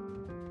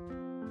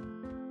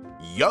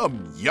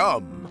 Yum,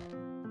 yum.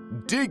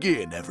 Dig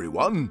in,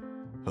 everyone.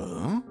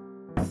 Huh?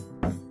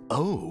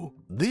 Oh,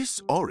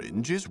 this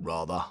orange is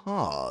rather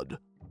hard.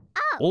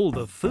 All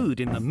the food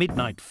in the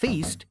midnight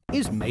feast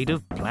is made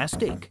of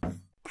plastic.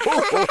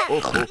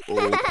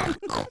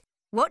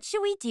 What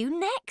shall we do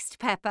next,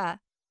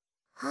 Peppa?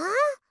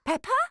 Huh?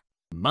 Peppa?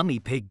 Mummy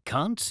Pig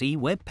can't see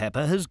where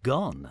Peppa has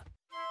gone.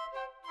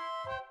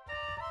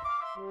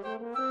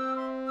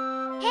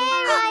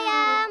 Here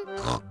I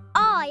am.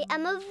 I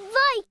am a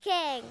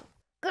Viking.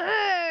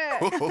 Grrr.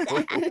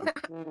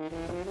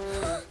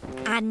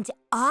 And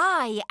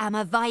I am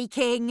a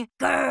Viking.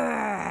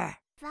 Grrr.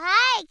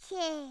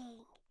 Viking.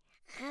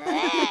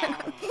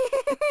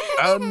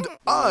 And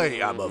I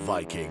am a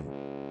Viking.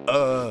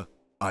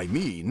 I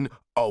mean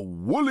a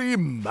woolly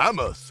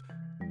mammoth.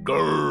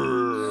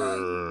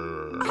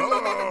 Grrr.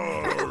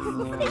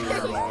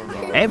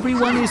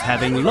 Everyone is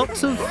having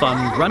lots of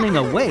fun running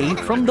away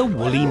from the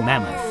woolly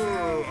mammoth.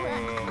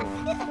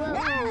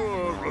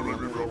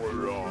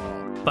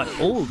 But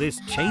all this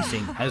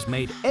chasing has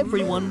made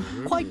everyone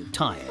quite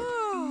tired.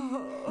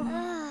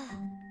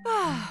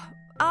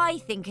 I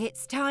think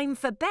it's time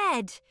for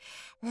bed.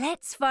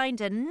 Let's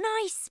find a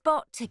nice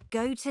spot to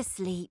go to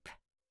sleep.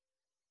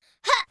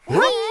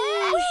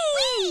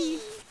 Whee!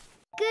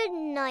 Good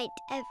night,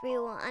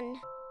 everyone.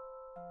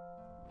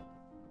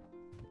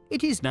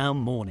 It is now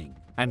morning,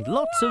 and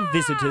lots of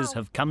visitors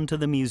have come to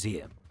the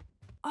museum.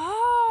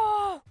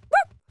 Oh!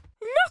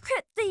 Look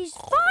at these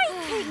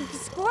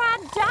Vikings,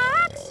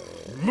 Grandad!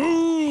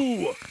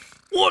 Moo!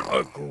 What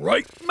a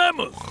great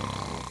mammoth!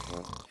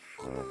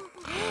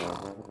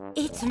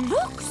 It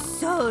looks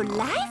so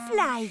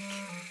lifelike.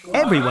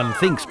 Everyone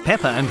thinks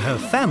Peppa and her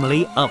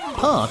family are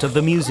part of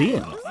the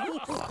museum.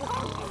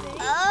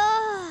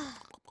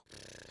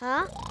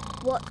 Huh?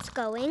 What's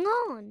going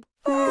on?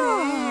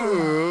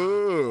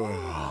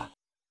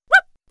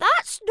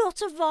 That's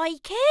not a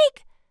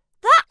Viking.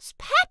 That's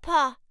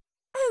Peppa.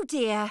 Oh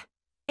dear.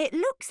 It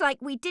looks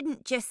like we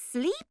didn't just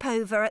sleep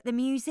over at the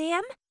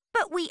museum,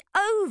 but we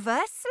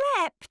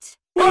overslept.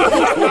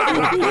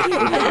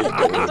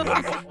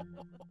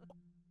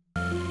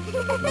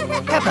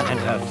 Peppa and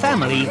her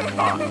family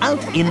are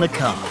out in the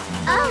car.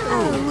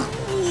 Oh.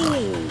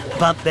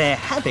 But they're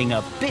having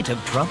a bit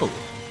of trouble.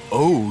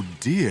 Oh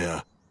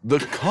dear, the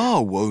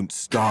car won't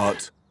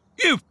start.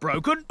 You've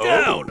broken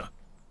down.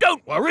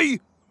 Don't worry,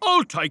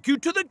 I'll take you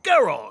to the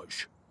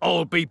garage.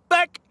 I'll be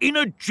back in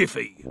a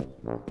jiffy.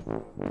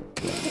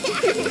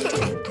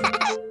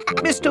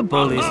 Mr.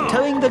 Bull is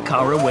towing the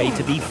car away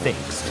to be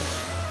fixed.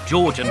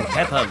 George and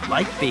Peppa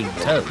like being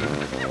towed.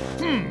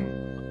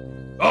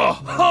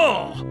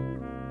 Aha!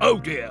 Oh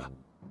dear,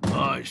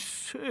 I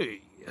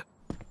see.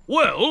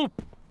 Well,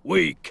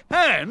 we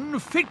can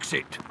fix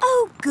it.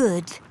 Oh,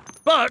 good.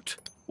 But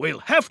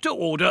we'll have to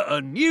order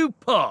a new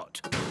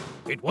part.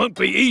 It won't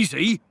be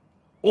easy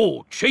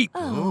or cheap.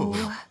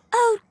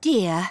 Oh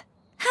dear.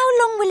 How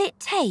long will it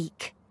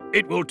take?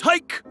 It will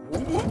take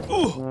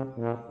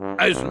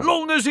as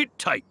long as it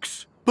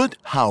takes. But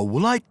how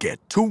will I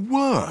get to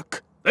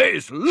work?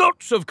 There's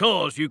lots of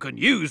cars you can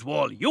use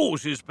while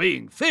yours is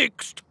being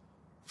fixed.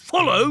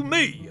 Follow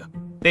me.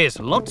 There's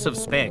lots of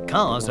spare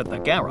cars at the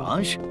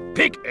garage.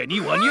 Pick any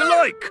one you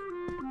like.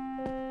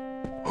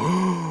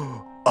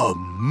 A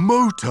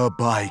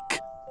motorbike.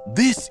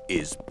 This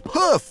is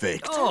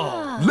perfect.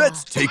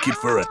 Let's take it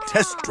for a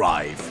test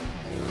drive.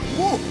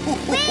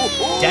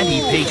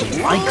 Daddy Pig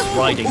likes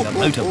riding the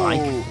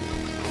motorbike.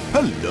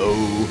 Hello.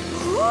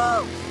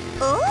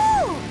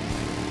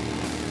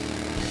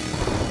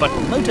 But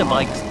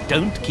motorbikes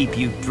don't keep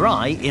you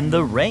dry in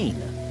the rain.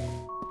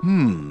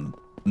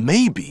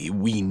 Maybe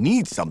we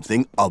need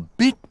something a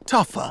bit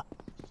tougher.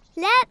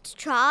 Let's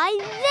try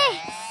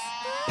this.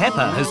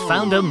 Peppa has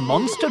found a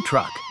monster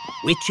truck,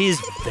 which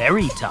is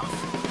very tough.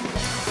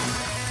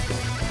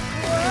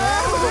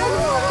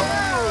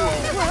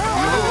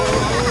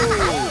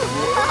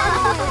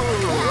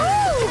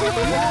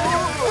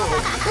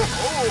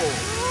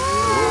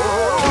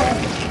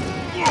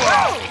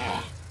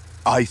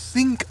 I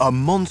think a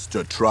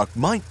monster truck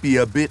might be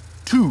a bit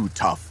too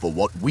tough for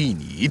what we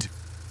need.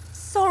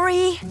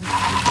 Sorry.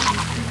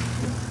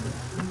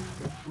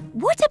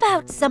 What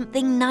about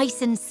something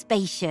nice and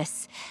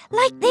spacious,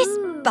 like this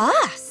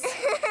bus?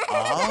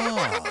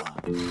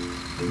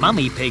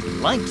 Mummy Pig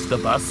likes the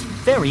bus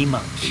very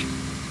much.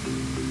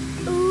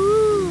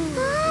 Ooh.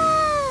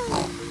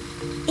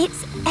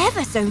 It's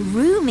ever so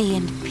roomy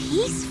and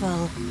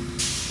peaceful.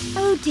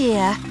 Oh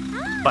dear.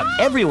 But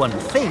everyone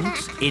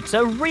thinks it's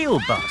a real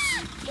bus.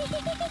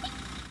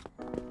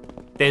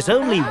 There's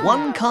only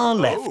one car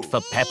left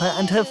for Peppa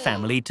and her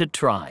family to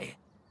try.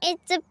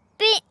 It's a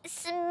bit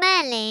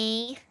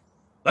smelly.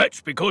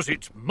 That's because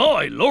it's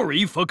my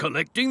lorry for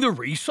collecting the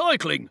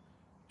recycling.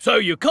 So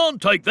you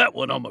can't take that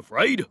one, I'm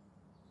afraid.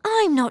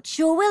 I'm not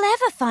sure we'll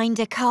ever find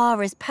a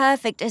car as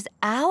perfect as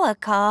our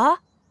car.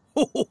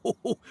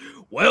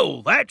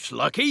 Well, that's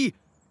lucky.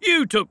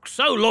 You took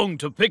so long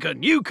to pick a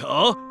new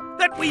car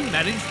that we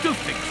managed to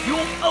fix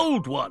your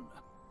old one.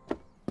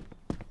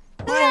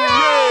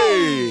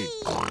 Hooray!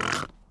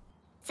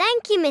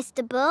 Thank you,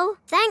 Mr. Bull.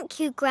 Thank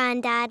you,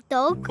 Grandad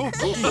Dog.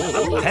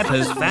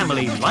 Peppa's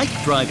family like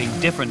driving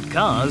different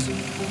cars,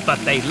 but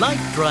they like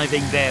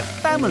driving their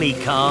family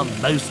car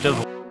most of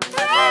all.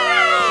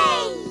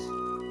 Hooray!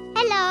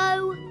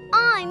 Hello,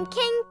 I'm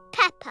King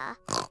Peppa.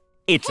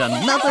 It's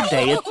another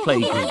day at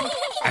playgroup,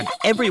 and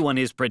everyone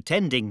is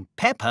pretending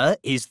Peppa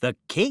is the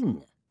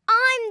king.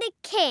 I'm the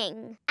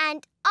king,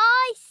 and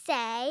I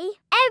say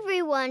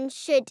everyone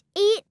should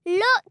eat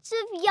lots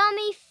of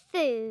yummy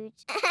food.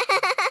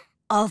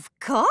 Of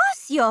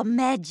course, Your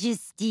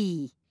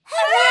Majesty.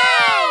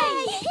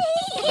 Hooray!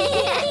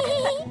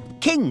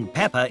 King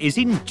Peppa is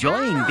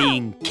enjoying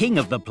being king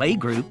of the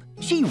playgroup.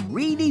 She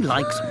really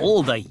likes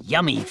all the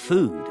yummy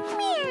food.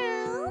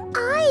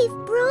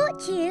 I've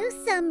brought you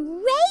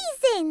some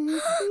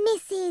raisins,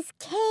 Mrs.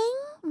 King.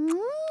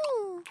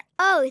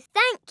 Oh,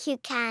 thank you,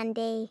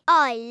 Candy.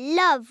 I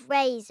love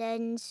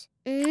raisins.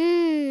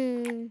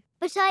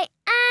 But I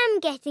am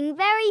getting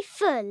very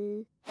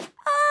full.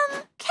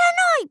 Can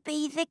I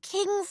be the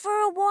king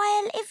for a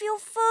while if you're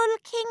full,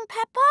 King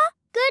Peppa?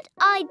 Good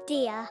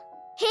idea.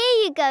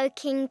 Here you go,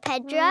 King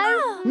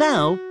Pedro.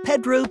 Now,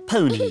 Pedro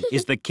Pony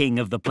is the king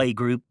of the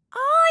playgroup.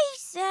 I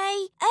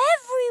say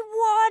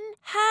everyone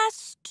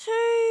has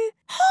to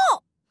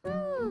hop.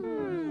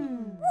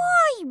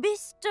 Why,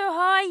 Mr.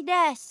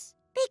 Highness?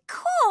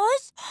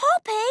 Because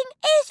hopping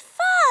is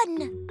fun.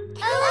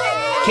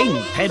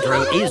 King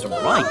Pedro is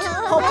right.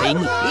 Hopping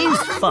is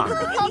fun.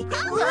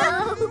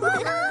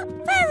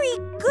 Very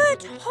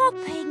good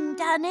hopping,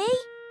 Danny.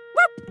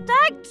 Well,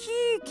 thank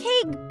you,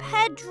 King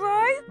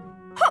Pedro.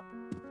 Hop,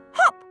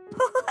 hop.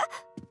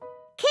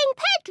 King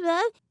Pedro,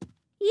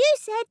 you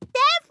said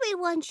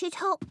everyone should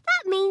hop.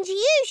 That means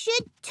you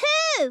should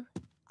too.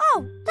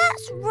 Oh,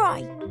 that's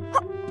right.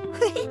 Hop,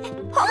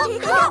 hop,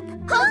 hop,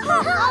 hop,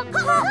 hop,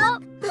 hop,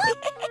 hop.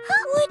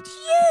 Would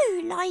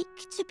you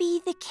like to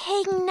be the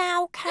king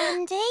now,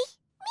 Candy?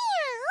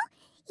 Meow.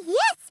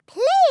 Yes,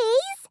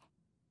 please.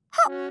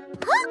 Hop,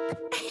 hop.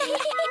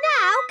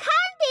 Now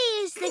Candy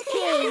is the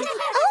king.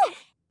 Oh,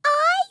 I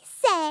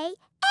say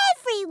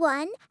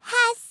everyone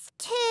has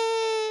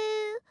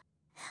to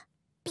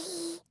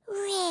be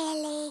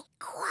really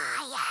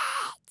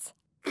quiet.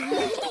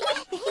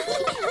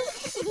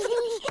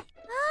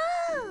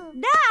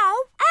 Now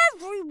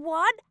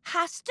everyone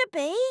has to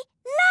be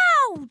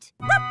loud.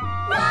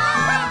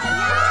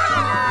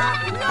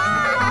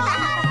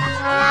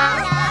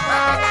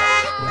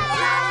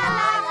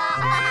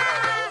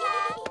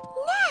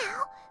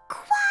 Now,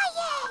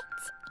 quiet.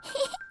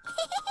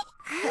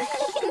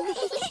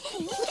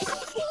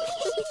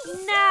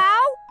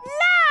 Now,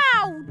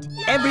 loud.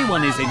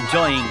 Everyone is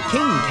enjoying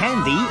King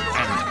Candy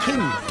and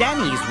King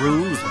Danny's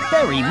rules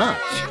very much.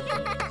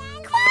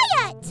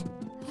 Quiet!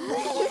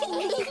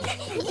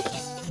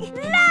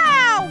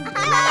 Loud.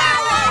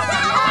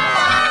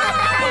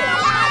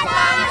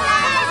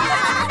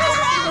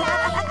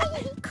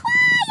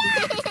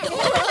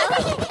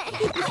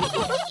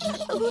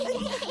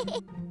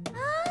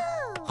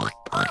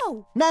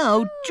 Oh.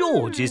 Now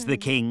George is the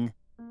king.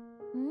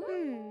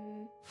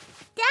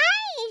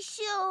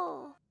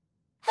 Dinosaur!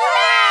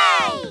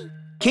 Hooray!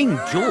 King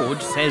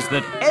George says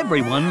that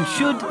everyone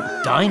should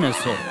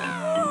dinosaur.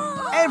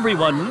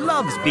 Everyone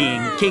loves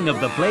being king of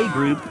the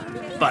playgroup,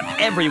 but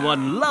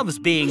everyone loves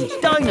being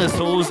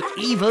dinosaurs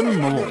even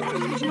more.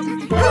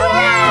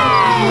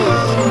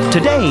 Hooray!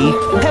 Today,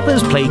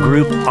 Peppa's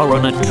playgroup are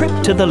on a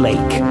trip to the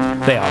lake.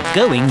 They are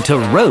going to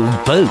row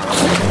boats.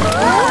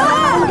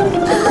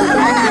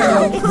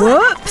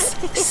 Whoops!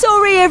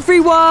 Sorry,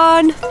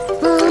 everyone.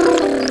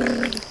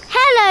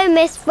 Hello,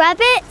 Miss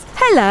Rabbit.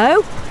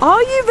 Hello.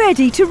 Are you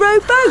ready to row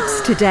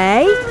boats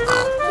today?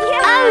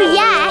 Oh,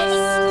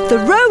 yes. The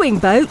rowing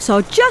boats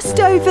are just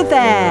over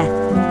there.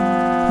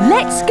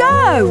 Let's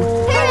go.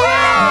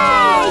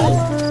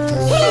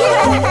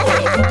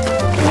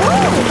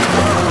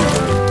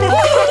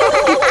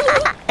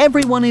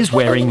 Everyone is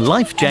wearing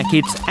life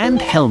jackets and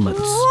helmets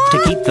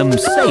to keep them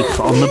safe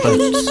on the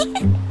boats.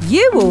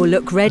 You all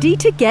look ready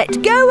to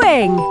get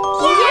going.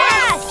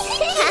 Yes!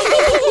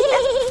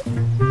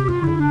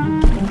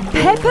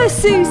 Peppa,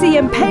 Susie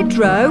and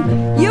Pedro,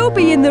 you'll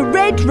be in the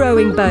red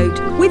rowing boat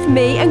with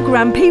me and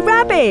Grampy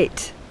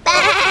Rabbit.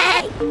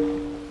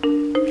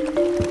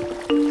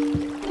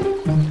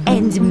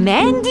 And And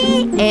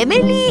Mandy,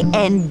 Emily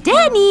and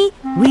Danny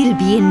will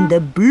be in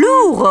the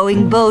blue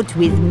rowing boat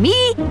with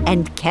me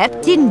and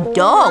Captain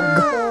Dog.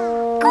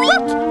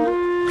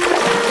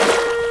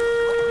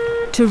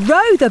 To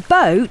row the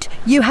boat,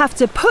 you have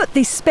to put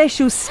this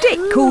special stick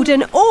called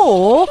an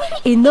oar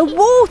in the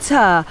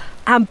water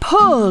and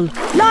pull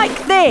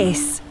like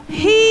this.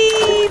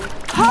 Heave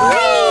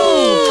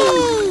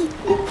ho!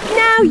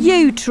 Now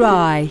you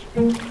try.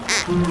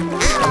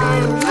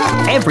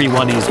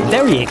 Everyone is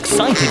very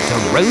excited to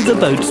row the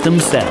boats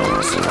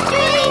themselves.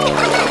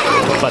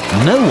 But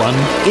no one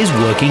is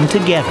working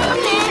together.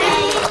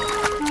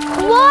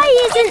 Why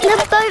isn't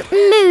the boat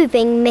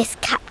moving, Miss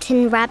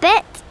Captain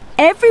Rabbit?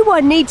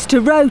 Everyone needs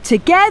to row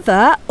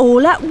together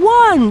all at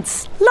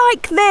once,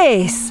 like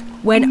this.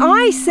 When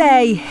I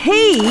say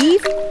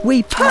heave,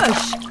 we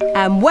push.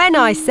 And when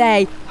I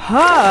say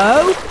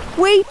ho,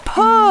 we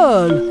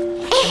pull.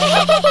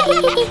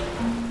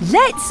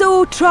 Let's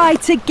all try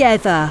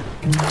together.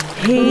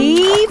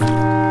 Heave,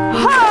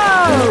 ho!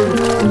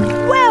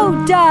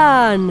 Well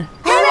done!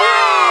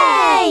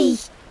 Hooray!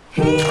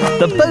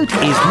 The boat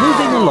is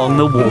moving along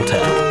the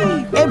water.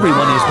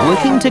 Everyone is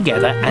working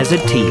together as a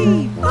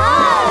team.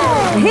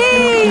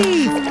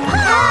 Heave!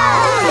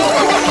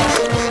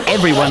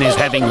 Everyone is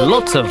having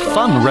lots of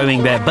fun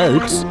rowing their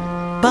boats,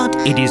 but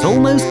it is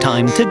almost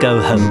time to go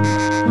home.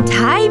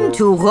 Time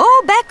to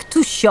row back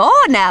to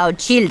shore now,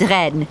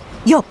 children.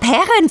 Your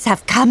parents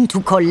have come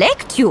to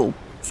collect you.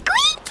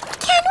 Squeak!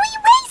 Can we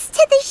race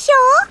to the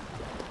shore?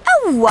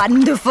 A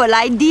wonderful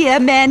idea,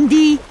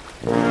 Mandy.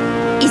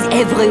 Is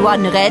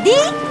everyone ready?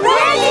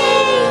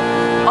 Ready!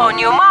 On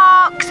your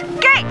marks,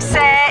 get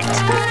set,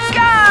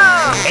 go!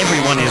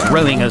 Everyone is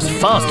rowing as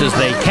fast as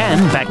they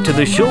can back to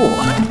the shore.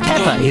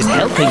 Peppa is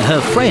helping her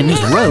friends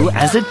row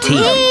as a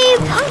team.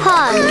 Heave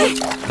ho.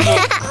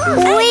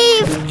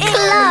 Weave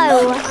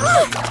clo.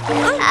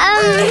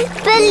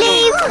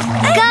 Believe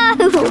go.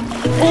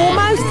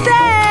 Almost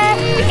there!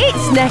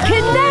 It's neck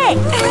and neck!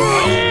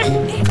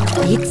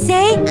 It's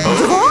a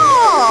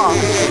draw!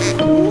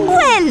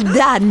 Well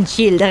done,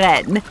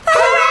 children.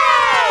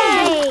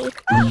 Hooray!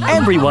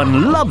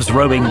 Everyone loves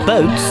rowing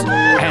boats,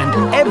 and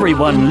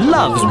everyone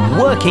loves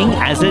working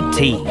as a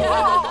team.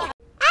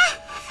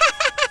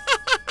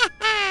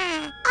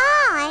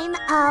 I'm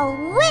a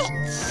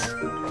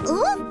witch.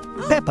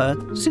 Ooh.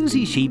 Peppa,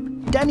 Susie Sheep,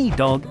 Danny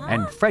Dog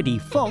and Freddy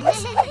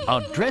Fox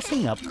are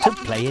dressing up to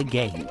play a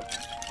game.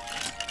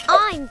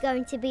 I'm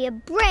going to be a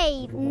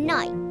brave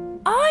knight.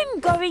 I'm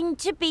going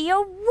to be a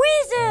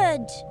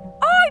wizard.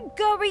 I'm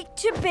going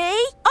to be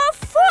a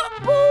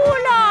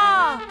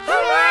footballer.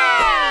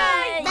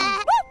 Hooray!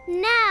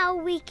 Now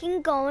we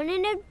can go on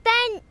an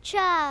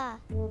adventure.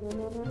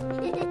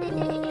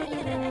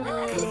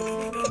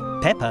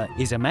 Peppa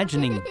is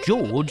imagining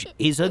George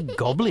is a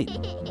goblin.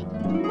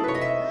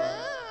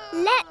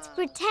 Let's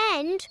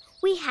pretend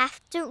we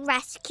have to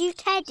rescue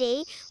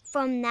Teddy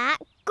from that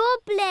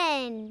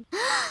goblin.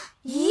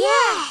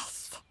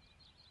 Yes!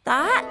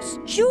 That's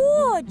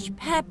George,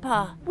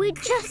 Peppa. We're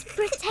just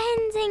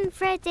pretending,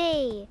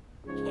 Freddy.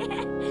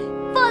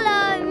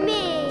 Follow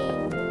me.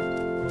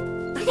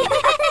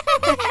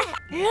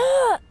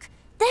 Look,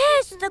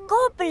 there's the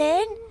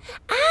goblin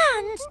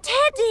and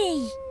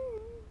Teddy.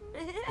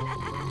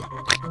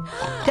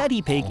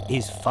 Daddy Pig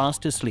is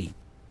fast asleep.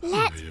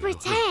 Let's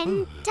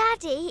pretend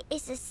Daddy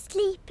is a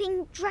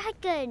sleeping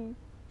dragon.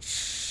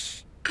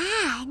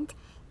 And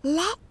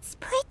let's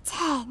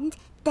pretend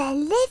the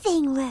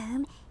living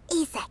room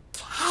is a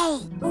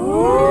cave.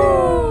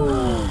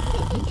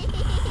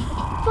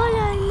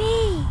 Follow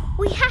me.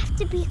 We have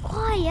to be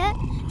quiet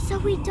so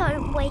we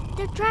don't wake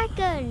the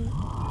dragon.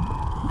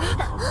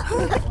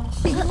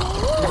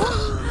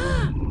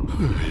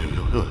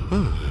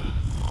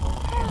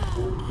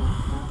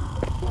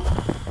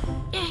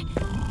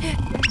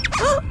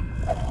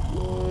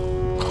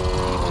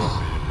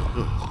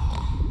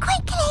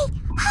 Quickly,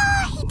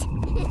 hide!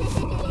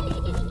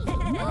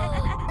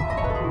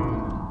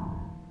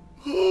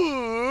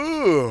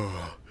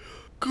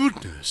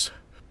 Goodness,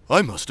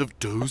 I must have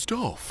dozed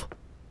off.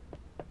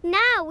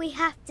 Now we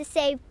have to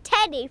save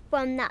Teddy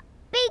from that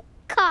big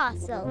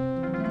castle.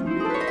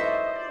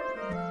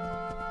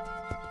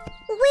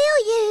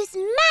 We'll use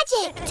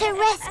magic to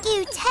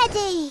rescue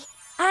Teddy.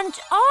 And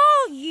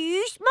I'll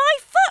use my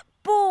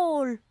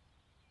football.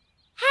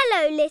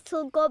 Hello,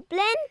 little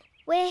goblin.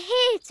 We're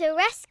here to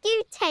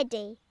rescue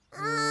Teddy.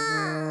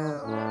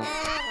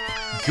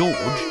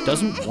 George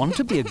doesn't want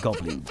to be a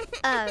goblin.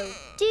 Oh,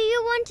 do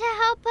you want to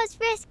help us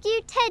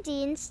rescue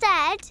Teddy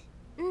instead?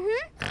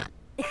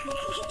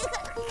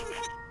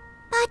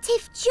 But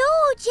if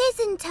George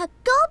isn't a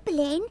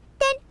goblin,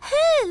 then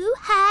who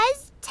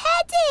has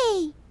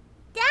Teddy?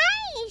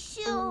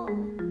 Dinosaur.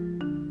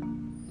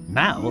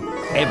 Now,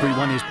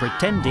 everyone is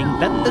pretending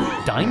that the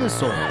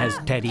dinosaur has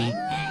Teddy.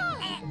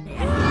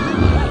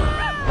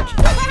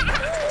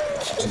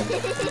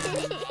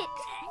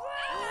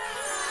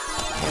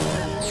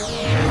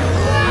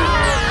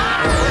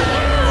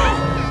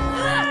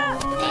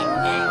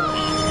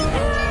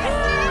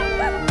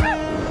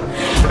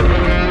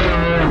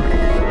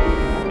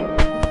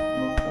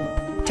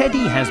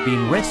 Teddy has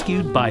been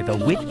rescued by the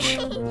witch,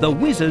 the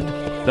wizard,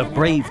 the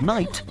brave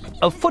knight,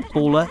 a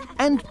footballer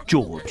and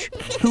George,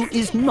 who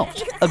is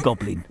not a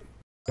goblin.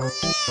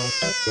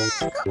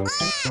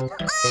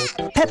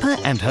 Peppa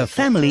and her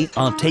family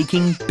are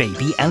taking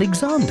baby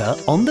Alexander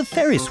on the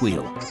Ferris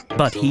wheel,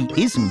 but he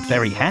isn't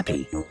very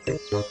happy. What's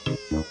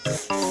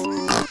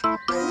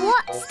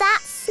that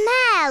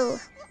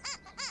smell?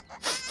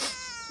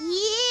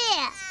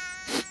 Yeah!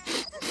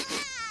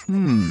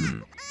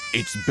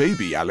 It's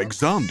baby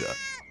Alexander.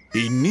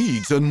 He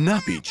needs a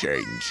nappy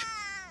change.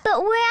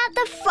 But we're at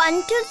the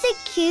front of the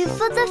queue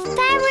for the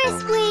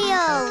Ferris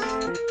wheel.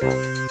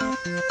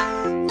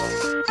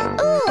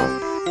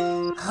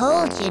 Ooh!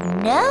 Hold your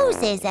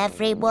noses,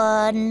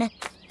 everyone.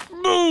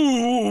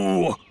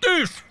 Moo!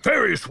 This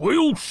Ferris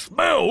wheel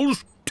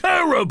smells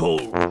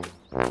terrible.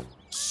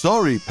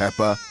 Sorry,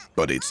 Peppa,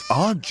 but it's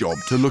our job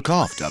to look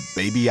after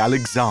baby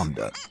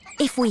Alexander.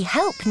 If we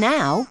help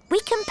now, we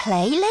can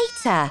play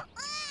later.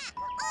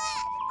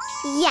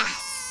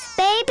 Yes,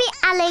 baby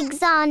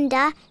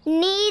Alexander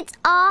needs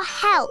our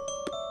help.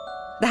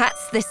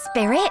 That's the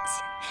spirit.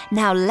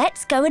 Now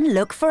let's go and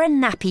look for a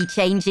nappy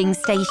changing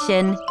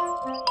station.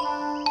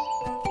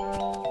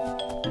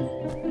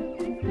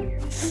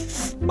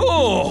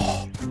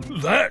 Oh,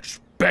 that's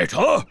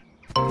better.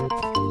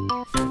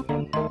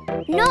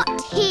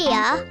 Not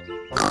here.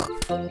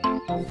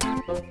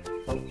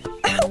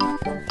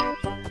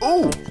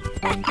 Oh!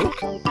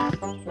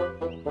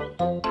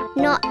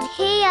 Not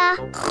here.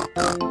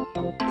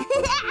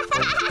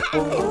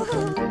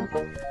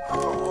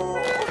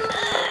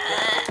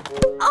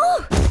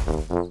 Oh!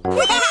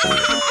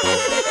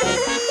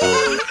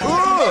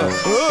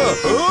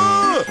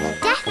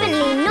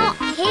 Definitely not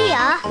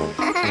here.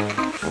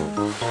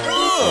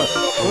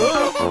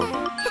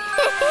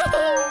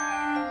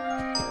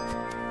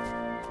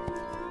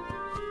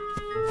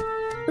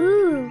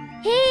 Ooh,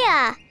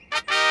 here.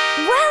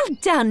 Well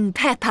done,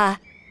 Peppa.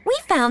 We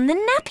found the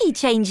nappy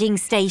changing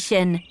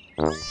station.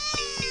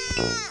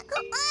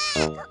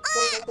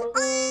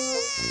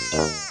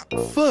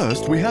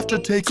 First, we have to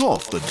take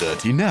off the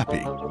dirty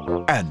nappy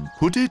and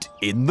put it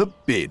in the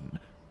bin.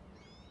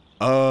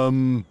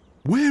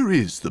 Where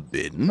is the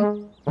bin?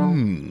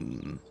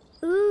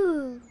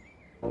 Ooh.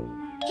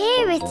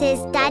 Here it is,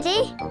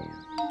 Daddy.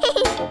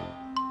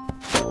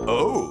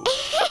 Oh.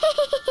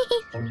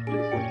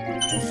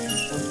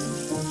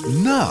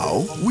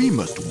 Now we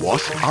must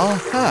wash our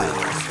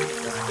hands.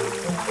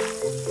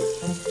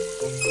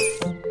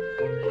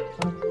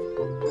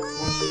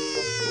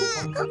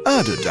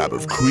 Add a dab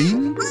of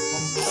cream.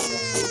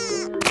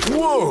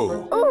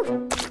 Whoa!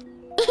 Ooh.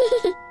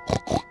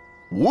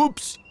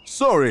 Whoops!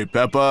 Sorry,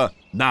 Peppa.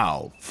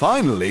 Now,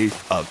 finally,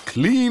 a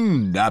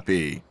clean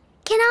nappy.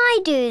 Can I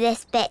do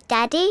this bit,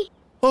 Daddy?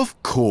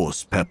 Of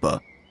course,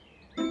 Peppa.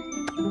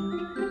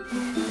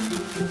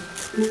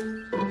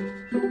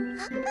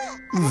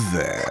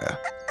 There.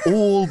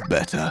 All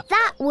better.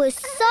 That was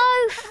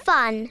so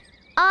fun.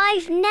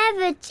 I've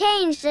never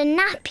changed a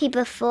nappy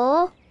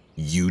before.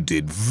 You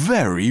did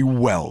very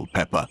well,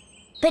 Peppa.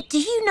 But do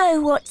you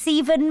know what's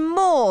even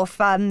more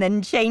fun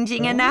than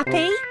changing a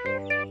nappy?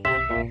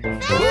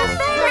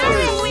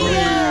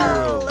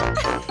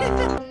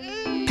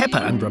 Peppa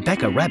and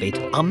Rebecca Rabbit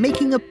are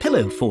making a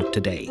pillow fort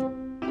today.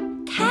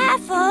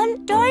 Careful,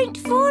 don't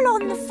fall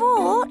on the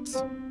fort.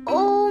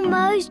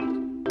 Almost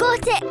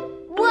got it.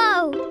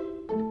 Whoa.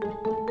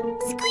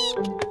 Squeak.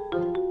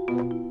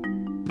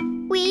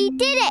 We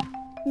did it.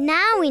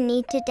 Now we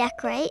need to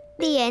decorate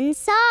the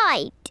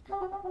inside.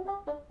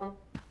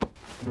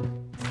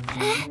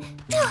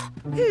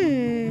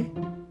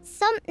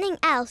 Something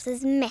else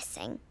is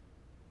missing.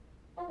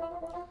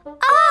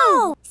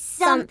 Oh,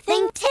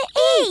 something to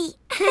eat.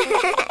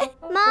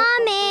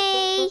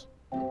 Mommy!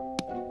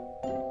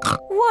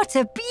 What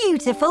a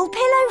beautiful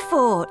pillow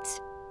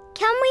fort.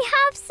 Can we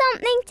have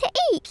something to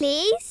eat,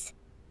 please?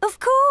 Of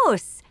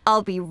course.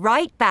 I'll be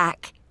right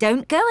back.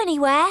 Don't go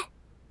anywhere.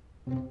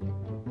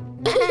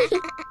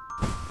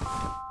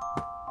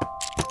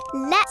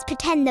 Let's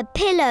pretend the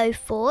pillow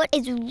fort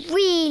is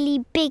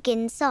really big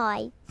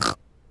inside.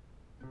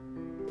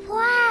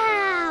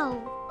 Wow!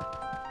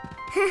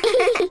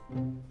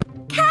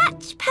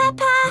 Catch,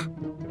 Peppa.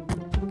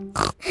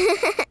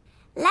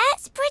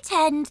 Let's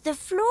pretend the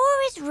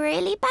floor is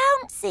really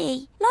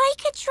bouncy,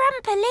 like a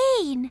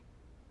trampoline.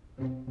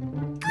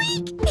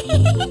 Squeak!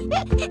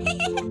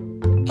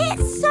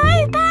 It's so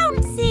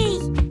bouncy.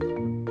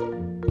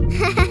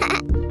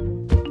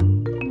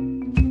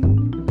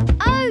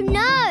 Oh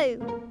no!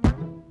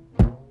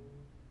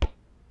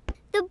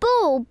 The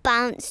ball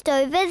bounced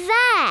over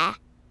there.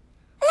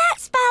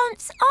 Let's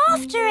bounce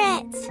after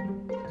it.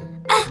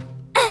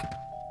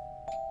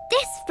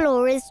 This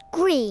floor is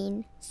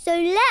green, so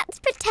let's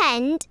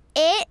pretend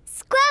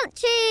it's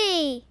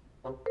squelchy.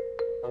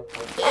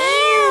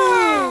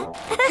 Ew!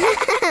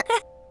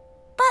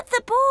 But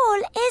the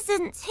ball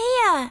isn't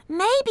here.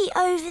 Maybe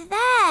over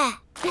there.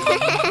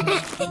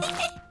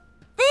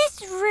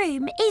 This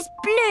room is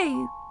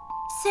blue,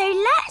 so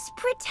let's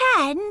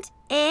pretend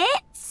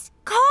it's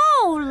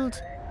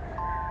cold.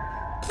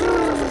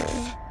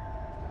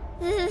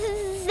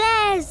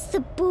 There's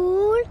the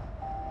ball.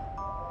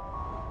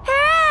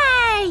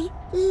 Hooray!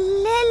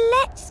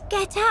 Let's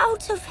get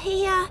out of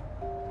here.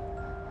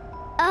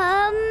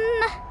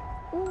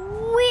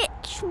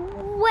 Which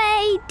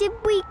way did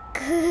we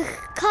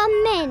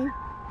come in?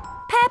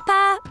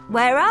 Peppa,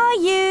 where are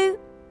you?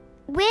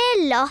 We're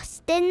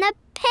lost in the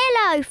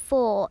pillow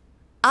fort.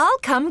 I'll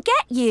come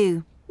get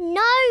you.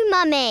 No,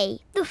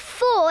 Mummy. The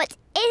fort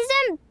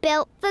isn't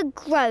built for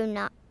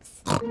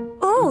grown-ups.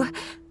 Oh,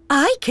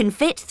 I can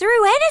fit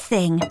through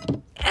anything.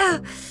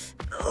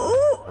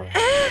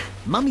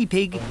 Mummy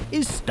Pig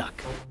is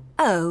stuck.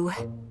 Oh.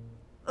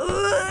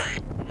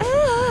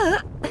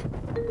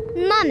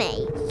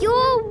 Mummy,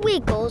 your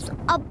wiggles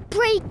are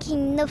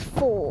breaking the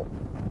fort.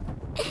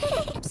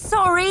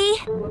 Sorry.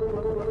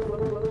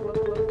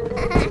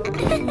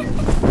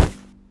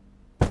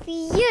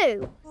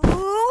 Phew.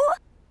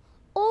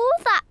 All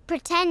that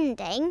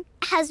pretending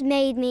has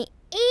made me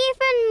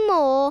even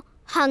more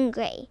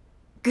hungry.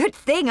 Good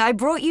thing I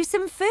brought you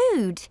some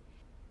food.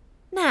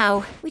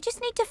 Now, we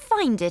just need to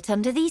find it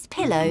under these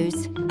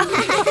pillows.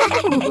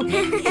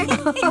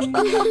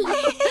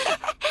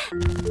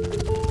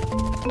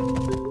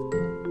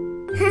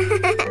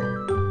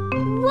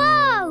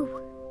 Whoa!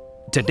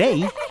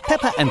 Today,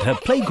 Peppa and her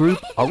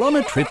playgroup are on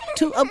a trip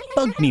to a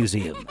bug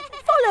museum.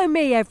 Follow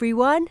me,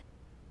 everyone.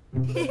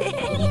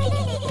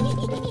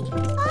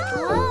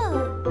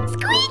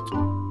 Squeak!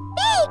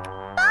 Big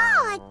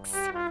bugs!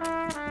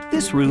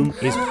 This room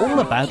is all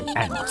about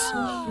ants.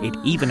 It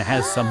even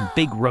has some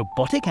big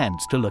robotic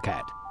ants to look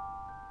at.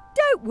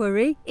 Don't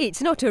worry,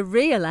 it's not a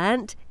real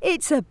ant.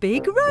 It's a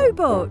big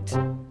robot.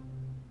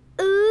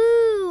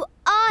 Ooh,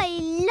 I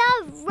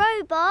love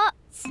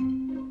robots.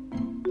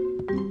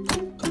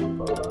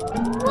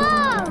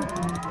 Whoa!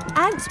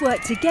 Ants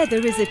work together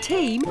as a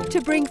team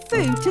to bring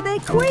food to their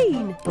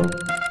queen.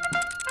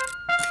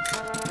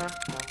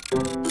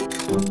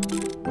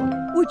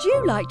 Would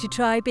you like to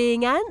try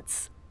being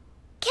ants?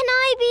 Can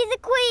I be the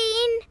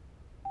queen?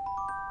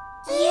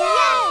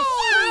 Yes!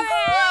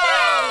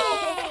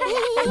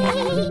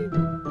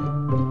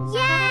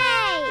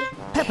 Yay!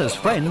 Peppa's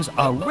friends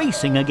are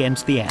racing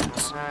against the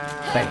ants.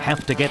 They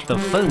have to get the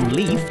foam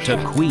leaf to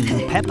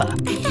Queen Peppa.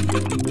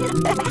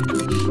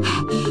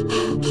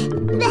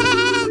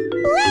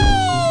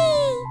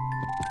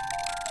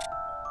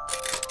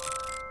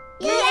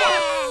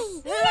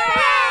 Yes!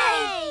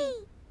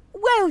 Hooray!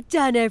 Well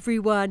done,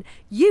 everyone.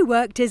 You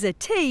worked as a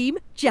team,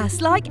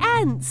 just like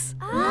ants.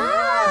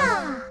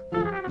 Ah!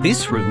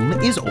 This room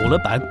is all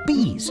about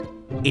bees.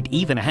 It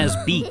even has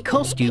bee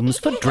costumes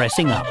for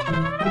dressing up.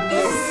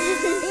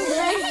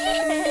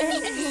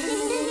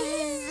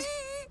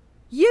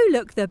 You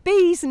look the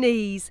bee's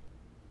knees.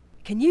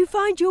 Can you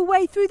find your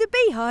way through the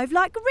beehive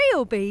like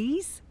real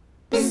bees?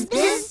 Bzz,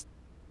 bzz.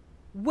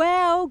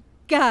 Well,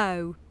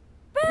 go.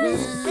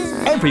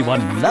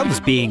 Everyone loves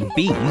being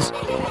bees,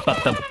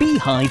 but the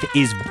beehive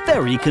is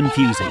very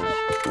confusing.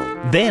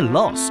 They're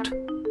lost.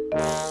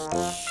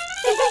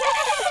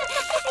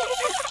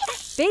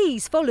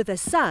 Bees follow the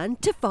sun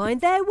to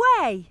find their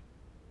way.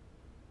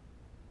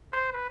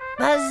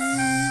 Buzz!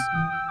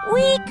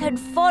 We can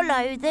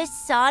follow the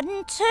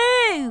sun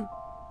too.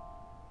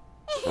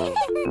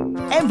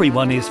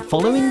 Everyone is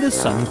following the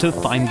sun to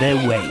find their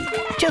way,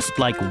 just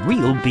like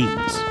real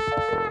bees.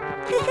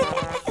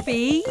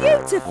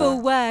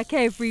 Beautiful work,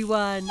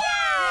 everyone.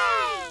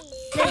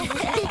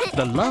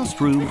 The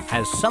last room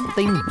has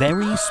something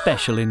very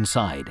special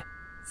inside.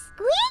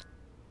 Squeak!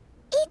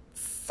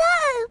 It's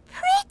so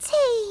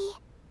pretty.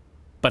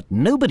 But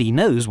nobody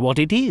knows what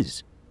it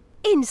is.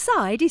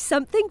 Inside is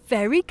something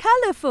very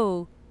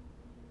colourful.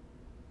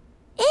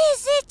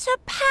 Is it a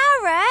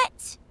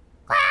parrot?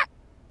 Quack!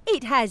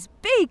 It has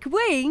big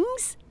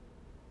wings.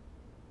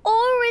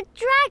 Or a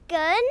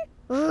dragon?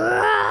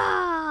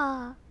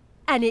 Roar!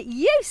 And it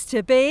used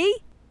to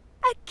be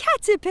a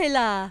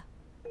caterpillar.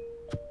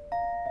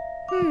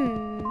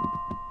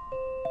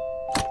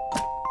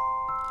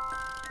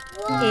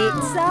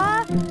 It's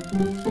a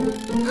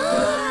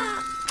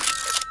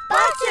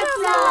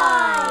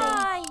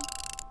Butterfly!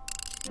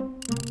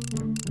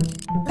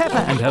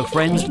 Peppa and her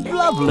friends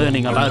love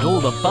learning about all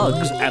the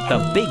bugs at the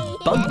Big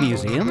Bug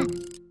Museum.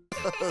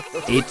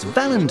 It's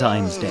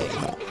Valentine's Day.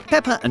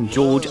 Peppa and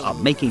George are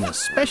making a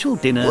special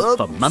dinner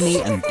for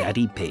Mummy and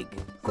Daddy Pig.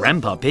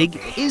 Grandpa Pig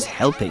is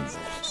helping.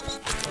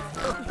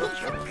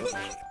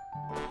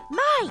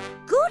 My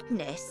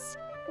goodness!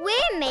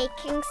 We're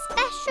making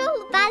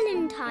special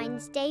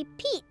Valentine's Day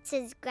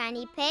pizzas,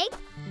 Granny Pig.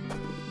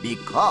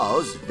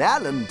 Because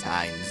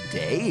Valentine's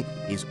Day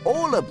is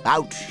all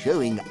about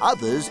showing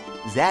others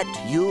that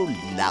you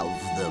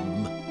love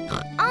them.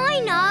 I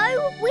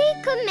know! We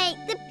can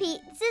make the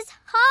pizzas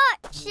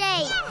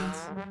heart-shaped.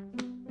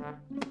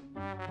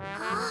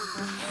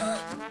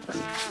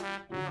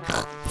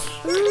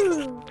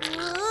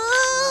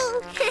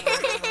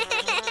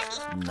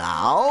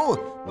 Now,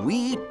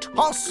 we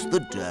toss the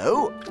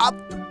dough up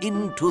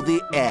into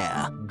the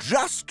air,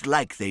 just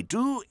like they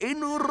do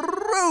in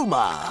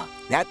Roma.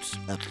 That's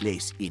a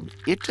place in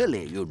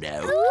Italy, you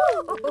know.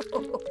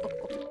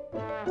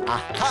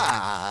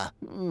 Aha!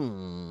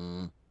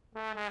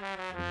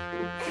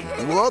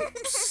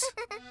 Whoops!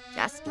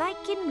 Just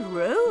like in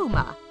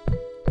Roma.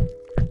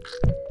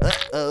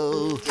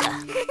 Uh-oh.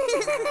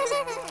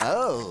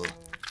 Oh.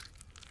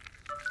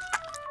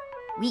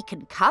 We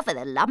can cover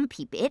the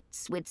lumpy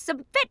bits with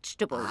some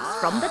vegetables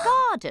from the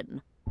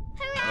garden.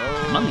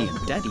 Mummy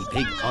and Daddy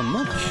Pig are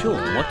not sure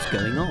what's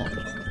going on.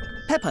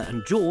 Peppa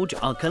and George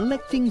are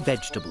collecting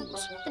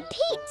vegetables. The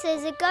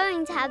pizzas are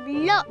going to have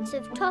lots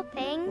of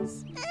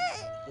toppings.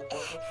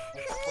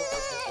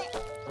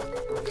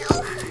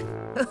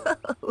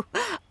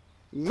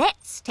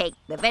 Let's take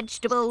the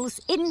vegetables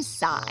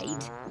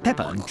inside.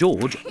 Peppa and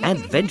George add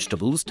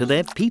vegetables to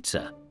their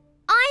pizza.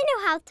 I know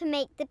how to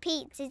make the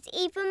pizzas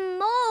even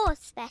more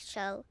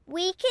special.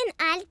 We can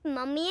add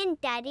Mummy and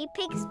Daddy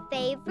Pig's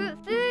favourite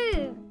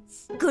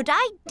foods. Good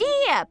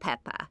idea,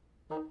 Peppa.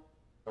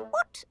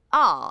 What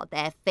are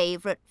their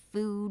favourite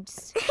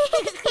foods?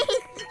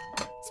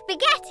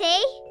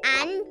 Spaghetti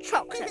and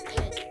chocolate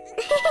cake.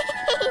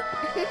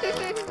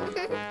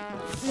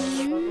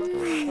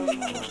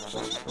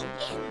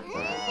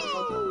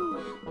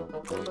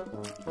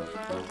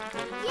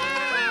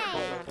 Yay!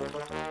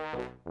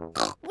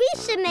 We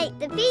should make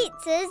the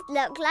pizzas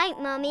look like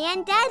Mummy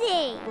and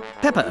Daddy.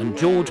 Peppa and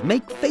George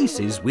make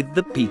faces with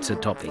the pizza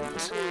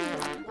toppings.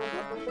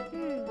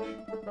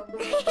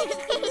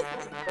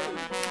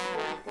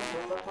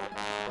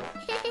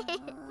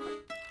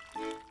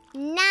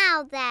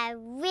 Now they're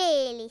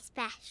really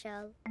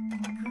special.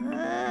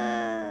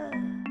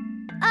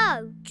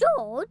 Oh,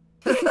 George.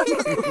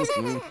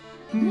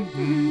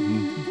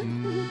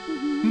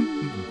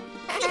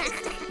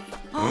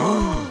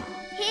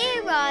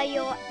 Here are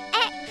your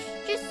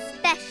extra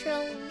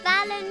special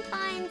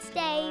Valentine's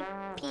Day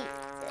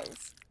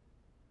pizzas.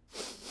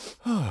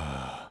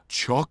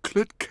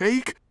 Chocolate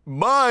cake?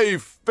 My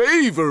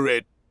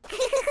favourite!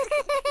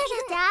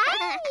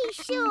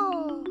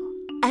 Dinosaur.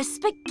 A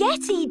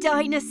spaghetti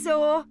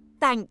dinosaur.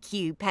 Thank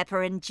you,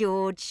 Peppa and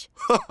George.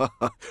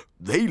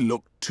 They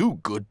look too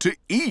good to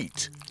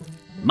eat.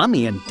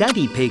 Mummy and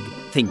Daddy Pig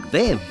think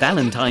their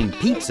Valentine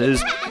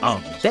pizzas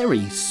are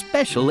very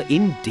special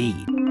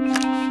indeed.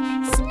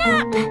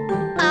 Snap!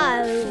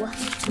 Oh.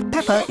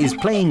 Peppa is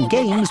playing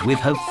games with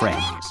her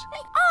friends.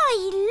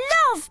 I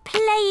love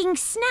playing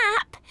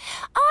Snap.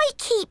 I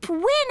keep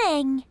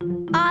winning.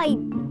 I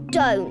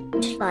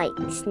don't like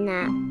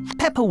Snap.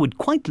 Peppa would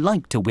quite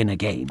like to win a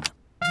game.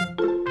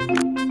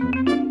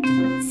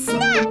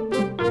 Snap!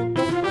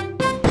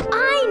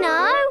 I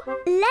know.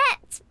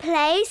 Let's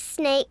play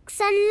Snakes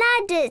and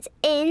Ladders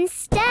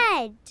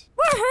instead.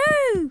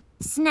 Woohoo!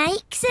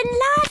 Snakes and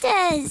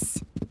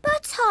ladders.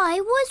 But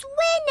I was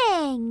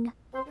winning.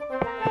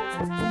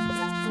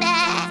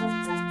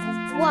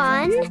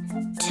 1,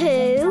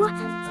 2,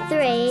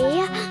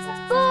 3,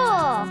 4.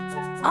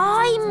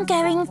 I'm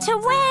going to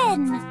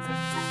win.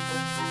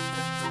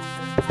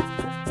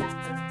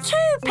 2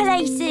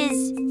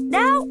 places.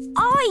 Now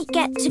I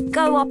get to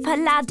go up a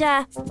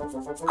ladder.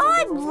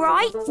 I'm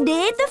right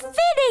near the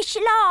finish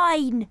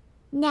line.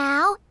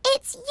 Now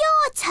it's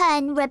your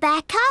turn,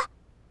 Rebecca.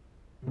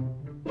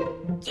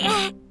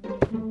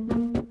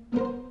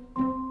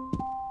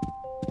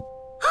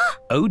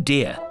 Oh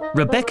dear,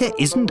 Rebecca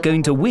isn't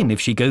going to win if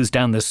she goes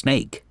down the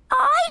snake.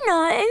 I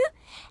know.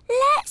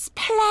 Let's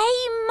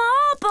play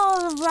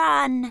Marble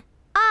Run.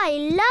 I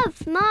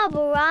love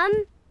Marble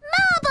Run.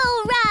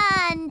 Marble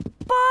Run!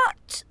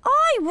 But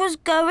I was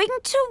going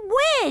to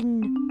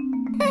win.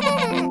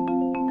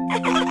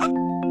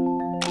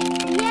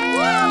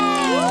 Yay!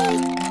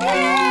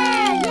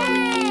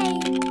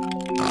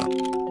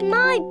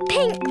 My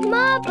pink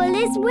marble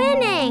is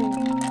winning.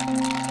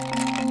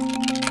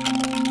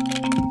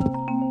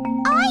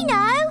 I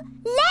know.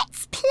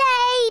 Let's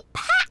play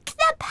Pack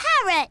the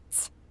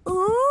Parrot.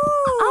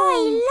 Ooh!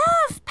 I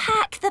love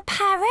Pack the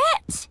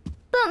Parrot.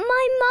 But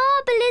my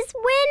marble is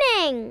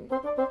winning.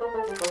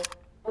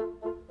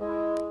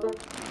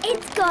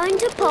 It's going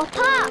to pop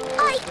up.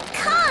 I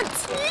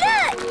can't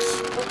look.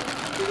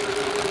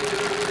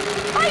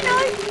 I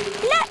know.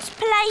 Let's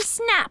play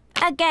Snap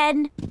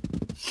again.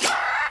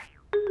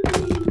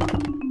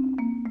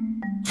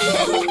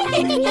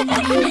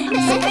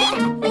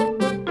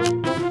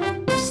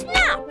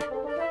 Snap!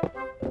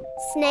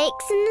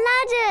 Snakes and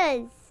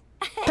ladders.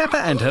 Peppa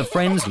and her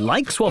friends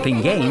like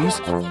swapping games.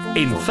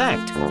 In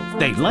fact,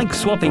 they like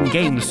swapping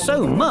games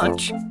so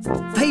much,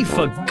 they've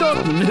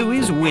forgotten who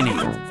is winning.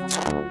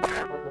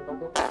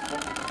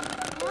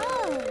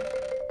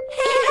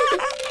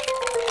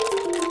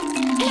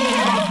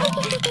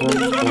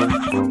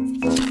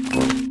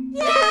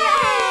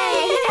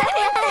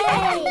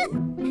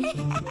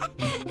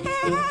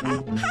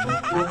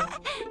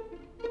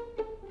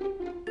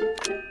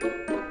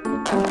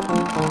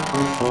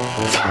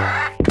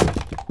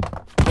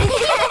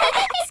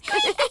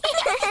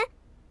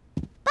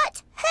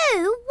 But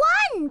who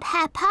won,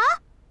 Peppa?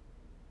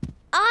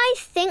 I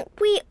think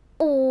we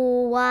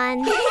all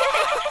won.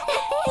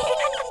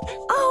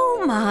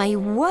 Oh, my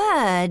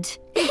word.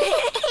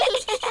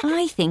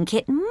 I think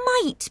it might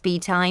might be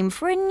time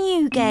for a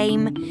new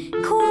game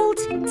called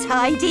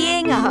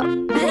Tidying Up.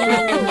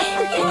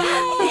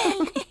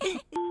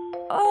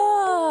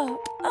 Oh,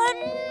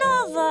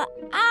 another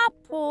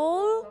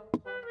apple.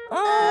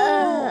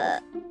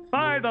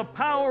 By the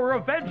power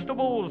of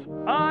vegetables,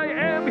 I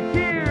am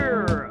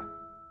here!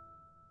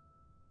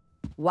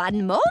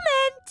 One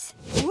moment.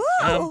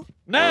 Whoa!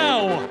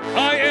 Now,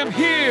 I am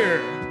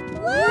here!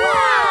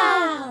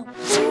 Wow!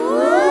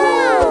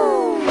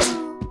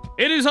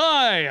 It is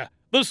I,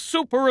 the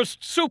superest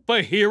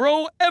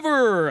superhero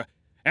ever!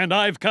 And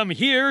I've come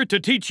here to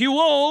teach you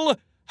all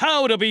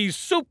how to be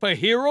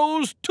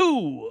superheroes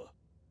too!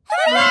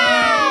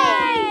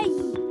 Hooray!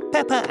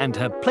 Peppa and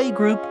her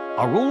playgroup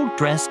are all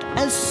dressed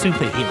as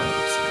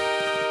superheroes.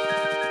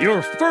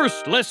 Your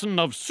first lesson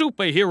of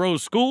superhero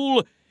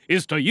school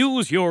is to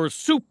use your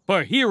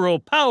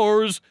superhero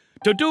powers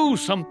to do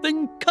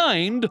something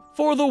kind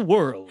for the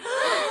world.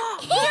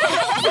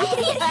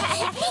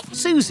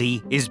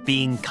 Susie is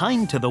being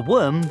kind to the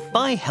worm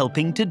by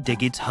helping to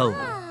dig its hole.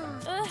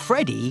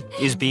 Freddie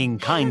is being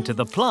kind to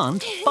the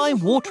plant by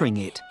watering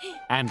it.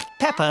 And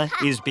Peppa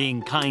is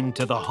being kind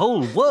to the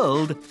whole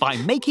world by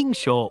making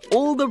sure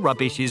all the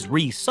rubbish is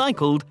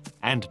recycled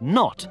and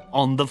not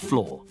on the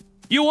floor.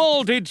 You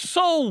all did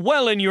so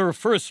well in your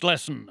first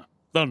lesson.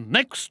 The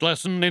next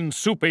lesson in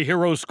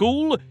superhero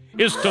school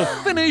is to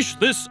finish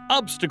this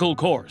obstacle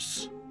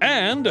course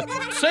and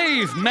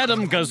save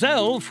Madame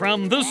Gazelle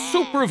from the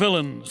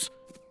supervillains.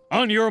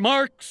 On your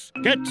marks,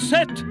 get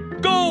set,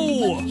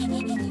 go!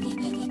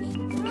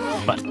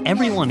 But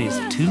everyone is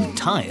too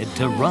tired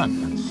to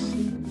run.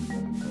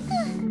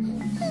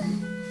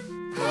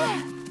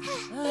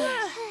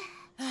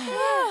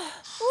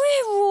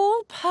 We're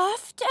all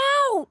puffed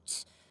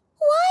out.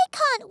 Why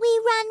can't we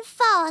run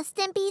fast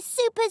and be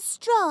super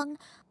strong?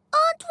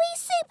 Aren't we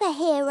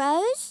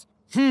superheroes?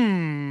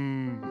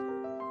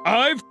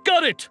 I've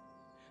got it!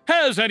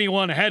 Has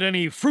anyone had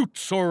any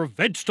fruits or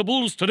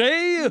vegetables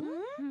today?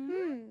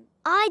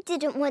 I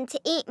didn't want to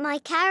eat my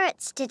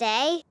carrots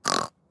today.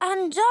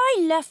 And I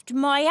left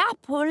my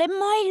apple in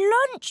my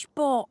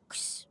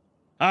lunchbox.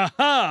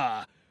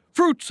 Aha!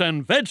 Fruits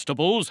and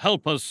vegetables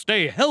help us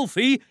stay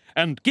healthy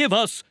and give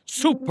us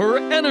super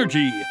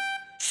energy.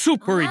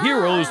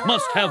 Superheroes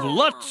must have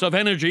lots of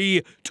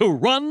energy to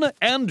run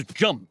and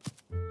jump.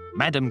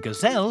 Madame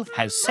Gazelle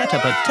has set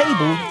up a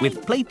table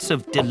with plates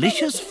of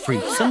delicious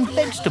fruits and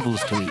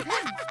vegetables to eat.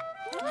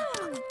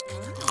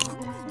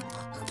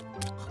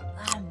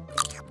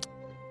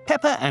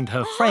 Peppa and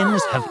her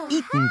friends have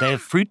eaten their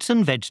fruits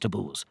and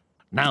vegetables.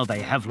 Now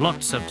they have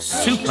lots of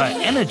super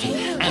energy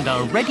and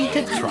are ready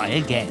to try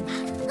again.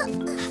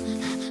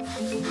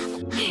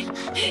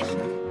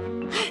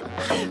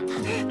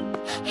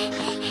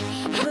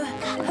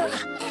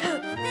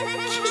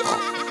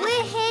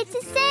 We're here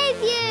to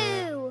save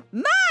you!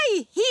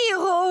 My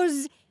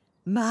heroes!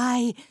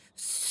 My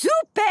superheroes!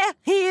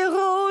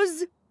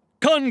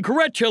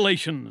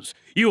 Congratulations!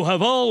 You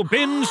have all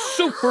been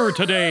super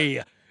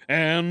today.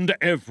 And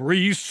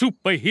every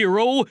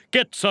superhero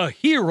gets a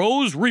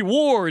hero's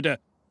reward.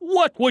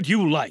 What would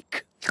you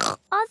like? Are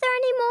there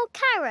any more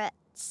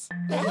carrots?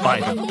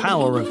 By the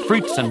power of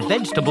fruits and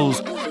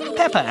vegetables,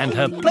 Peppa and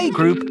her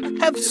playgroup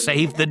have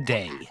saved the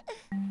day.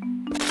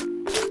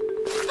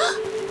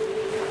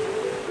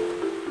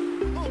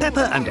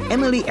 Peppa and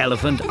Emily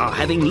Elephant are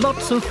having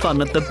lots of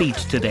fun at the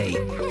beach today.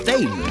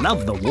 They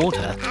love the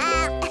water.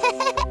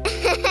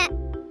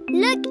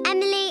 Look,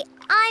 Emily,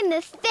 I'm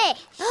a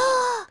fish.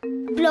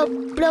 Blob,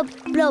 blob,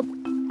 blob.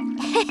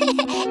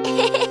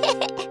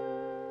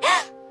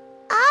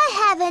 I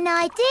have an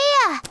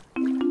idea.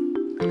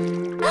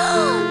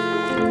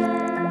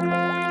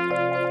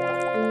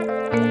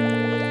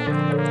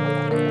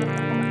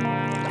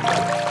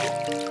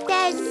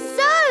 There's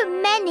so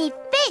many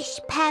fish,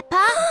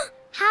 Peppa.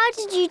 How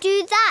did you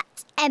do that,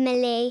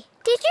 Emily?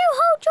 Did you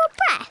hold your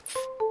breath?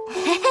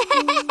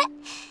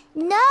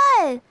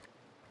 No.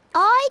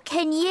 I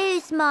can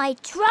use my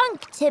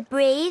trunk to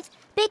breathe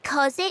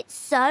because it's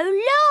so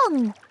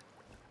long.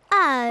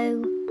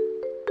 Oh.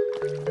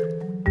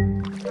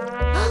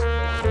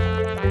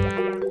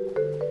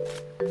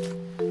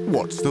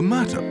 What's the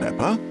matter,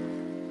 Peppa?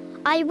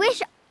 I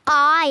wish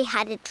I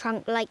had a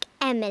trunk like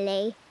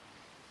Emily,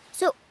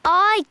 so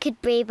I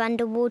could breathe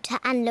underwater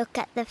and look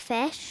at the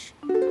fish.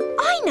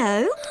 I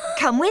know.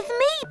 Come with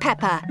me,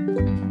 Peppa.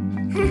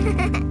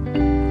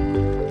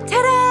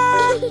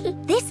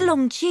 Ta-da! This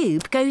long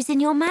tube goes in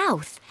your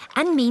mouth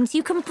and means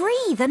you can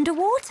breathe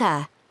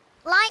underwater.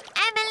 Like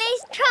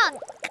Emily's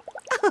trunk.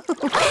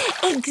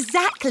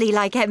 Exactly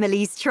like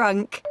Emily's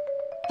trunk.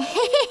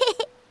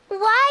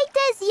 Why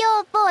does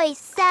your voice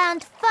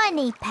sound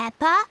funny,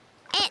 Peppa?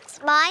 It's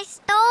my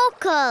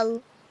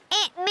snorkel.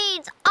 It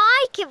means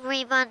I can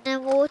breathe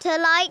underwater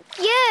like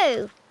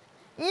you.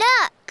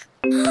 Look.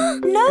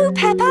 No,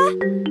 Peppa.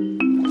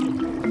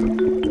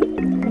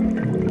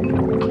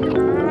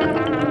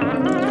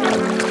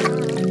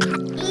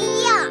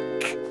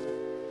 Yuck.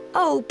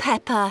 Oh,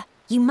 Peppa,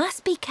 you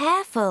must be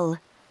careful.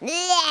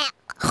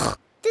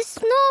 The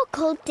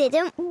snorkel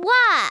didn't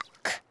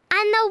work.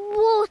 and the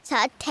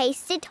water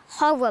tasted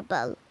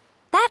horrible.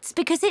 That's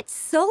because it's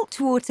salt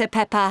water,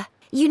 Peppa.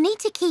 You need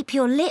to keep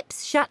your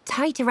lips shut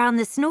tight around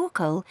the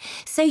snorkel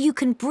so you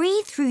can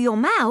breathe through your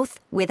mouth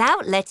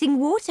without letting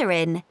water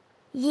in.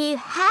 You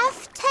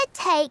have to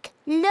take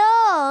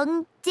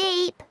long,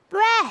 deep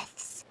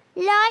breaths,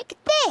 like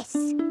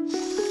this.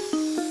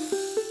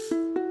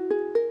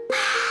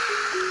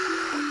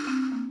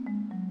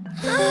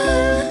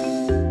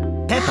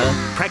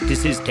 Peppa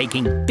practices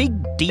taking big,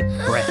 deep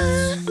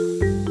breaths.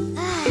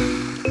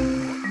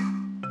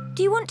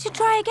 Do you want to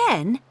try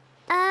again?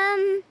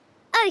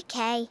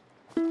 Okay.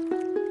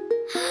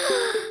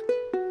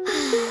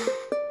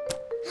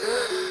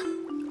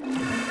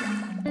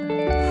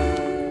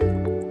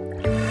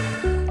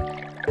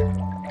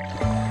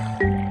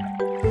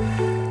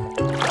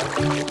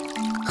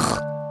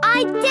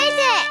 I did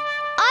it!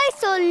 I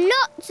saw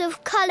lots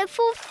of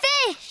colourful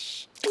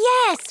fish.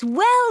 Yes,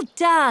 well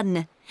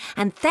done.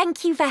 And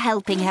thank you for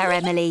helping her,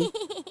 Emily.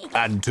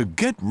 And to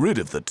get rid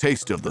of the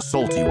taste of the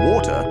salty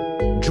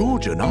water,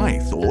 George and I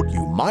thought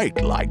you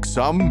might like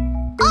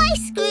some...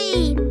 Ice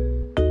cream!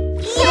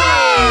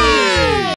 Yay!